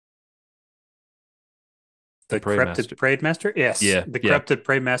 the the Prey corrupted Master. parade master, yes, Yeah, the yeah, corrupted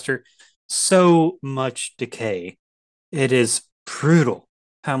parade master. So much decay. It is brutal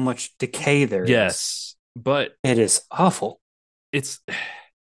how much decay there is. yes, but It is awful. it's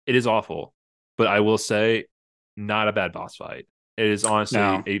it is awful. But I will say, not a bad boss fight. It is honestly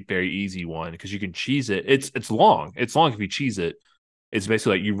No, a very easy one because you can cheese it. It's long. It's long if you cheese it. It's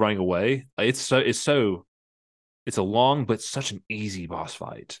basically like you running away. It's a long but such an easy boss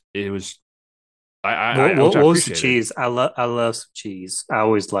fight. It was which I what was the appreciated. cheese? I love some cheese. I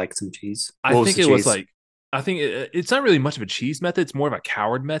always like some cheese. I What was think the it was cheese? like I think it's not really much of a cheese method. It's more of a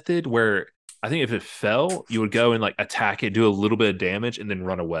coward method where I think if it fell, you would go and like attack it, do a little bit of damage, and then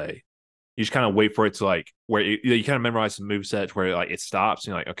run away. You just kind of wait for it to like where you kind of memorize some move sets where like it stops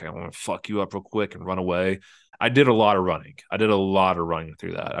and you're like, okay, I'm gonna fuck you up real quick and run away. I did a lot of running. I did a lot of running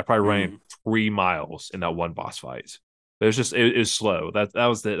through that. I probably ran Mm, 3 miles in that one boss fight. It was just it was slow. That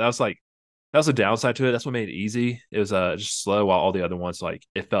was the downside to it. That's what made it easy. It was just slow while all the other ones like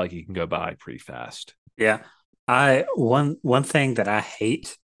it felt like you can go by pretty fast. yeah. I one thing that I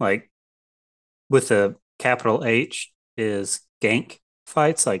hate, like with a capital H, is gank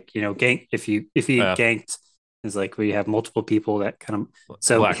fights. Like gank if you get ganked is like where you have multiple people that kind of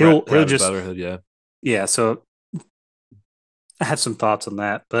so Black he'll Rabbit just Brotherhood, yeah. yeah. So I have some thoughts on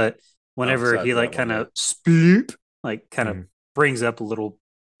that, but I'm whenever excited he for like that one, kind yeah. of sploop, like kind of Mm-hmm. brings up a little,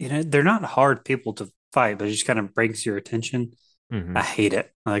 they're not hard people to fight, but it just kind of brings your attention. Mm-hmm. I hate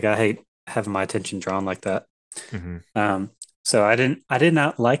it. Like I hate having my attention drawn like that. Mm-hmm. Um, so I did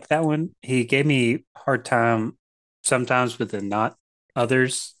not like that one. He gave me a hard time sometimes with the not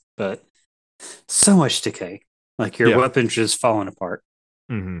others, but so much decay. Like your Yeah. weapon's just falling apart.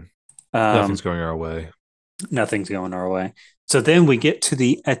 Mm-hmm. Nothing's Um, going our way. Nothing's going our way. So then we get to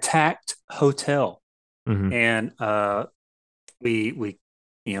the attacked hotel, Mm-hmm. and we we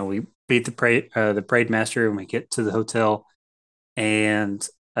beat the parade master, and we get to the hotel, and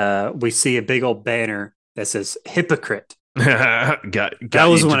we see a big old banner that says hypocrite. That got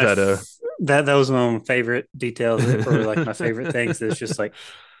you, was Geppetto. that was one of my favorite details, or like my favorite things. It's just like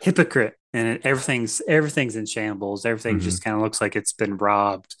hypocrite, and everything's in shambles. Everything Mm-hmm. just kind of looks like it's been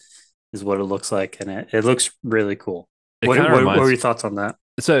robbed, is what it looks like, and it looks really cool. It kind of What were reminds. your thoughts on that?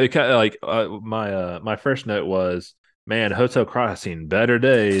 So it kind of like my first note was, man, Hotel Cross seen better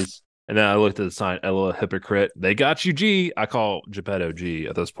days. And then I looked at the sign, LOL hypocrite. They got you, G. I call Geppetto G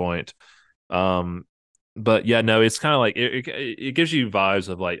at this point. Um, but yeah, no, it's kind of like it gives you vibes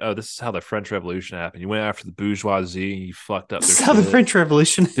of like, oh, this is how the French Revolution happened. You went after the bourgeoisie and you fucked up This their is how the shit, French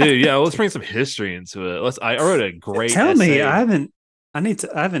Revolution dude. Yeah, let's happened. bring some history into it. I wrote a great Tell me, I essay. haven't. I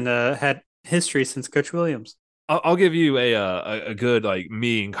haven't had history since Coach Williams. I'll give you a good like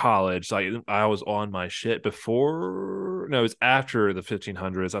me in college. Like I was on my shit before. No, it was after the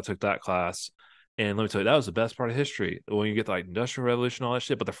 1500s. I took that class, and let me tell you, that was the best part of history when you get the like Industrial Revolution, all that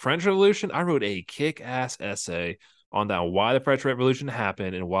shit. But the French Revolution, I wrote a kick-ass essay on that why the French Revolution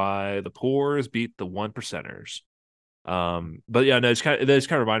happened and why the poors beat the one percenters. But yeah, no, it's kind of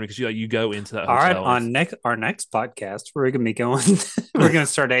reminding me because you go into that All right, hotel and on it's next our next podcast, we're gonna be going. We're gonna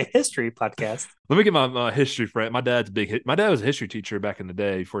start a history podcast. let me get my history friend. My dad's a big hit. My dad was a history teacher back in the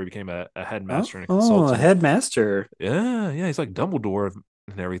day before he became a headmaster and a Oh, consultant. headmaster. Yeah, he's like Dumbledore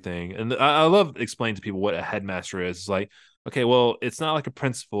and everything. And I love explaining to people what a headmaster is. It's like, okay, well, it's not like a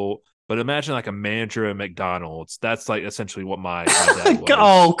principal, but imagine like a manager at McDonald's. That's like essentially what my dad was.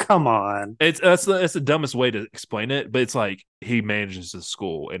 Oh, come on. That's the dumbest way to explain it, but it's like he manages the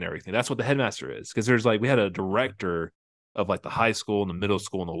school and everything. That's what the headmaster is. Because there's like we had a director of like the high school and the middle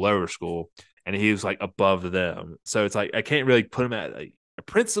school and the lower school, and he was like above them. So it's like I can't really put him at like a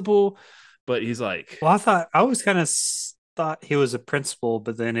principal, but he's like, Well, I always kind of thought he was a principal,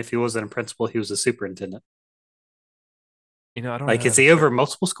 but then if he wasn't a principal, he was a superintendent. I don't know Like, how is to he describe. over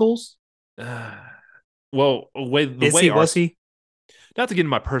multiple schools? Well, the Is way he? our Was he? not to get into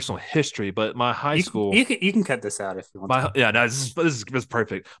my personal history, but my high school, You can cut this out if you want to. my yeah, no, this is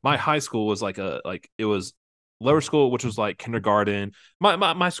perfect. My high school was like it was lower school, which was like kindergarten.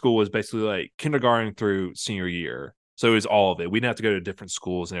 My school was basically like kindergarten through senior year, so it was all of it. We didn't have to go to different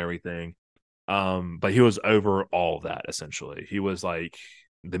schools and everything. But he was over all of that essentially. He was like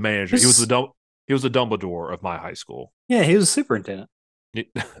the manager. Just He was the Dumbledore of my high school. yeah, he was a superintendent.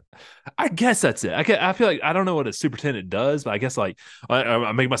 I guess that's it. I feel like I don't know what a superintendent does, but I guess like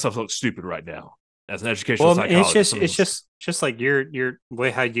I make myself look stupid right now as an educational Well, I mean, psychologist. it's just like your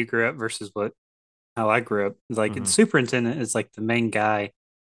way how you grew up versus what how I grew up. Like, the Mhm. superintendent is like the main guy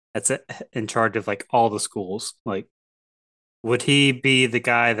that's in charge of like all the schools. Like, would he be the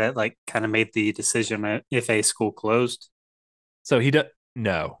guy that like kind of made the decision if a school closed? So he does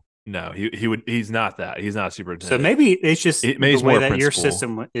no he's not that. He's not a So superintendent. maybe it's just Maybe the he's way more a that your principal.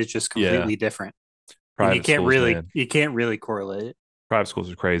 system is just Yeah, completely different, and private schools, man. you can't really correlate it. Private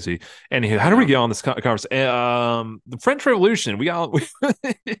schools are crazy. Anywho, how I do we know. get on this conversation? The French Revolution. We got.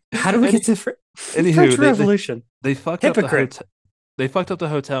 How do we get to Anywho, French Revolution? they fucked up the Hypocrite. hotel. They fucked up the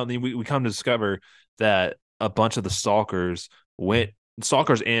hotel, and then we come to discover that a bunch of the stalkers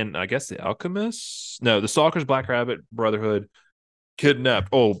and I guess the alchemists. No, the stalkers, Black Rabbit Brotherhood,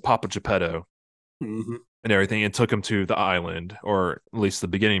 kidnapped Papa Geppetto Hmm. and everything, and took him to the island, or at least the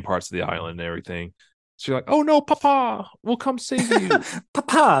beginning parts of the island and everything. So you're like, oh no, Papa, we'll come save you.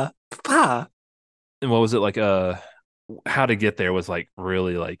 Papa, papa. And what was it like? How to get there was like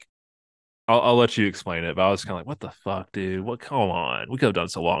really like I'll let you explain it, but I was kind of like, what the fuck, dude? What? Come on, we could have done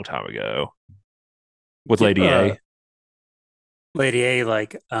this a long time ago with Yeah, Lady A. Lady A,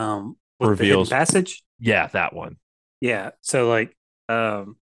 like, with the hidden Reveals, passage. yeah, that one. Yeah. So like,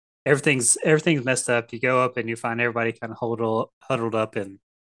 um, everything's messed up. You go up and you find everybody kind of huddled up in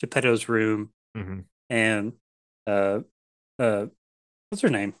Geppetto's room, Mm-hmm. and uh, uh, what's her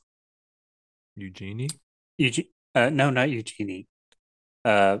name? Eugenie. Eugene? No, not Eugenie.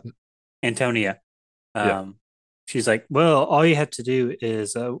 Uh, Antonia. Yeah. Um, she's like, well, all you have to do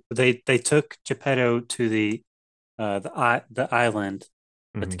is they took Geppetto to the island,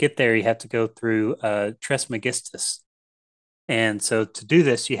 but Mm-hmm. to get there, you have to go through Trismegistus. And so to do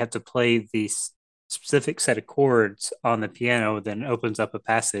this, you have to play the specific set of chords on the piano, then opens up a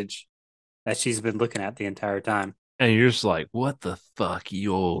passage that she's been looking at the entire time. And you're just like, what the fuck,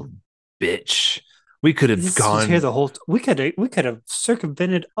 you old bitch? We could have This was here gone. the whole. We could have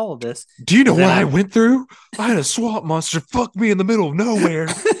circumvented all of this, Do you know but then what I went through? I had a swamp monster fuck me in the middle of nowhere.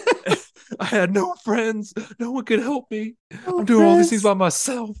 I had no friends. No one could help me. oh, I'm doing all these things friends. by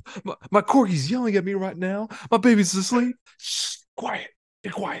myself. My corgi's yelling at me right now. My baby's asleep. Shh, quiet. Be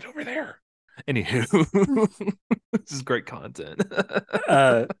quiet over there. Anywho, this is great content.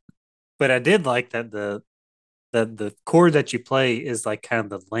 Uh, but I did like that the chord that you play is like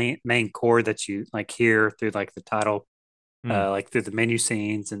kind of the main chord that you like hear through like the title, Hmm. like through the menu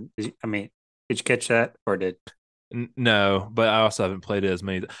scenes. And I mean, did you catch that or did? No, but I also haven't played it as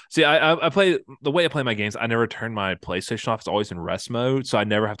many. See, I play the way I play my games. I never turn my PlayStation off. It's always in rest mode, so I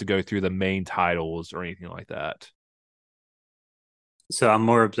never have to go through the main titles or anything like that. So I'm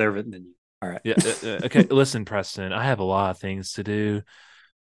more observant than you. All right. Yeah. Okay. Listen, Preston. I have a lot of things to do,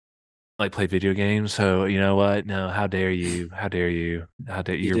 like play video games. So you know what? No, how dare you? How dare you? How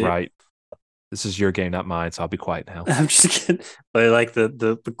dare you? You You're did. right. This is your game, not mine. So I'll be quiet now. I'm just kidding. But like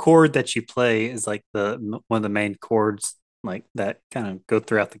the chord that you play is like the one of the main chords like that kind of go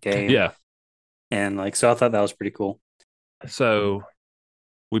throughout the game. Yeah. And like, so I thought that was pretty cool. So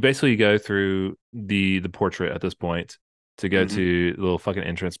we basically go through the portrait at this point to go Hmm. to the little fucking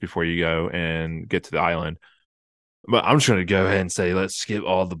entrance before you go and get to the island. But I'm just gonna go ahead and say let's skip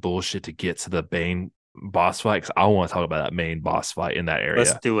all the bullshit to get to the main boss fight because I want to talk about that main boss fight in that Let's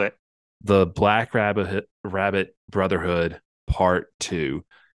area. do it. The Black Rabbit Brotherhood Part Two,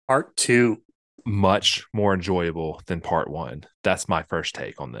 Part two, much more enjoyable than Part One. That's my first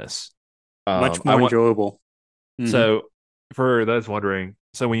take on this. much I more want enjoyable. Hmm. so for those wondering,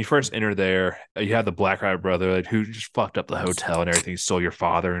 so when you first enter there, you have the Black Rabbit Brotherhood who just fucked up the hotel and everything, stole your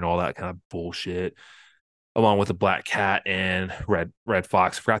father and all that kind of bullshit, along with the Black Cat and Red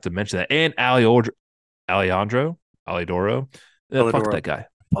Fox. Forgot to mention that, and Alejandro Alidoro. Fuck Elidoro. that guy.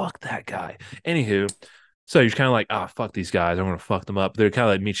 Fuck that guy. Anywho, so you're kind of like, fuck these guys. I'm gonna fuck them up. They're kind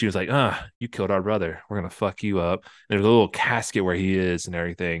of like Michi was like, you killed our brother. We're gonna fuck you up. And there's a little casket where he is and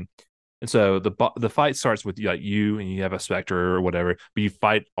everything. And so the fight starts with like you and you have a Spectre or whatever, but you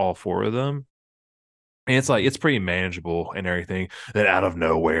fight all four of them. And it's like it's pretty manageable and everything. Then out of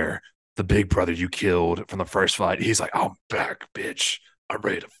nowhere, the big brother you killed from the first fight, he's like, I'm back, bitch. I'm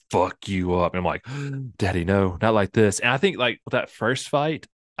ready to fuck you up. And I'm like, Daddy, no, not like this. And I think like with that first fight,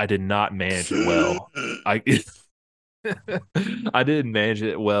 I did not manage it well. I I didn't manage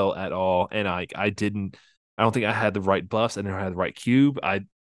it well at all. And I don't think I had the right buffs. I never had the right cube. I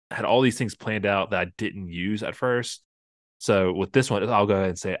had all these things planned out that I didn't use at first. So with this one, I'll go ahead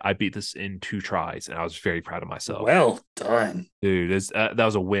and say I beat this in 2 tries, and I was very proud of myself, Well done. dude. That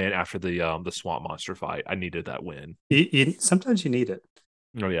was a win after the swamp monster fight. I needed that win. Sometimes you need it.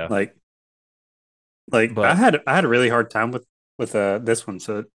 Oh yeah, Like like but I had a really hard time with this one.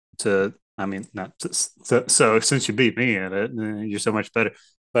 So to I mean not so since you beat me at it, you're so much better.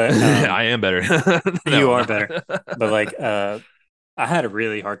 But I am better. No, you I'm are better. not. But like I had a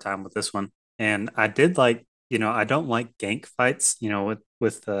really hard time with this one. And I did like, I don't like gank fights,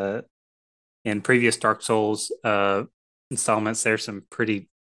 with in previous Dark Souls installments, there's some pretty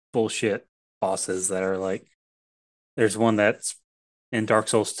bullshit bosses that are like there's one that's in Dark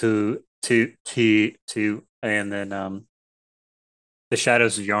Souls 2, 2, and then the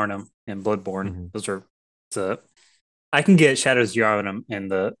Shadows of Yharnam and Bloodborne. Mhm. Those are the I can get Shadows of Yharnam in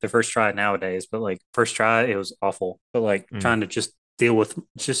the first try nowadays, but like first try it was awful. But like Mhm. trying to just deal with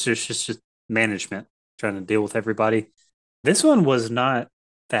just management, trying to deal with everybody. This one was not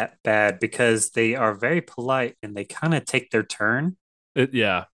that bad because they are very polite and they kind of take their turn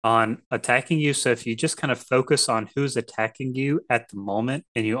Yeah. on attacking you. So if you just kind of focus on who's attacking you at the moment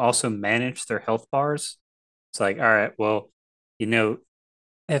and you also manage their health bars, it's like, all right, well, you know,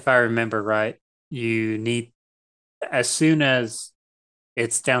 if I remember right, you need as soon as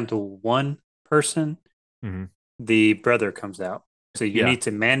it's down to one person, Mhm. the brother comes out. So you Yeah. need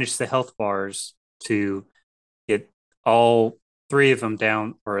to manage the health bars to get all three of them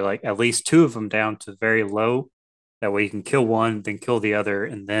down, or like at least two of them down to very low. That way you can kill one, then kill the other,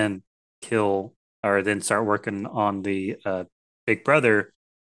 and then kill or then start working on the big brother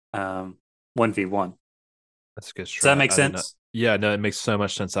 1v1. That's a good Does that strat. make I did not. sense? Yeah, no, it makes so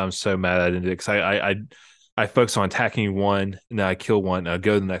much sense. I'm so mad I didn't do it because I focus on attacking one, and then I kill one, and I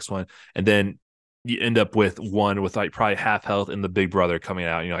go to the next one, and then you end up with one with like probably half health and the big brother coming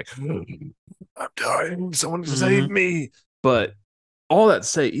out, and you're like, I'm dying. Someone save Mm-hmm. me. But all that to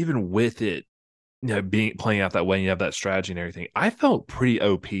say, even with it, being playing out that way, and you have that strategy and everything, I felt pretty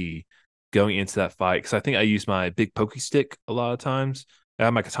OP going into that fight because I think I used my big pokey stick a lot of times. I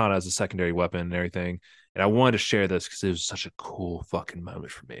had my katana as a secondary weapon and everything. And I wanted to share this because it was such a cool fucking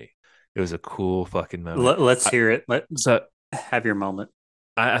moment for me. It was a cool fucking moment. Let's I, hear it. Let so have your moment.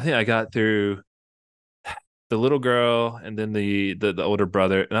 I think I got through the little girl and then the older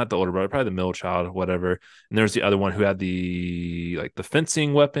brother, not the older brother, probably the middle child, whatever. And there was the other one who had the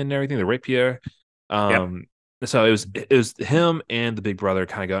fencing weapon and everything, the rapier. Yep. Um, so it was him and the big brother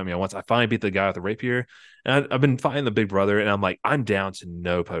kind of got me. Once I finally beat the guy with the rapier, and I've been fighting the big brother, and I'm like, I'm down to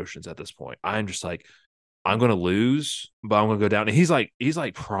no potions at this point. I'm just like, I'm gonna lose, but I'm gonna go down. And he's like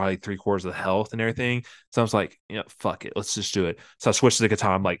probably 3/4 of the health and everything. So I was like, fuck it, let's just do it. So I switched to the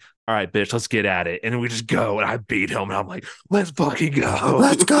katana. I'm like, all right, bitch, let's get at it. And then we just go, and I beat him, and I'm like, let's fucking go.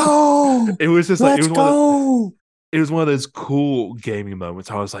 Let's go. It was just like Let's go. it was one of those cool gaming moments.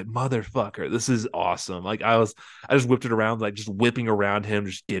 I was like, motherfucker, this is awesome. Like I just whipped it around, like just whipping around him,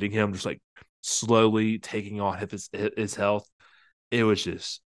 just getting him, just like slowly taking off his health. It was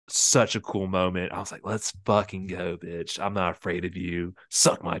just such a cool moment. I was like, let's fucking go, bitch. I'm not afraid of you.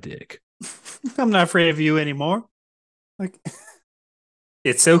 Suck my dick. I'm not afraid of you anymore. Like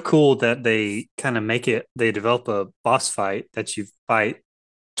it's so cool that they kind of they develop a boss fight that you fight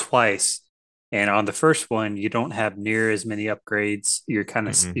twice. And on the first one, you don't have near as many upgrades.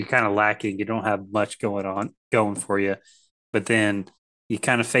 Mm-mm. You're kind of lacking. You don't have much going for you. But then you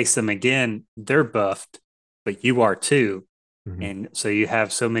kind of face them again. They're buffed, but you are too. Mm-hmm. And so you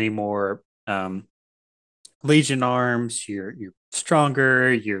have so many more Legion arms. You're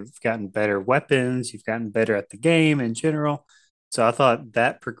stronger. You've gotten better weapons. You've gotten better at the game in general. So I thought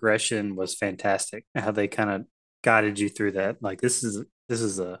that progression was fantastic. How they kind of guided you through that. Like this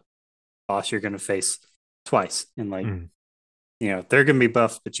is a boss you're going to face twice, and like Mm-hmm. they're going to be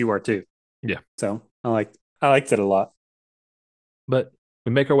buffed, but you are too. Yeah. So I liked it a lot. But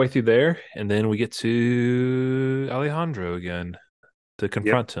we make our way through there, and then we get to Alejandro again to Yep.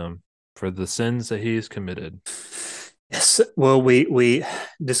 confront him for the sins that he has committed. Yes. Well, we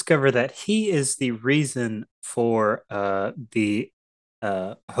discover that he is the reason for the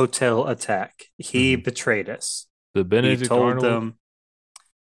hotel attack. He Mm-hmm. betrayed us. The He Benedict told Arnold, them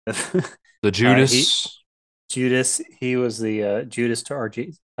the he Judas. Judas. He was the Judas to our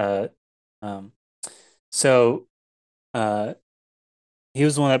Jesus. Um, so uh, he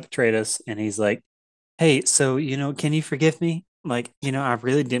was the one that betrayed us, and he's like, "Hey, so can you forgive me? Like, I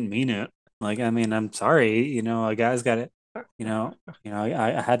really didn't mean it. Like, I mean, I'm sorry. A guy's got it.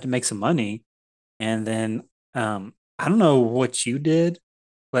 I had to make some money, and then I don't know what you did,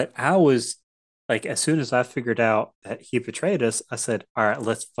 but I was like, as soon as I figured out that he betrayed us, I said, "All right,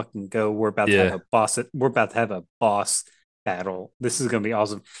 let's fucking go. We're about to have Yeah. a boss. We're about to have a boss battle. This is gonna be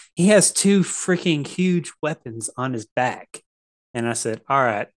awesome." He has two freaking huge weapons on his back, and I said, "All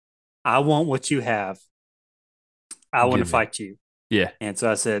right, I want what you have. I want to Give me. fight you." Yeah. And so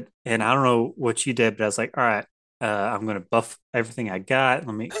I said, and I don't know what you did, but I was like, all right, I'm going to buff everything I got.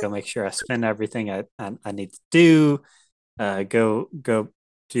 Let me go make sure I spend everything I need to do. Go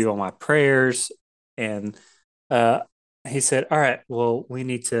do all my prayers. And uh, he said, all right, well, we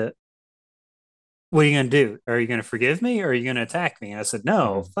need to, what are you going to do? Are you going to forgive me or are you going to attack me? And I said,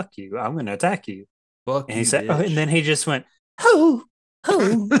 no, Mhm. fuck you. I'm going to attack you. Fuck And he you, said, oh, and bitch. then he just went, oh,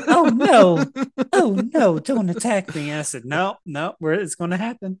 oh no, oh no, don't attack me. And I said, no, no, it's going to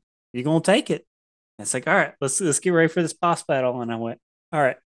happen. You're going to take it. And it's like, all right, let's get ready for this boss battle. And I went, all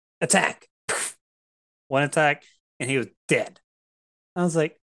right, attack. One attack, and he was dead. I was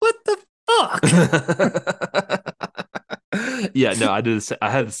like, what the fuck? Yeah, no, I did. I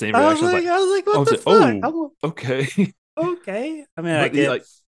had the same I was reaction. like, I was like, I what was the like, fuck? oh, okay. Okay. I mean, I But he, get like,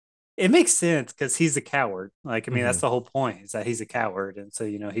 it makes sense because he's a coward. Like, I mean, that's mhm, the whole point is that he's a coward, and so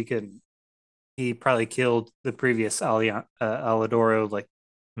he probably killed the previous Alidoro, like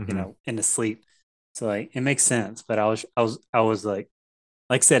mhm. in his sleep. So like it makes sense. But I was like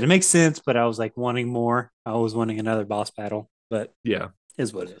I said, it makes sense. But I was like wanting more. I was wanting another boss battle. But Yeah,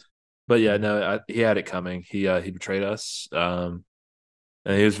 is what it is. but yeah, no, he had it coming. He betrayed us.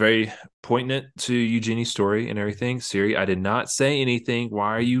 And he was very poignant to Eugenie's story and everything. Siri, I did not say anything. Why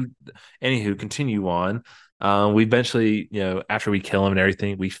are you? Anywho, continue on. We eventually, after we kill him and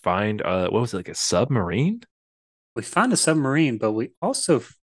everything, we find what was it, like a submarine? We find a submarine, but we also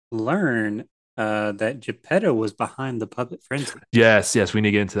learn that Geppetto was behind the puppet frenzy. Yes, yes. We need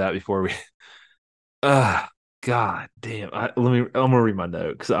to get into that before we. Uh God damn. I'm gonna read my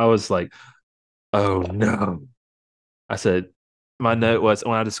note because I was like, oh no. I said my note was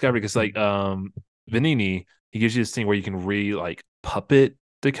when I discovered because like Vanini, he gives you this thing where you can read like puppet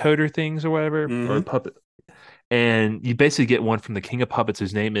decoder things or whatever or Mm-hmm. puppet, and you basically get one from the king of puppets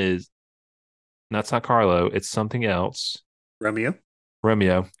whose name is that's not Carlo, it's something else, Romeo.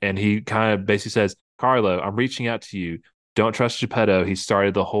 Romeo, and he kind of basically says, Carlo, I'm reaching out to you. Don't trust Geppetto. He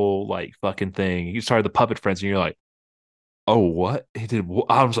started the whole like fucking thing. He started the puppet friends, and you're like, oh what? He did?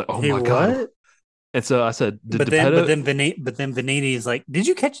 I was like, oh He my god. what? And so I said, did But Geppetto? then Venini is like, did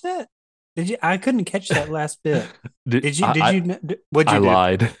you catch that? Did you? I couldn't catch that last bit. did Did you? Did I, you? What'd I you do?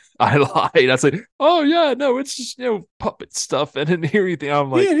 lied. I lied. I said, "Oh yeah, no, it's just puppet stuff." I didn't hear anything. I'm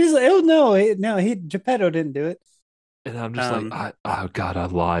like, Yeah, he's like, oh no, no, he Geppetto didn't do it. and I'm just like, Um, oh god, I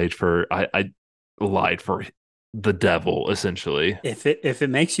lied for I lied for the devil essentially. if it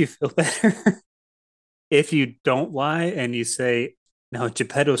makes you feel better, if you don't lie and you say no,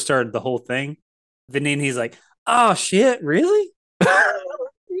 Geppetto started the whole thing, Venini's like, oh shit, really?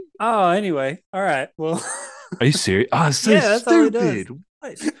 Oh, anyway, all right, well, Are you serious? Oh, it's so yeah, that's all he does. stupid.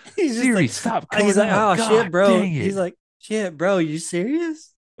 What? He's just Siri, like, stop he's coming like, up. oh shit, God bro. dang He's it. like, shit, bro, you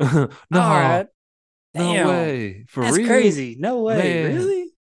serious? All No, right, no damn, way. For that's real? crazy. No way, Man. really?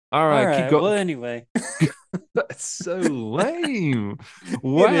 All All right, keep right, well, going. anyway, That's so lame. it is,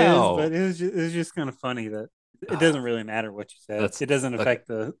 Wow. but it was just kind of funny that. It doesn't really matter what you said. That's It doesn't okay. affect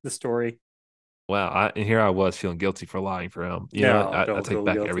the story. Wow. And here I was feeling guilty for lying for him. You know what? No, I don't take feel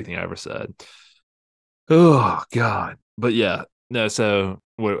back guilty. everything I ever said. Oh God. But yeah, no. So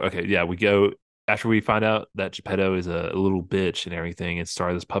okay, yeah, we go after we find out that Geppetto is a little bitch and everything, and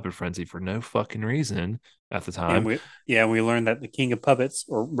start this puppet frenzy for no fucking reason at the And time. we learned that the King of Puppets,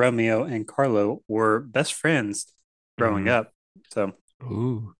 or Romeo and Carlo, were best friends growing Hmm. up. So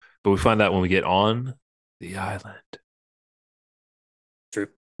Ooh. But we find out when we get on the island. true.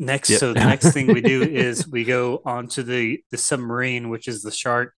 Next, Yep. so the next thing we do is we go onto the submarine, which is the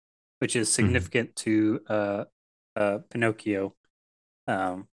shark, which is Mhm. significant to Pinocchio.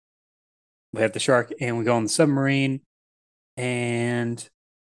 Um, we have the shark, and we go on the submarine, and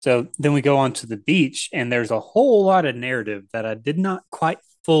so then we go on to the beach, and there's a whole lot of narrative that I did not quite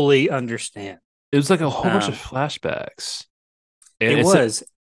fully understand. It was like a whole bunch of Um, flashbacks. And it it's was,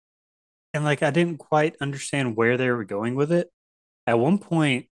 and like I didn't quite understand where they were going with it. At one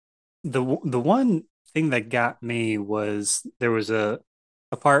point, the one thing that got me was there was a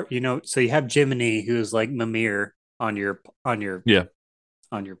part, so you have Jiminy who's like Mimir on your yeah,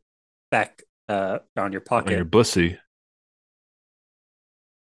 on your back on your on your pocket. bussy.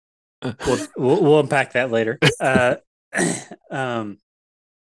 We'll unpack that later. Um,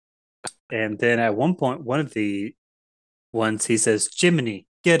 and then at one point, one of the ones he says, "Jiminy,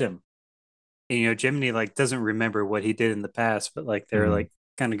 get him." And, Jiminy like doesn't remember what he did in the past, but like they're Mhm. like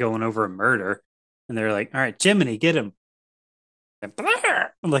kind of going over a murder, and they're like, "All right, Jiminy, get him." And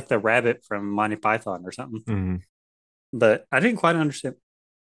like the rabbit from Monty Python or something. Mhm. But I didn't quite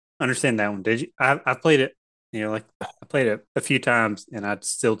understand that one. Did you? I played it, like I played it a few times, and I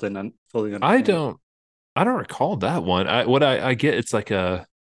still didn't fully I understand it. don't I don't recall that one. I get it's like a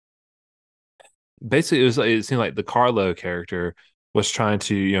basically it was like it seemed like the Carlo character was trying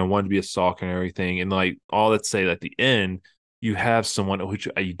to want to be a stalker and everything, and like all that say at the end you have someone which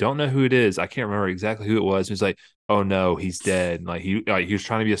you don't know who it is. I can't remember exactly who it was. He's like, oh no, he's dead. And, like he was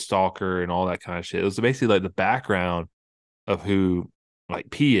trying to be a stalker and all that kind of shit. It was basically like the background of who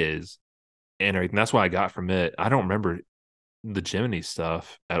like P is and everything. That's what I got from it. I don't remember the Gemini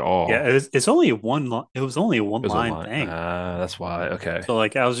stuff at Yeah, all. it's only it was only a It one was a line line. thing. That's why. Okay. So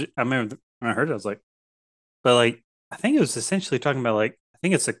like I remember when I heard it, I was like, but like I think it was essentially talking about like I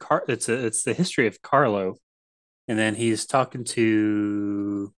think it's the history of Carlo, and then he's talking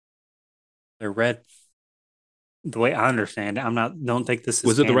to the red. The way I understand it, don't think this is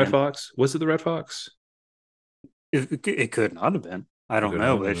Was it the Red canon. Fox? Was it the Red Fox? It could not have been. I It don't could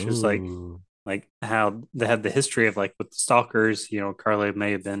know, not but have it's been. just Ooh. like how they have the history of like with the stalkers. Carlo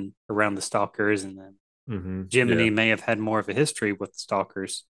may have been around the stalkers, and then Yeah. Jiminy may have had more of a history with the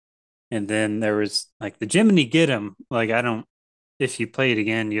stalkers. And then there was like the Jiminy get him. Like I don't. If you play it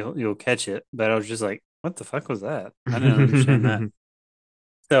again, you'll catch it. But I was just like, what the fuck was that? I didn't understand that.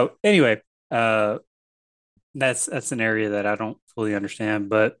 So anyway, that's an area that I don't fully understand.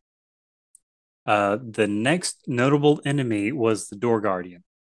 But the next notable enemy was the Door Guardian.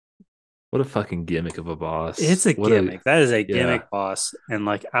 What a fucking gimmick of a It's boss. a What a gimmick. That is a yeah. gimmick boss. And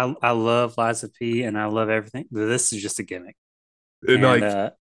like I love Liza P and I love everything. This is just a gimmick. And And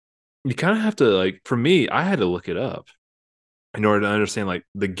like you kind of have to like for me, I had to look it up in order to understand like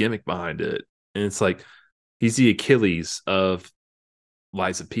the gimmick behind it. And it's like he's the Achilles of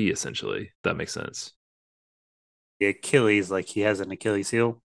Liza P essentially. That makes sense. the Achilles, like he has an Achilles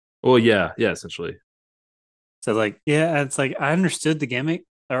heel. Well, yeah, yeah, essentially. So like, yeah, it's like I understood the gimmick,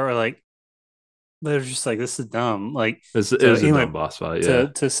 or like, but it was just like this is dumb. Like, It so was a anyway, dumb boss fight, yeah.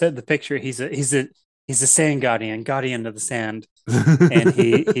 to set the picture, he's a sand guardian, guardian of the sand, and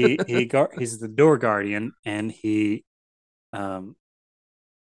he's the door guardian, and he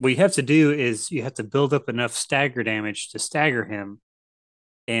what you have to do is you have to build up enough stagger damage to stagger him,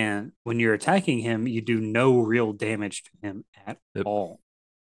 and when you're attacking him, you do no real damage to him at Yep. all.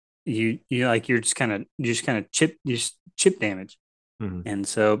 You like you're just kind of chip damage, Mhm. and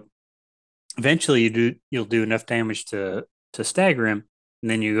so eventually you'll do enough damage to stagger him, and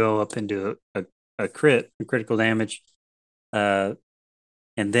then you go up into a critical damage, uh,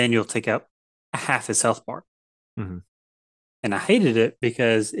 and then you'll take out half his health bar. Mhm. And I hated it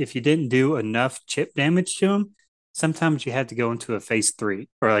because if you didn't do enough chip damage to him, sometimes you had to go into a phase three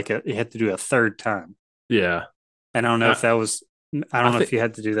or you had to do a third time. Yeah. And I, I I don't know if think you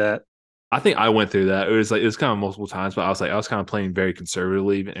had to do that. I think I went through that. It was kind of multiple times, but I was kind of playing very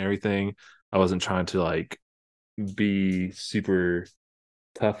conservatively and everything. I wasn't trying to like be super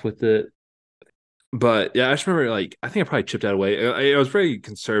tough with it. But yeah, I just remember like I think I probably chipped that away. I was very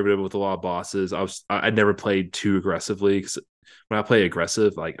conservative with a lot of bosses. I never played too aggressively because when I play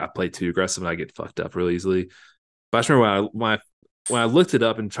aggressive, like I play too aggressive and I get fucked up really easily. But I just remember when I looked it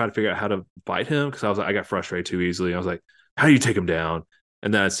up and tried to figure out how to fight him because I got frustrated too easily. I was like, how do you take him down?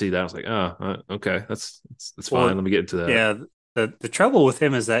 And then I see that I was like, oh, okay, that's fine. Well, Let me get into that. yeah, the trouble with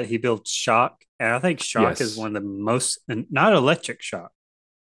him is that he builds shock, and I think shock is Yes, one of the most, and not electric shock,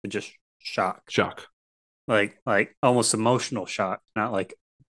 but just shock, shock, like almost emotional shock, not like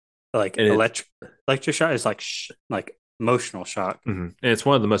and electric shock is like emotional shock. and it's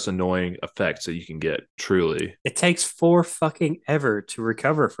one of the most annoying effects that you can get. Truly, It takes for fucking ever to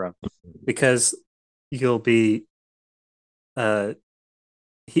recover from because you'll be uh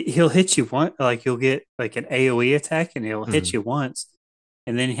he'll hit you one like you'll get like an AoE attack and he'll hit hmm you once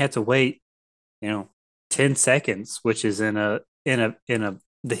and then you have to wait, you know, 10 seconds, which is in a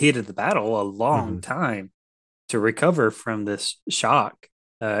the heat of the battle a long hmm time to recover from this shock.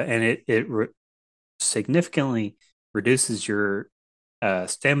 And it significantly reduces your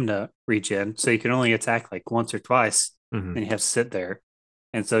stamina regen, so you can only attack like once or twice, hmm and you have to sit there.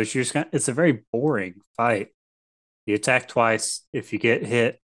 And so it's a very boring fight. You attack twice. If you get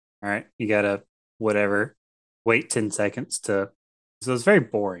hit, all right, you gotta whatever wait 10 seconds to. So it's very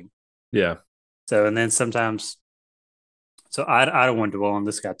boring. yeah. So and then sometimes, so I don't want to dwell on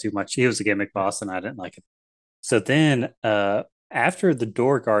this guy too much. He was a gimmick boss, and I didn't like it. So then, after the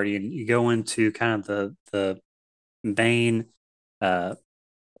Door Guardian, you go into kind of the main uh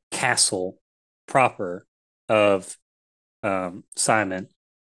castle proper of Simon.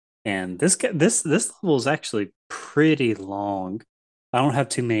 And this level is actually pretty long. I don't have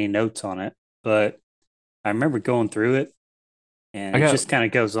too many notes on it, but I remember going through it, and I it got just kind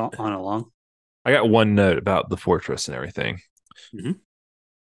of goes on along. I got one note about the fortress and everything. Mm-hmm.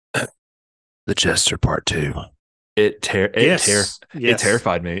 The Jester Part Two. Yes, It yes,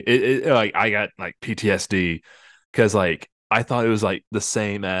 terrified me. It like I got like PTSD because like I thought it was like the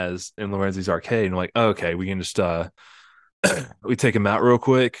same as in Lorenzi's arcade. And I'm like, oh, okay, we can just we take him out real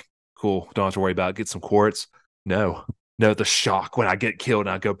quick. Cool. Don't have to worry about it. Get some quartz. No. No, the shock when I get killed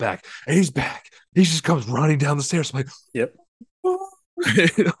and I go back and he's back. He just comes running down the stairs. I'm yep,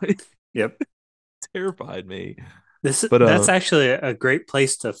 like, like yep. terrified me. This But that's actually a great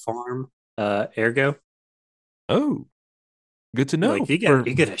place to farm ergo. oh, good to Like know. For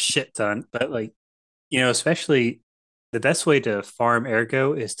you get a shit ton, but like especially the best way to farm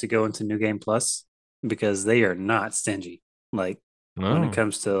ergo is to go into New Game Plus because they are not stingy. Like when it oh,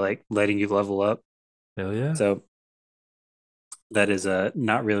 comes to like letting you level up. hell yeah. So that is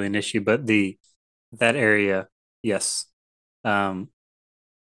not really an issue, but the that area, yes. Um,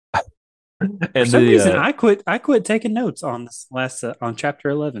 for And some the reason, I quit taking notes on this last on chapter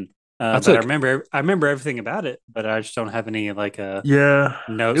 11. I But took I remember everything about it, but I just don't have any like yeah,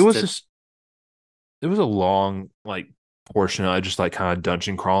 it notes was to. just it was a long like portion of just like kind of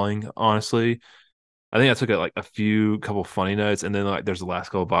dungeon crawling, honestly. I think I took like a few couple funny notes, and then like there's the last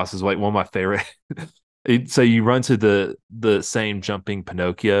couple bosses. Like one of my favorite. So you run to the same jumping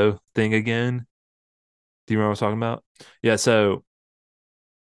Pinocchio thing again. Do you remember what I'm talking about? Yeah. So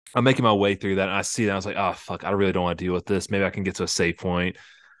I'm making my way through that, and I see that I was like, oh fuck, I really don't want to deal with this. Maybe I can get to a save point.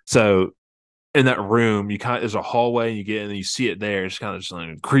 So in that room, you kind of there's a hallway, and you get in, and you see it there. It's kind of just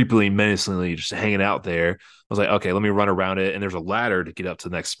like creepily, menacingly, just hanging out there. I was like, okay, let me run around it, and there's a ladder to get up to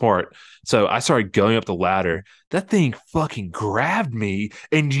the next part. So I started going up the ladder. That thing fucking grabbed me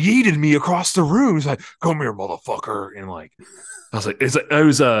and yeeted me across the room. He's like, "Come here, motherfucker!" And like, I was like, it's like it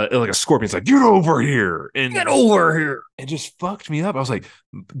was like a scorpion. It's like, "Get over here!" And Get just over here. it just fucked me up. I was like,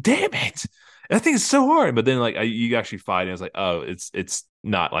 "Damn it!" I think it's so hard. But then like you actually fight, and it's like, oh, it's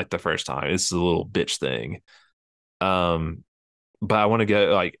not like the first time. It's a little bitch thing. Um, but I want to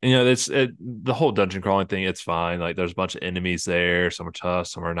go like the whole dungeon crawling thing. It's fine. Like there's a bunch of enemies there. Some are tough,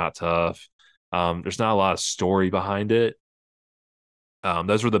 some are not tough. There's not a lot of story behind it.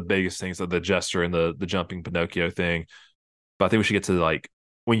 Those were the biggest things, like the jester and the jumping Pinocchio thing. But I think we should get to like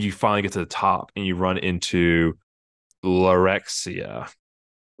when you finally get to the top and you run into Lorexia,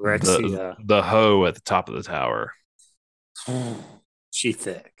 Rexia. the hoe at the top of the tower. She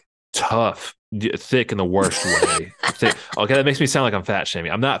thick. Tough, thick in the worst way. Thick. Okay, that makes me sound like I'm fat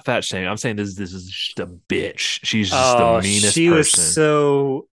shaming. I'm not fat shaming. I'm saying this is just a bitch. She's just the Oh, meanest she was person.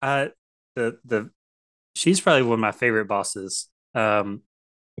 so the she's probably one of my favorite bosses.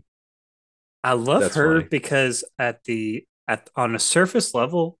 I love That's her funny. because at on a surface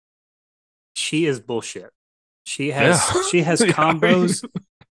level, she is bullshit. She Yeah. has she has Yeah. combos.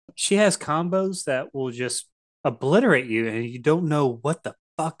 She has combos that will just obliterate you, and you don't know what the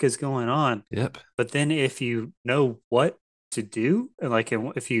fuck is going on. Yep. But then if you know what to do, and like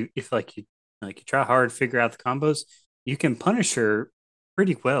if you try hard to figure out the combos, you can punish her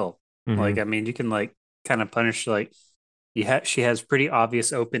pretty well. Like hmm I mean, you can like kind of punish like she has pretty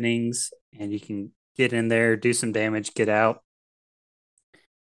obvious openings and you can get in there, do some damage, get out.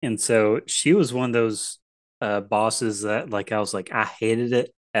 And so she was one of those bosses that like I was like I hated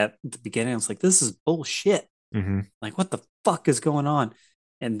it at the beginning. I was like, this is bullshit. Hmm. Like, what the fuck is going on?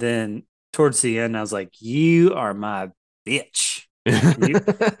 And then towards the end, I was like, you are my bitch. You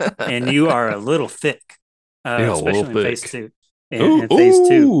and you are a little thick, Yeah, a little especially in phase thick. two. Ooh, In phase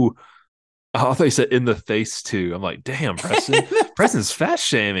two. ooh. Oh, I thought you said in the face too. I'm like, damn, Preston. Preston's fat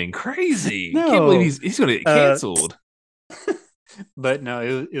shaming. Crazy. Can't believe No. he's gonna get Uh canceled. but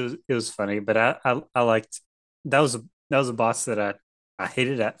no, it was funny. But I liked that was a boss that I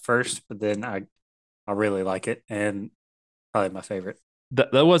hated at first, but then I really like it and probably my favorite.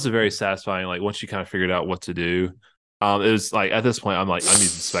 That was a very satisfying, like once you kind of figured out what to do. It was like at this point, I'm using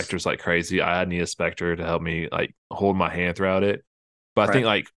specters like crazy. I need a specter to help me like hold my hand throughout it. But I think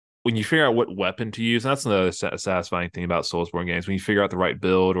Right. like when you figure out what weapon to use, that's another satisfying thing about Soulsborne games. When you figure out the right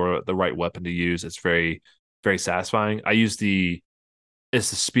build or the right weapon to use, it's very, very satisfying. I use it's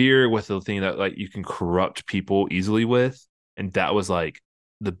the spear with the thing that like you can corrupt people easily with, and that was like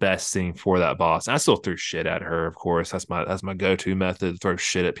the best thing for that boss. And I still threw shit at her, of course. That's my go-to method, throw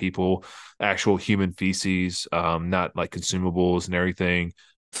shit at people, actual human feces, not like consumables and everything.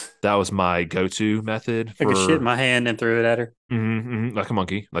 That was my go-to method Took a shit in for my hand and threw it at her. like a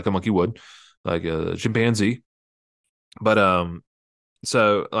monkey would, like a chimpanzee. But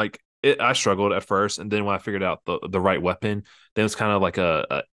so like I struggled at first, and then when I figured out the right weapon, then it's kind of like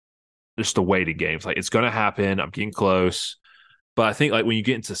a just a waiting game. It's like it's gonna happen. I'm getting close. But I think like when you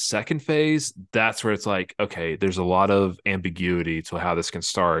get into second phase, that's where it's like, okay, there's a lot of ambiguity to how this can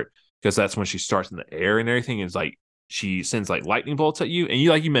start. Because that's when she starts in the air and everything. Is like she sends like lightning bolts at you. And you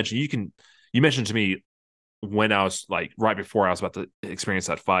like you mentioned to me when I was like right before I was about to experience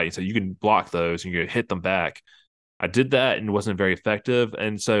that fight. So you can block those and you can hit them back. I did that and it wasn't very effective.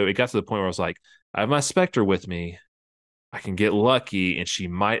 And so it got to the point where I was like, I have my Spectre with me. I can get lucky and she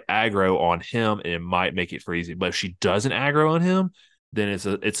might aggro on him and it might make it freezy. But if she doesn't aggro on him, then it's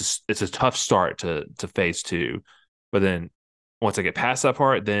a tough start to phase two. But then once I get past that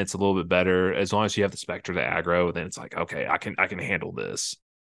part, then it's a little bit better. As long as you have the Spectre to aggro, then it's like, okay, I can handle this.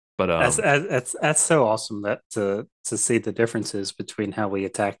 But That's so awesome that to see the differences between how we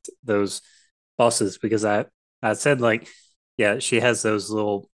attacked those bosses because I said like yeah she has those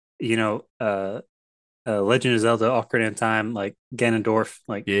little you know Legend of Zelda Ocarina of Time like Ganondorf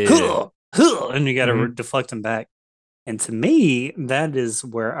like yeah. huh, huh, and you got to Hmm. deflect him back and to me that is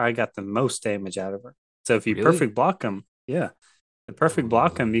where I got the most damage out of her. So if you Really? perfect block them, yeah, the perfect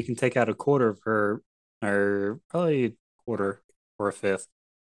block them, you Um, can take out a quarter of her or probably a quarter or a fifth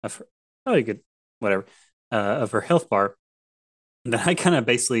of probably good, whatever, of her health bar. And then I kind of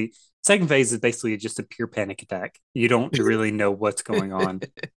basically second phase is basically just a pure panic attack. You don't really know what's going on.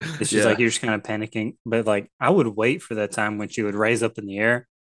 It's just like yeah. you're just kind of panicking. But like I would wait for that time when she would raise up in the air,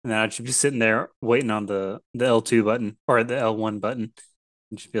 and then I'd just be sitting there waiting on the L2 button or the L1 button,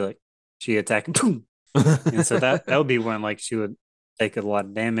 and just be like, she attacking, boom. And so that would be when like she would take a lot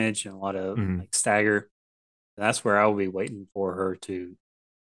of damage and a lot of Mhm. like stagger. And that's where I would be waiting for her to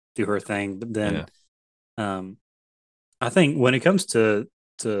do her thing. But then Yeah, um, I think when it comes to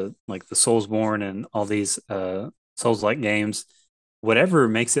like the Soulsborne and all these Souls like games, whatever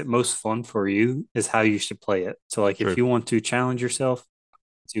makes it most fun for you is how you should play it. So like if true. you want to challenge yourself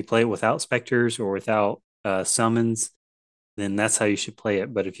to play it without specters or without summons, then that's how you should play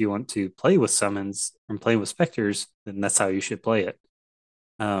it. But if you want to play with summons and play with specters, then that's how you should play it.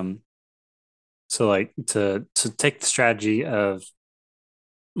 Um, so like to take the strategy of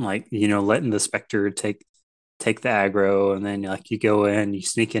like letting the specter take the aggro, and then like you go in, you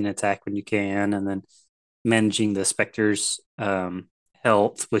sneak in attack when you can, and then managing the specter's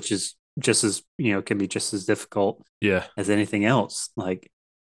health, which is just as can be just as difficult Yeah, as anything else. Like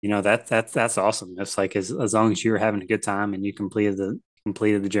that's awesome. It's like as long as you're having a good time and you completed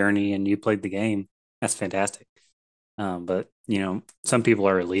the journey and you played the game, that's fantastic. But some people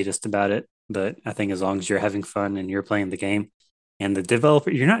are elitist about it. But I think as long as you're having fun and you're playing the game, and the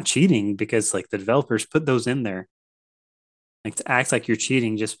developer, you're not cheating because like the developers put those in there. Like to act like you're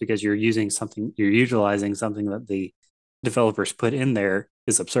cheating just because you're utilizing something that the developers put in there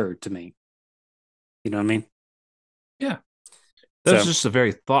is absurd to me. You know what I mean? yeah. That was So just a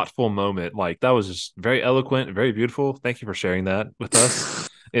very thoughtful moment. Like that was just very eloquent and very beautiful. Thank you for sharing that with us.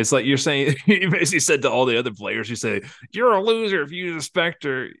 It's like you're saying you basically said to all the other players, you say, you're a loser if you use a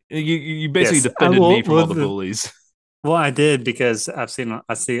Spectre. You basically yes, I defended me will. from all the bullies. Well, I did because I've been on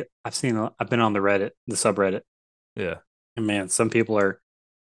the Reddit, the subreddit, Yeah. and man, some people are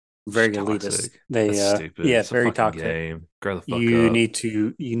very elitist. Toxic. They That's stupid. yeah, It's a very fucking toxic. game. Grow the fuck You up. need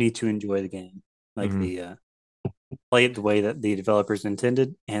to enjoy the game. Like Mm-hmm. the play it the way that the developers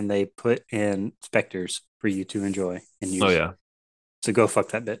intended, and they put in specters for you to enjoy and Oh use. yeah. So go fuck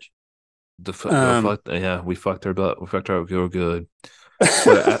that bitch. Go Um, fuck. Yeah, we fucked her butt. We fucked her up real good.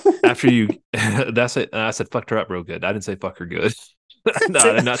 But after you, that's it. I said fucked her up real good. I didn't say fuck her good. No,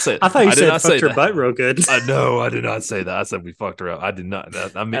 I did not say. I thought you I did said not say fucked her that. butt real good. I know. I did not say that. I said we fucked her up. I did not.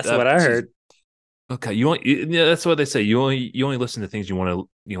 I mean, That's what I she's heard. okay. Yeah, that's what they say. You only listen to things you want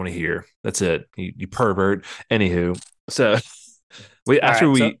to hear. That's it. You pervert. Anywho, so we All after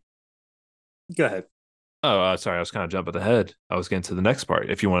right, so we. go ahead. Oh, sorry. I was kind of jumping ahead. I was getting to the next part.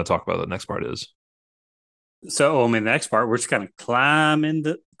 If you want to talk about what the next part is. So, I mean, the next part, we're just kind of climbing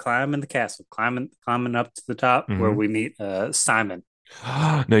the castle, climbing up to the top where Mm-hmm. we meet Simon.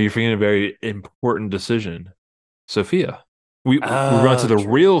 No, you're forgetting a very important decision. Sophia. We run to Oh, the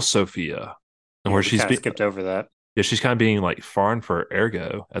true. real Sophia, and Yeah, where we kind of she's skipped over that. yeah, she's kind of being like foreign for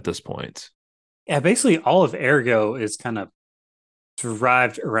Ergo at this point. Yeah, basically all of Ergo is kind of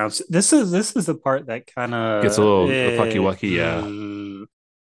derived around. This is the part that kind Gets a of, little fucky wucky, yeah.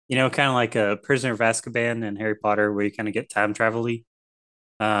 kind of like a Prisoner of Azkaban and Harry Potter, where you kind of get time travel.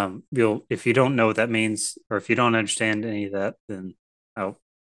 You'll if you don't know what that means, or if you don't understand any of that, then oh,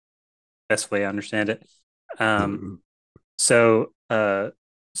 best way I understand it. Um, so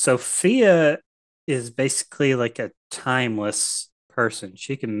Sophia is basically like a timeless person.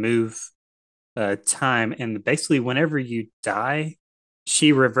 She can move time, and basically whenever you die,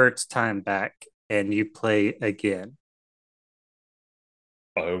 she reverts time back, and you play again.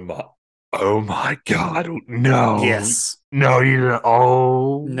 Oh my, oh my God! No, Yes. no, you don't.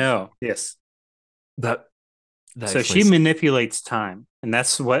 Oh, No. Yes. that that So she explains manipulates time, and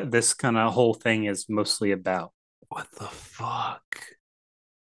that's what this kind of whole thing is mostly about. what the fuck.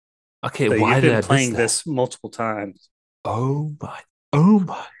 Okay, So why you've did been I miss playing that? this multiple times. Oh my, oh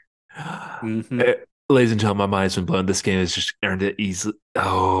my. Mm-hmm. Eh, ladies and gentlemen, my mind's been blown. This game has just earned it easily.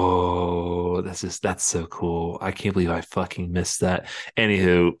 Oh, that's so cool. I can't believe I fucking missed that.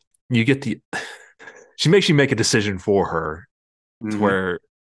 Anywho, you get the she makes you make a decision for her to Mm-hmm. where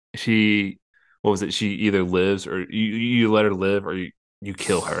she what was it? She either lives or you let her live or you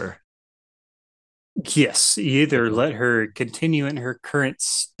kill her. Yes, you Yeah, either cool. let her continue in her current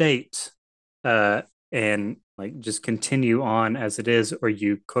state, uh, and like just continue on as it is, or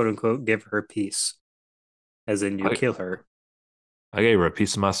you quote unquote give her peace, as in you I kill her. I gave her a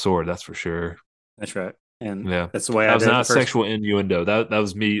piece of my sword, that's for sure. That's right, and Yeah. that's the way That I was did it not the a first. sexual innuendo. That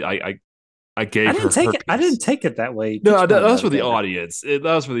was me. I I gave didn't her her take it. I piece. didn't take it that way. Get No, your that mind was out for of the gutter. audience. That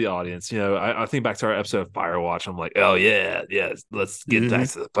was for the audience. I think back to our episode of Firewatch. I'm like, oh yeah, yeah. Let's get back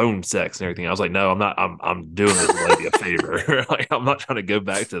Mm-hmm. to the phone sex and everything. I was like, no, I'm not. I'm doing this lady a favor. Like, I'm not trying to go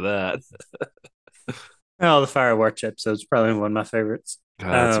back to that. Oh, the Firewatch episode is probably one of my favorites.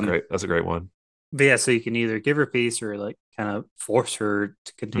 God, Um, that's a great one. but yeah, so you can either give her peace or like kind of force her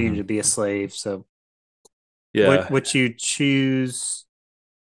to continue Hmm. to be a slave. So Yeah, what you choose,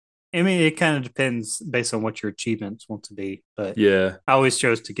 I mean, it kind of depends based on what your achievements want to be. But yeah, I always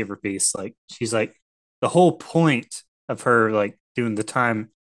chose to give her peace. Like she's like the whole point of her like doing the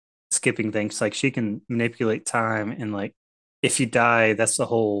time skipping things. Like she can manipulate time, and like if you die, that's the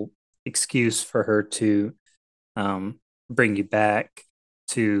whole excuse for her to um, bring you back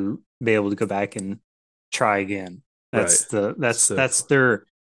to be able to go back and try again. right. So That's their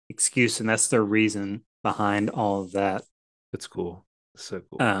excuse, and that's their reason behind all of that. it's cool. So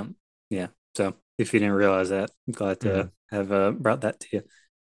cool. Um, yeah. So if you didn't realize that, I'm glad to Hmm. have brought that to you.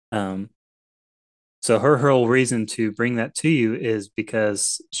 Um, so her whole reason to bring that to you is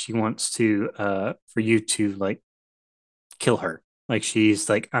because she wants to for you to like kill her. Like she's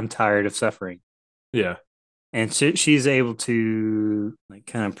like, I'm tired of suffering. Yeah. And she's able to like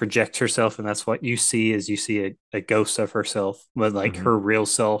kind of project herself, and that's what you see is you see a ghost of herself, but like Hmm. her real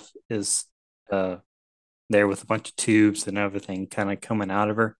self is uh there with a bunch of tubes and everything kind of coming out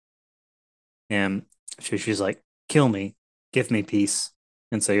of her. And she's like, kill me, give me peace.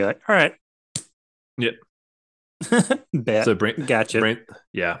 And so you're like, all right, Yeah. bet, So bring gotcha. bring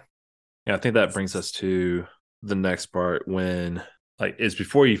yeah. Yeah, I think that brings us to the next part when like it's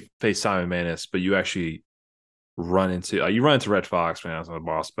before you face Simon Manus, but you actually run into Red Fox, man. It's a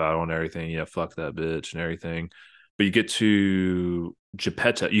boss battle and everything. Yeah, fuck that bitch and everything. But you get to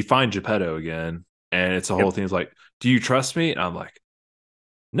Geppetto. You find Geppetto again, and it's a whole Yep. thing. It's like, do you trust me? And I'm like,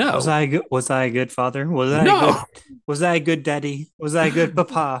 Was no, I good? Was I a good father? Was I a good? no, Was I a good daddy? Was I a good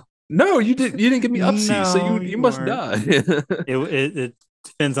papa? no. You didn't give me upsy, so No, you you must weren't. die. It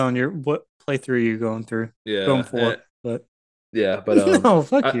depends on your what playthrough you're going through, going Yeah, for. But Yeah, but No,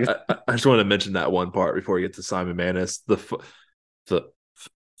 fuck you. I just want to mention that one part before we get to Simon Manis. The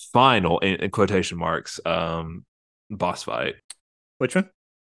final in quotation marks boss fight. Which one?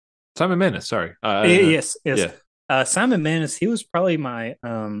 Simon Manis, sorry. Yes, yes. Yeah. Simon Manis, he was probably my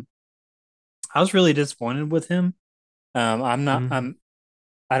I was really disappointed with him. I'm not Mhm.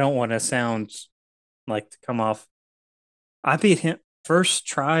 I don't want to sound like to come off. I beat him first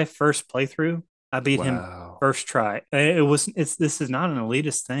try, first playthrough. I beat him Wow. first try. It's this is not an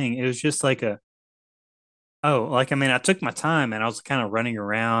elitist thing. It was just like a oh, like I mean, I took my time and I was kind of running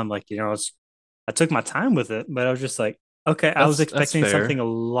around, like I took my time with it, but I was just like, okay, I was That's expecting something fair. a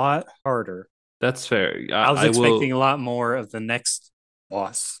lot harder. That's fair. I was I expecting will. a lot more of the next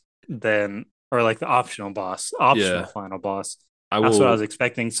boss than, or like the optional boss, Yeah. optional final boss. I That's what I was will.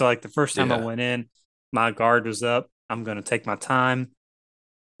 expecting. So like the first time I Yeah. went in, my guard was up. I'm gonna take my time.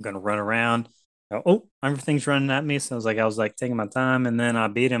 I'm gonna run around. Oh, everything's running at me. So I was like taking my time, and then I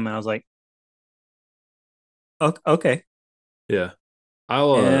beat him, and I was like, okay, Yeah.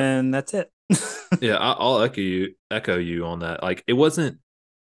 I'll. and that's it. Yeah. I'll echo you on that. Like it wasn't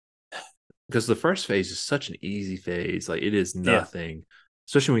because the first phase is such an easy phase. Like it is Yeah, nothing.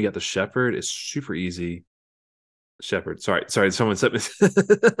 Especially when you got the shepherd, it's super easy. Shepherd. Sorry. Someone sent me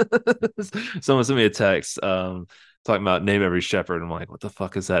a text talking about name every shepherd. I'm like, what the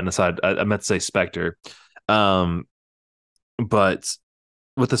fuck is that? And aside, I meant to say Spectre. Um, but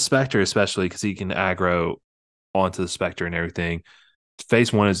with the Spectre, especially because he can aggro onto the Spectre and everything.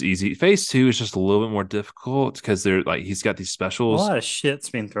 Phase one is easy. Phase two is just a little bit more difficult because they're like he's got these a specials, lot of shit's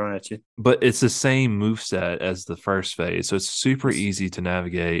being thrown at you. but it's the same move set as the first phase, so it's super easy to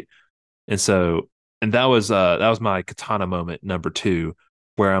navigate. And so, and that was my katana moment number two,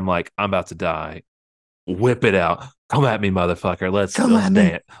 where I'm like, I'm about to die. Whip it out. Come at me, motherfucker. Come Let's at me.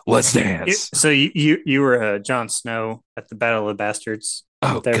 dance. Let's dance. So you were Jon Snow at the Battle of the Bastards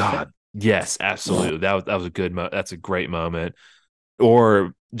Oh with everything. God. Yes, absolutely. That was a that's a great moment.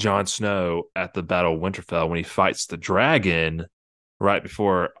 Or Jon Snow at the Battle of Winterfell when he fights the dragon right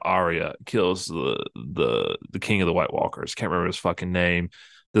before Arya kills the king of the White Walkers. Can't remember his fucking name.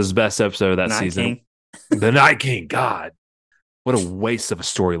 This is the best episode of that Night season. King. The Night King. God, what a waste of a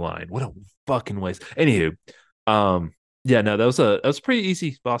storyline. What a fucking waste. Anywho, um, yeah, no, that was a pretty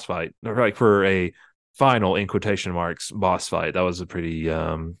easy boss fight. Like for a final in quotation marks boss fight, that was a pretty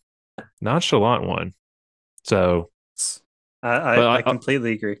nonchalant one. So, but I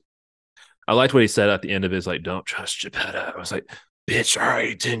completely agree. I liked what he said at the end of his like, "Don't trust Geppetto." I was like, "Bitch, I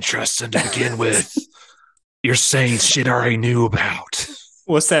already didn't trust him to begin with. You're saying shit I already knew about."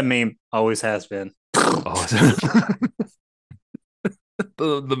 What's that meme? Always has been. Oh,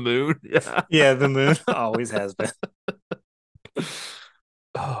 the moon. Yeah. Yeah, the moon always has been.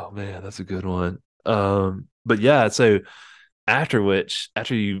 Oh man, that's a good one. But yeah, so after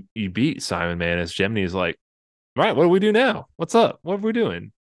you beat Simon Manus, Gemini is like, right, what do we do now? What's up? What are we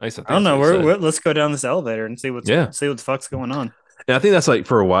doing? At least I I think don't that's what know. he said. Let's go down this elevator and Yeah. see what the fuck's going on. And I think that's like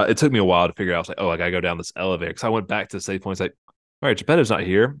for a while. It took me a while to figure out. I was like, oh, I gotta go down this elevator. Because I went back to the save points like, all right, Geppetto's not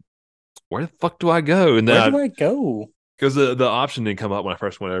here. Where the fuck do I go? And then Where do I I go? because the option didn't come up when I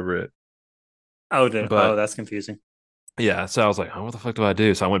first went over it. Oh, But that's confusing. yeah, so I was like, oh, what the fuck do I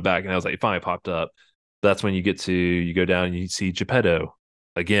do? So I went back and I was like, it finally popped up. That's when you go down and you see Geppetto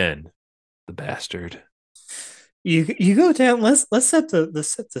again, the bastard. You go down. Let's set the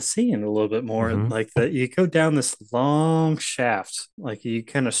scene a little bit more. Mm-hmm. Like that, you go down this long shaft. Like you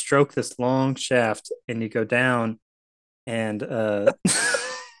kind of stroke this long shaft, and you go down, and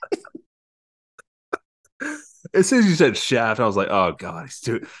As soon as you said shaft, I was like, oh god,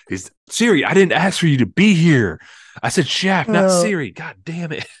 he's Siri. I didn't ask for you to be here. I said shaft, not uh, Siri. God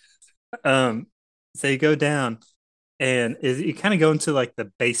damn it. um, so you go down, and you kind of go into like the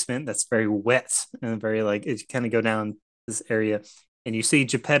basement that's very wet and very like you kind of go down this area, and you see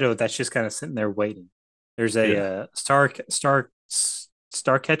Geppetto that's just kind of sitting there waiting. There's a Yeah.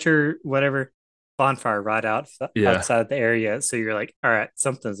 star catcher whatever bonfire right Yeah. outside the area, so you're like, all right,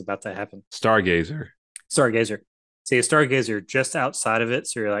 something's about to happen. Stargazer. Stargazer. See a stargazer just outside of it,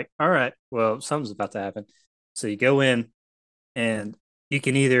 so you're like, all right, well, something's about to happen. So you go in, and you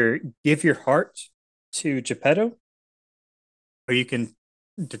can either give your heart to Geppetto, or you can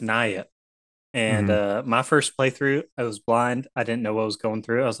deny it. And Mm-hmm. my first playthrough, I was blind. I didn't know what was going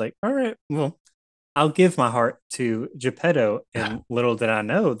through. I was like, all right, well, I'll give my heart to Geppetto. And little did I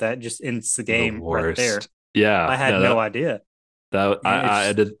know that just ends the The game right there. worst. Yeah. I had No, no idea. that And I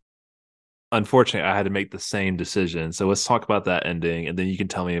it's did. Unfortunately, I had to make the same decision. So let's talk about that ending, and then you can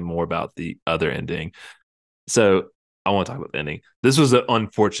tell me more about the other ending. So I want to talk about the ending. This was an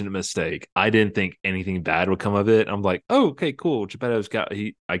unfortunate mistake. I didn't think anything bad would come of it. I'm like, oh, okay, cool. Geppetto's got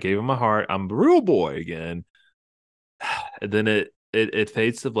he. I gave him my heart. I'm a real boy again. And then it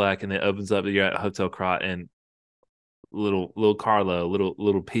fades to black, and it opens up. You're at Hotel Crot, and little Carlo,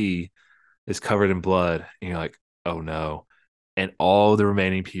 little P, is covered in blood, and you're like, oh no. And all the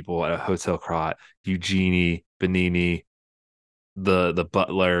remaining people at Hotel Crot, Eugenie, Benini, the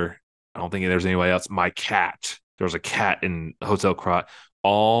butler. I don't think there's anybody else. My cat. There was a cat in Hotel Crot.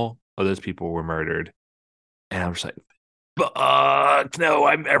 All of those people were murdered. And I'm just like, no,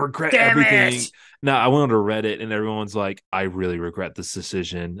 I regret Damn everything. it! Now I went on to Reddit and everyone's like, I really regret this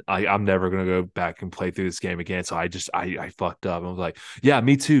decision. I'm never gonna go back and play through this game again. So I fucked up. I was like, yeah,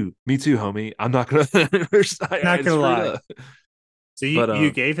 me too, homie. I'm not gonna Not I gonna screwed lie. up. So But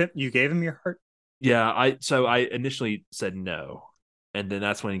you gave him your heart. yeah, I initially said no, and then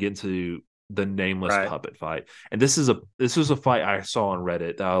that's when you get into the nameless Right. puppet fight. And this was a fight I saw on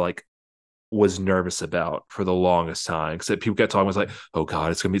Reddit that I like was nervous about for the longest time because people kept talking. I was like, oh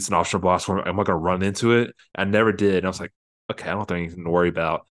god, it's gonna be an optional boss. Am I gonna run into it? I never did. And I was like, okay, I don't think anything to worry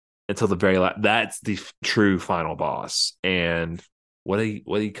about until the very last. That's the true final boss. And what a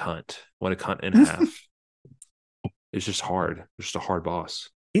cunt, what a cunt and a half. It's just hard. It's just a hard boss.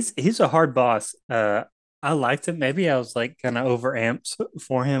 He's a hard boss. I liked him. Maybe I was like kind of overamped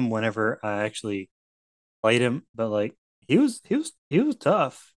for him whenever I actually played him, but like he was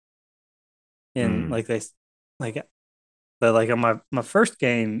tough. And Mm, like like but like on my first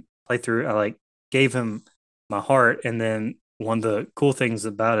game playthrough, I like gave him my heart, and then one of the cool things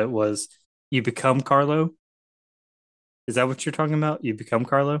about it was you become Carlo. Is that what you're talking about? You become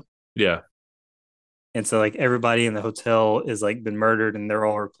Carlo? yeah. And so like everybody in the hotel is like been murdered and they're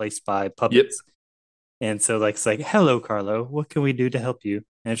all replaced by Yep. puppets. And so like it's like, hello, Carlo, what can we do to help you?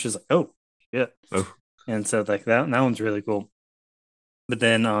 And it's just like, oh shit. Oh. And so like that one's really cool. But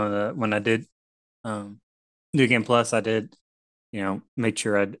then on when I did um New Game Plus, I did, make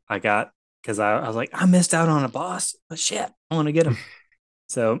sure I got because I was like, I missed out on a boss. But shit, I want to get him.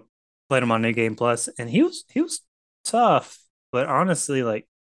 So played him on New Game Plus, and he was tough. But honestly, like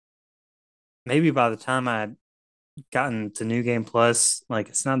maybe by the time I had gotten to New Game Plus, like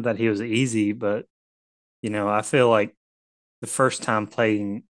it's not that he was easy, but I feel like the first time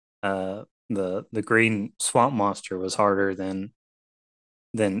playing the green swamp monster was harder than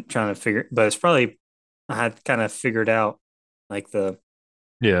trying to figure. But it's probably I had kind of figured out like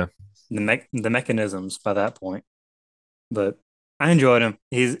Yeah. the mechanisms by that point. But I enjoyed him.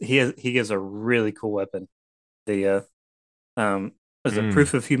 He gives a really cool weapon. The was it Mm,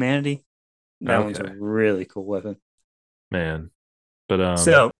 Proof of Humanity? That one's a okay, really cool weapon. man. But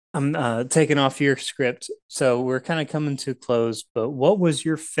So I'm taking off your script. So we're kind of coming to close. But what was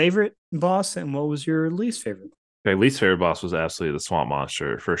your favorite boss, and what was your least favorite? my least favorite boss was absolutely the swamp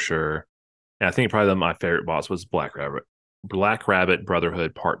monster for sure. And I think probably my favorite boss was Black Rabbit. Black Rabbit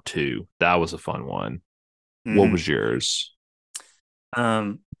Brotherhood Part Two. That was a fun one. What Mm-hmm. was yours?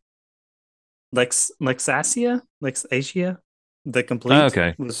 Um, Lexasia, the Oh, complete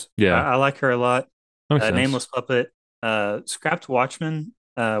okay. was Yeah. I like her a lot. That makes sense. Nameless Puppet, Scrapped Watchman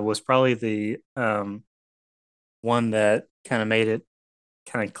was probably the one that kind of made it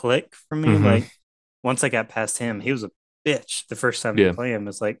kind of click for me. Mm-hmm. Like once I got past him, he was a bitch the first time you Yeah. play him.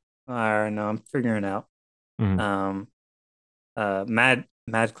 It's like, all right, no, I'm figuring it out. Mm-hmm. Um,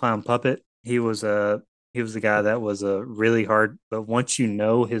 Mad Clown Puppet, he was the guy that was a really hard, but once you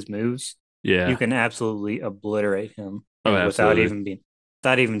know his moves, you Yeah. can absolutely obliterate him Oh, and absolutely.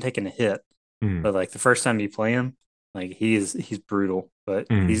 without even taking a hit. Mm-hmm. But like the first time you play him, like he's brutal, but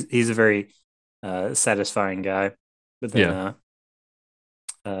Mm-hmm. he's a very satisfying guy. But then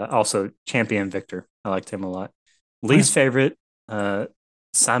Yeah. also Champion Victor, I liked him a lot. Okay. Least favorite, uh,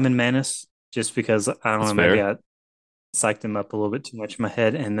 Simon Manus, just because I don't That's know, maybe fair. I psyched him up a little bit too much in my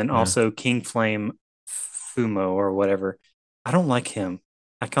head. And then Yeah. also King Flame Fumo or whatever. I don't like him.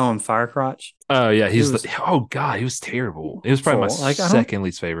 I call him Firecrotch. Oh yeah. He He's the. was Oh god, he was terrible. It was probably my awful. Like second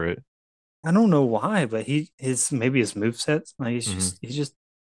least favorite. I don't know why, but maybe his moveset, like Mm-hmm. he's just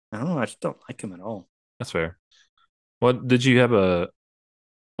I don't know, I just don't like him at all. That's fair. What did you have a?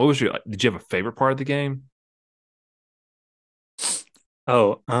 What was your? Did you have a favorite part of the game?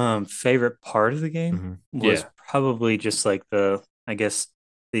 Oh, favorite part of the game Mm-hmm. was Yeah. probably just like I guess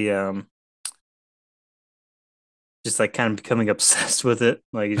the just like kind of becoming obsessed with it.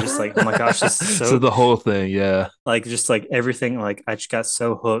 Like it's just like, oh my gosh, this is So so the whole thing, yeah. like just like everything. Like I just got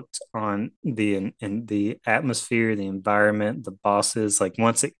so hooked on in the atmosphere, the environment, the bosses. Like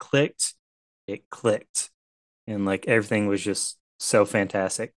once it clicked, and like everything was just so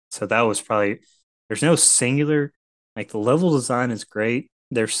fantastic. So that was probably there's no singular. Like the level design is great.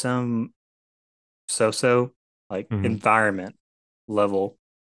 There's some so like Hmm. environment level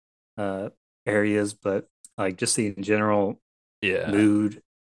uh areas, but like just the general Yeah. mood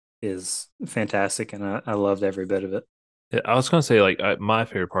is fantastic, and I loved every bit of it. Yeah, I was gonna say my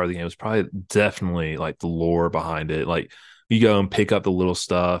favorite part of the game was probably definitely like the lore behind it. Like you go and pick up the little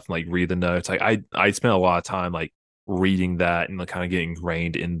stuff, like read the notes. Like I spent a lot of time like reading that and like kind of getting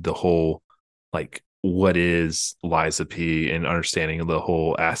ingrained in the whole like what is Liza P and understanding the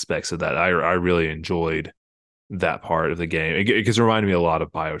whole aspects of that. I really enjoyed that part of the game. Because it reminded me a lot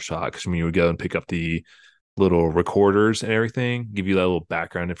of BioShock. Because when you would go and pick up the little recorders and everything, give you that little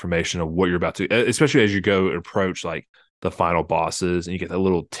background information of what you're about to, especially as you go approach like the final bosses and you get that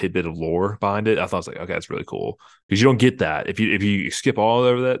little tidbit of lore behind it. I thought it was like, okay, that's really cool because you don't get that if you skip all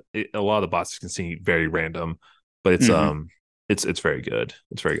over that. A lot of the bosses can seem very random, but Hmm. it's very good.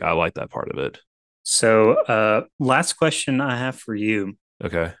 It's very I like that part of it. So, last question I have for you: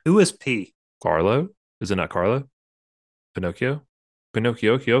 Okay, Who is P? Carlo, is it not Carlo? Pinocchio,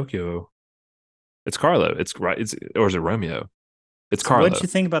 Pinocchio. It's Carlo. It's right. It's or is it Romeo? It's So, what did Carlo. you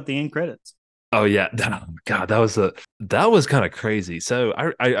think about the end credits? Oh yeah, oh, God, that was kind of crazy. So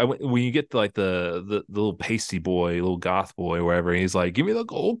when you get to, like the little pasty boy, little goth boy, wherever he's like, "Give me the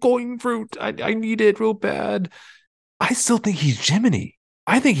gold going fruit. I need it real bad." I still think he's Jiminy.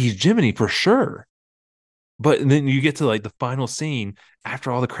 I think he's Jiminy for sure. But then you get to like the final scene after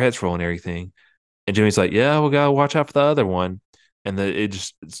all the credits roll and everything, and Jimmy's like, "Yeah, we gotta watch out for the other one," and it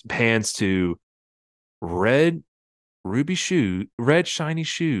just pans to red red shiny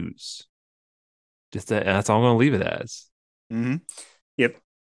shoes. Just that's all I'm gonna leave it as. Hmm. Yep.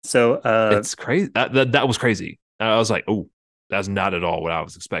 So, It's crazy. That was crazy. I was like, oh, that's not at all what I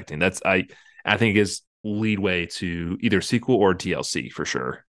was expecting. I think is leadway to either sequel or DLC for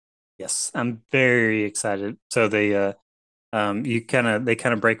sure. yes, I'm very excited. So they kind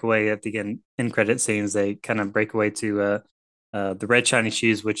of break away at the end credit scenes. They kind of break away to the red shiny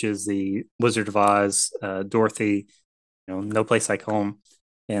shoes, which is the Wizard of Oz, Dorothy, No Place Like Home,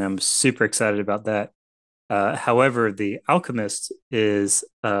 and I'm super excited about that. However, the alchemist is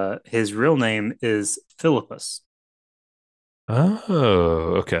his real name is Philippus,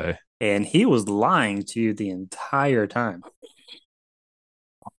 Oh, okay. and he was lying to you the entire time.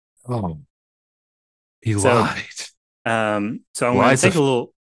 Oh, he So, lied. so I'm going to Lies take a of.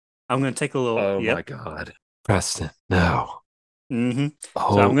 little. I'm going to take a little. Oh my Yep. God, Preston. No. Mm-hmm.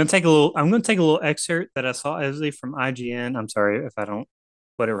 So I'm Oh, going to take a little. I'm going to take a little excerpt that I saw Esley from IGN. I'm sorry if I don't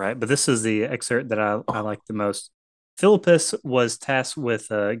put it right, but this is the excerpt that I like the most. Philippus was tasked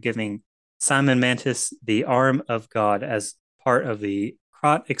with giving Simon Mantis the arm of God as part of the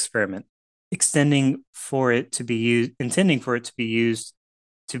Crot experiment, intending for it to be used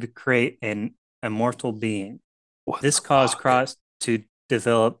to create an immortal being. what This the caused fuck? Cross to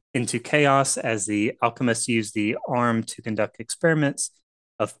develop into chaos as the alchemists used the arm to conduct experiments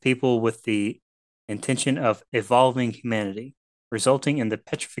of people with the intention of evolving humanity, resulting in the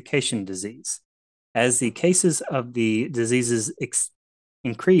petrification disease. As the cases of the diseases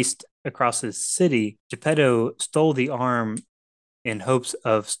increased across the city, Geppetto stole the arm in hopes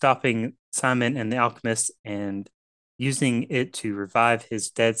of stopping Simon and the alchemist and using it to revive his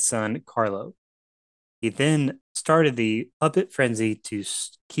dead son, Carlo. He then started the puppet frenzy to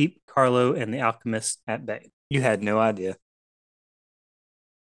keep Carlo and the alchemist at bay. You had no idea.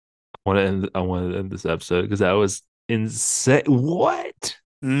 I want to end this episode because that was insane. What?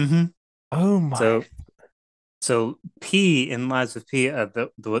 Mm-hmm. Oh my. So, so P in Lies of P,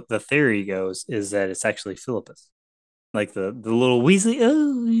 the theory goes is that it's actually Philippus, like the little Weasley.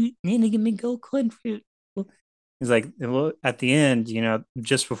 Oh, you need to give me gold coin fruit. He's like, well, at the end,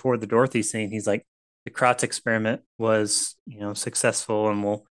 just before the Dorothy scene, he's like, the Kratz experiment was, successful, and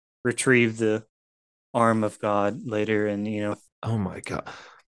we'll retrieve the arm of God later, and Oh my God.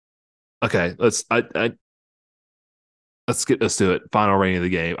 Okay, let's do it. Final rating of the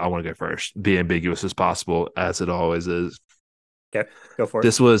game. I want to go first. Be ambiguous as possible, as it always is. okay, go for it.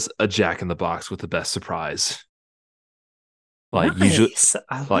 This was a Jack in the Box with the best surprise. Like usually, Nice.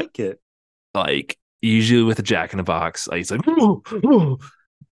 I like like it. like usually with a Jack in the Box, like it's like "Ooh, ooh."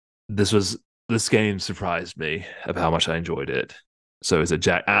 This was this game surprised me of how much I enjoyed it. So is it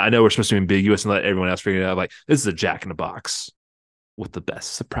Jack? I know we're supposed to be ambiguous and let everyone else figure it out. Like this is a Jack in the Box with the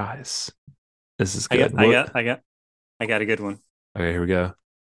best surprise. This is I got good. I What? got I got I got a good one. Okay, here we go.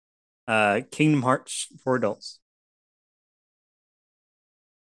 Kingdom Hearts for adults.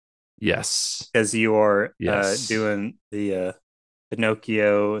 Yes, Because you are yes. doing the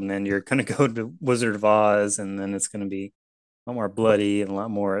Pinocchio, and then you're gonna go to Wizard of Oz, and then it's gonna be a lot more bloody and a lot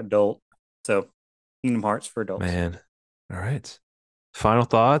more adult. So Kingdom Hearts for adults. Man. All right. Final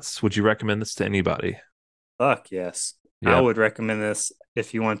thoughts. Would you recommend this to anybody? Fuck yes. I Yep. would recommend this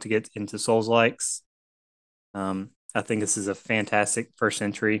if you want to get into Souls likes. I think this is a fantastic first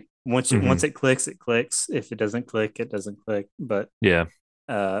entry. Hmm. Once it clicks, it clicks. If it doesn't click, it doesn't click. But Yeah.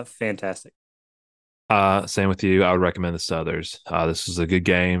 fantastic. Same with you. I would recommend this to others. This is a good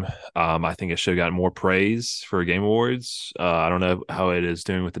game. I think it should have gotten more praise for Game Awards. I don't know how it is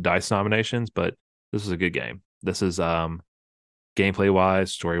doing with the DICE nominations, but this is a good game. This is gameplay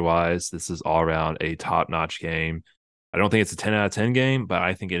wise, story wise, this is all around a top notch game. I don't think it's a 10 out of 10 game, but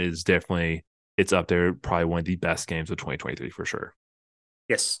I think it is definitely it's up there, probably one of the best games of 2023 for sure.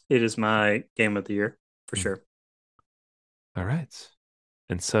 Yes, it is my game of the year for Mm. sure. All right.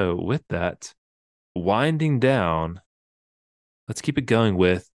 And so with that, winding down, let's keep it going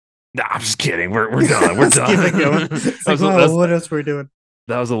with. Nah, I'm just kidding. We're done. We're Let's keep it going. done. It's like, wow, what else we're doing?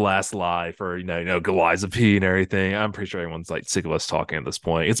 That was the last lie for Eliza P and everything. I'm pretty sure everyone's like sick of us talking at this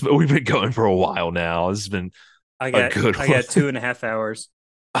point. We've been going for a while now. This has been a good I one. got 2.5 hours.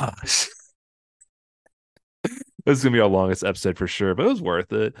 This is gonna be our longest episode for sure, but it was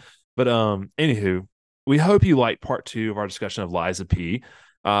worth it. But anywho, we hope you liked part 2 of our discussion of Liza P.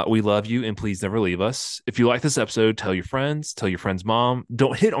 We love you and please never leave us. If you like this episode, tell your friend's mom.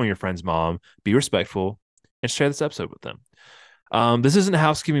 Don't hit on your friend's mom. Be respectful and share this episode with them. This isn't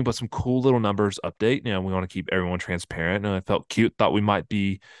housekeeping, but some cool little numbers update. We want to keep everyone transparent, and I felt cute. Thought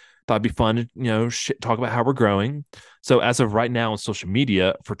it'd be fun to talk about how we're growing. So as of right now on social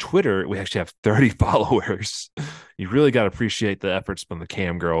media, for Twitter, we actually have 30 followers. You really got to appreciate the efforts from the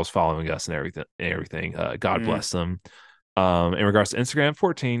cam girls following us and everything. God Mm. bless them. In regards to Instagram,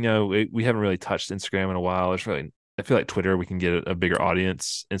 14. We haven't really touched Instagram in a while. I feel like Twitter we can get a bigger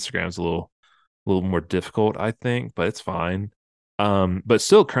audience. Instagram's a little more difficult, I think, but it's fine. But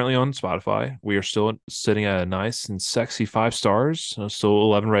still currently on Spotify. We are still sitting at a nice and sexy 5 stars. Still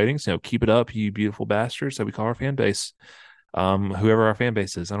 11 ratings. Keep it up, you beautiful bastards that we call our fan base. Whoever our fan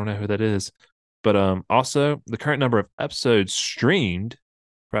base is, I don't know who that is. But also the current number of episodes streamed,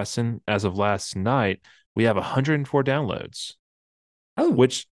 Preston, as of last night, we have 104 downloads, Oh,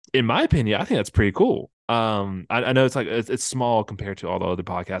 which in my opinion, I think that's pretty cool. I know it's small compared to all the other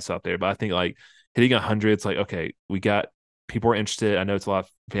podcasts out there, but I think like hitting 100, it's like, okay, we got people are interested. I know it's a lot of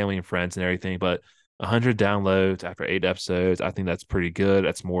family and friends and everything, but 100 downloads after 8 episodes, I think that's pretty good.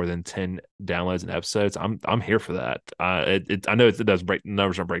 That's more than 10 downloads and episodes. I'm here for that. I know it does break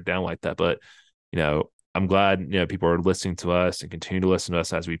numbers don't break down like that, but I'm glad people are listening to us and continue to listen to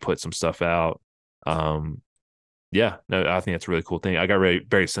us as we put some stuff out. Yeah, no, I think that's a really cool thing. I got very,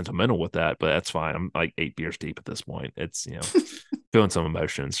 very sentimental with that, but that's fine. I'm like 8 beers deep at this point. It's feeling some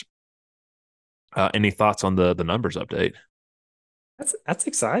emotions. Any thoughts on the numbers update? that's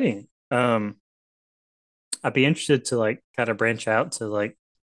exciting. I'd be interested to like kind of branch out to like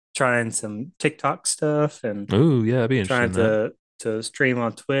trying some TikTok stuff and Oh yeah, I'd be interested trying in that. to stream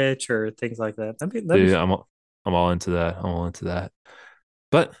on Twitch or things like that. That'd be Dude, fun. I'm all into that. I'm all into that.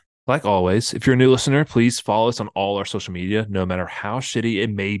 But like always, if you're a new listener, please follow us on all our social media, no matter how shitty it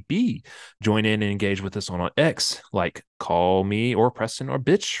may be. Join in and engage with us on X, like call me or Preston or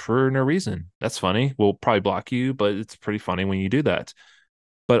bitch for no reason. That's funny. We'll probably block you, but it's pretty funny when you do that.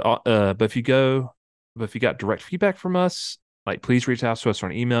 But if you got direct feedback from us, like please reach out to us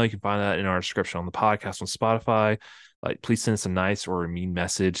on email. You can find that in our description on the podcast on Spotify. Like please send us a nice or a mean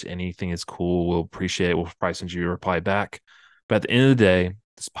message. Anything is cool. We'll appreciate it. We'll probably send you a reply back. But at the end of the day,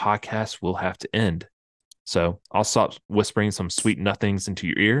 this podcast will have to end. So I'll stop whispering some sweet nothings into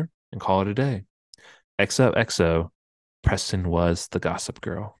your ear and call it a day. XOXO, Preston was the gossip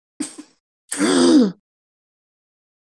girl.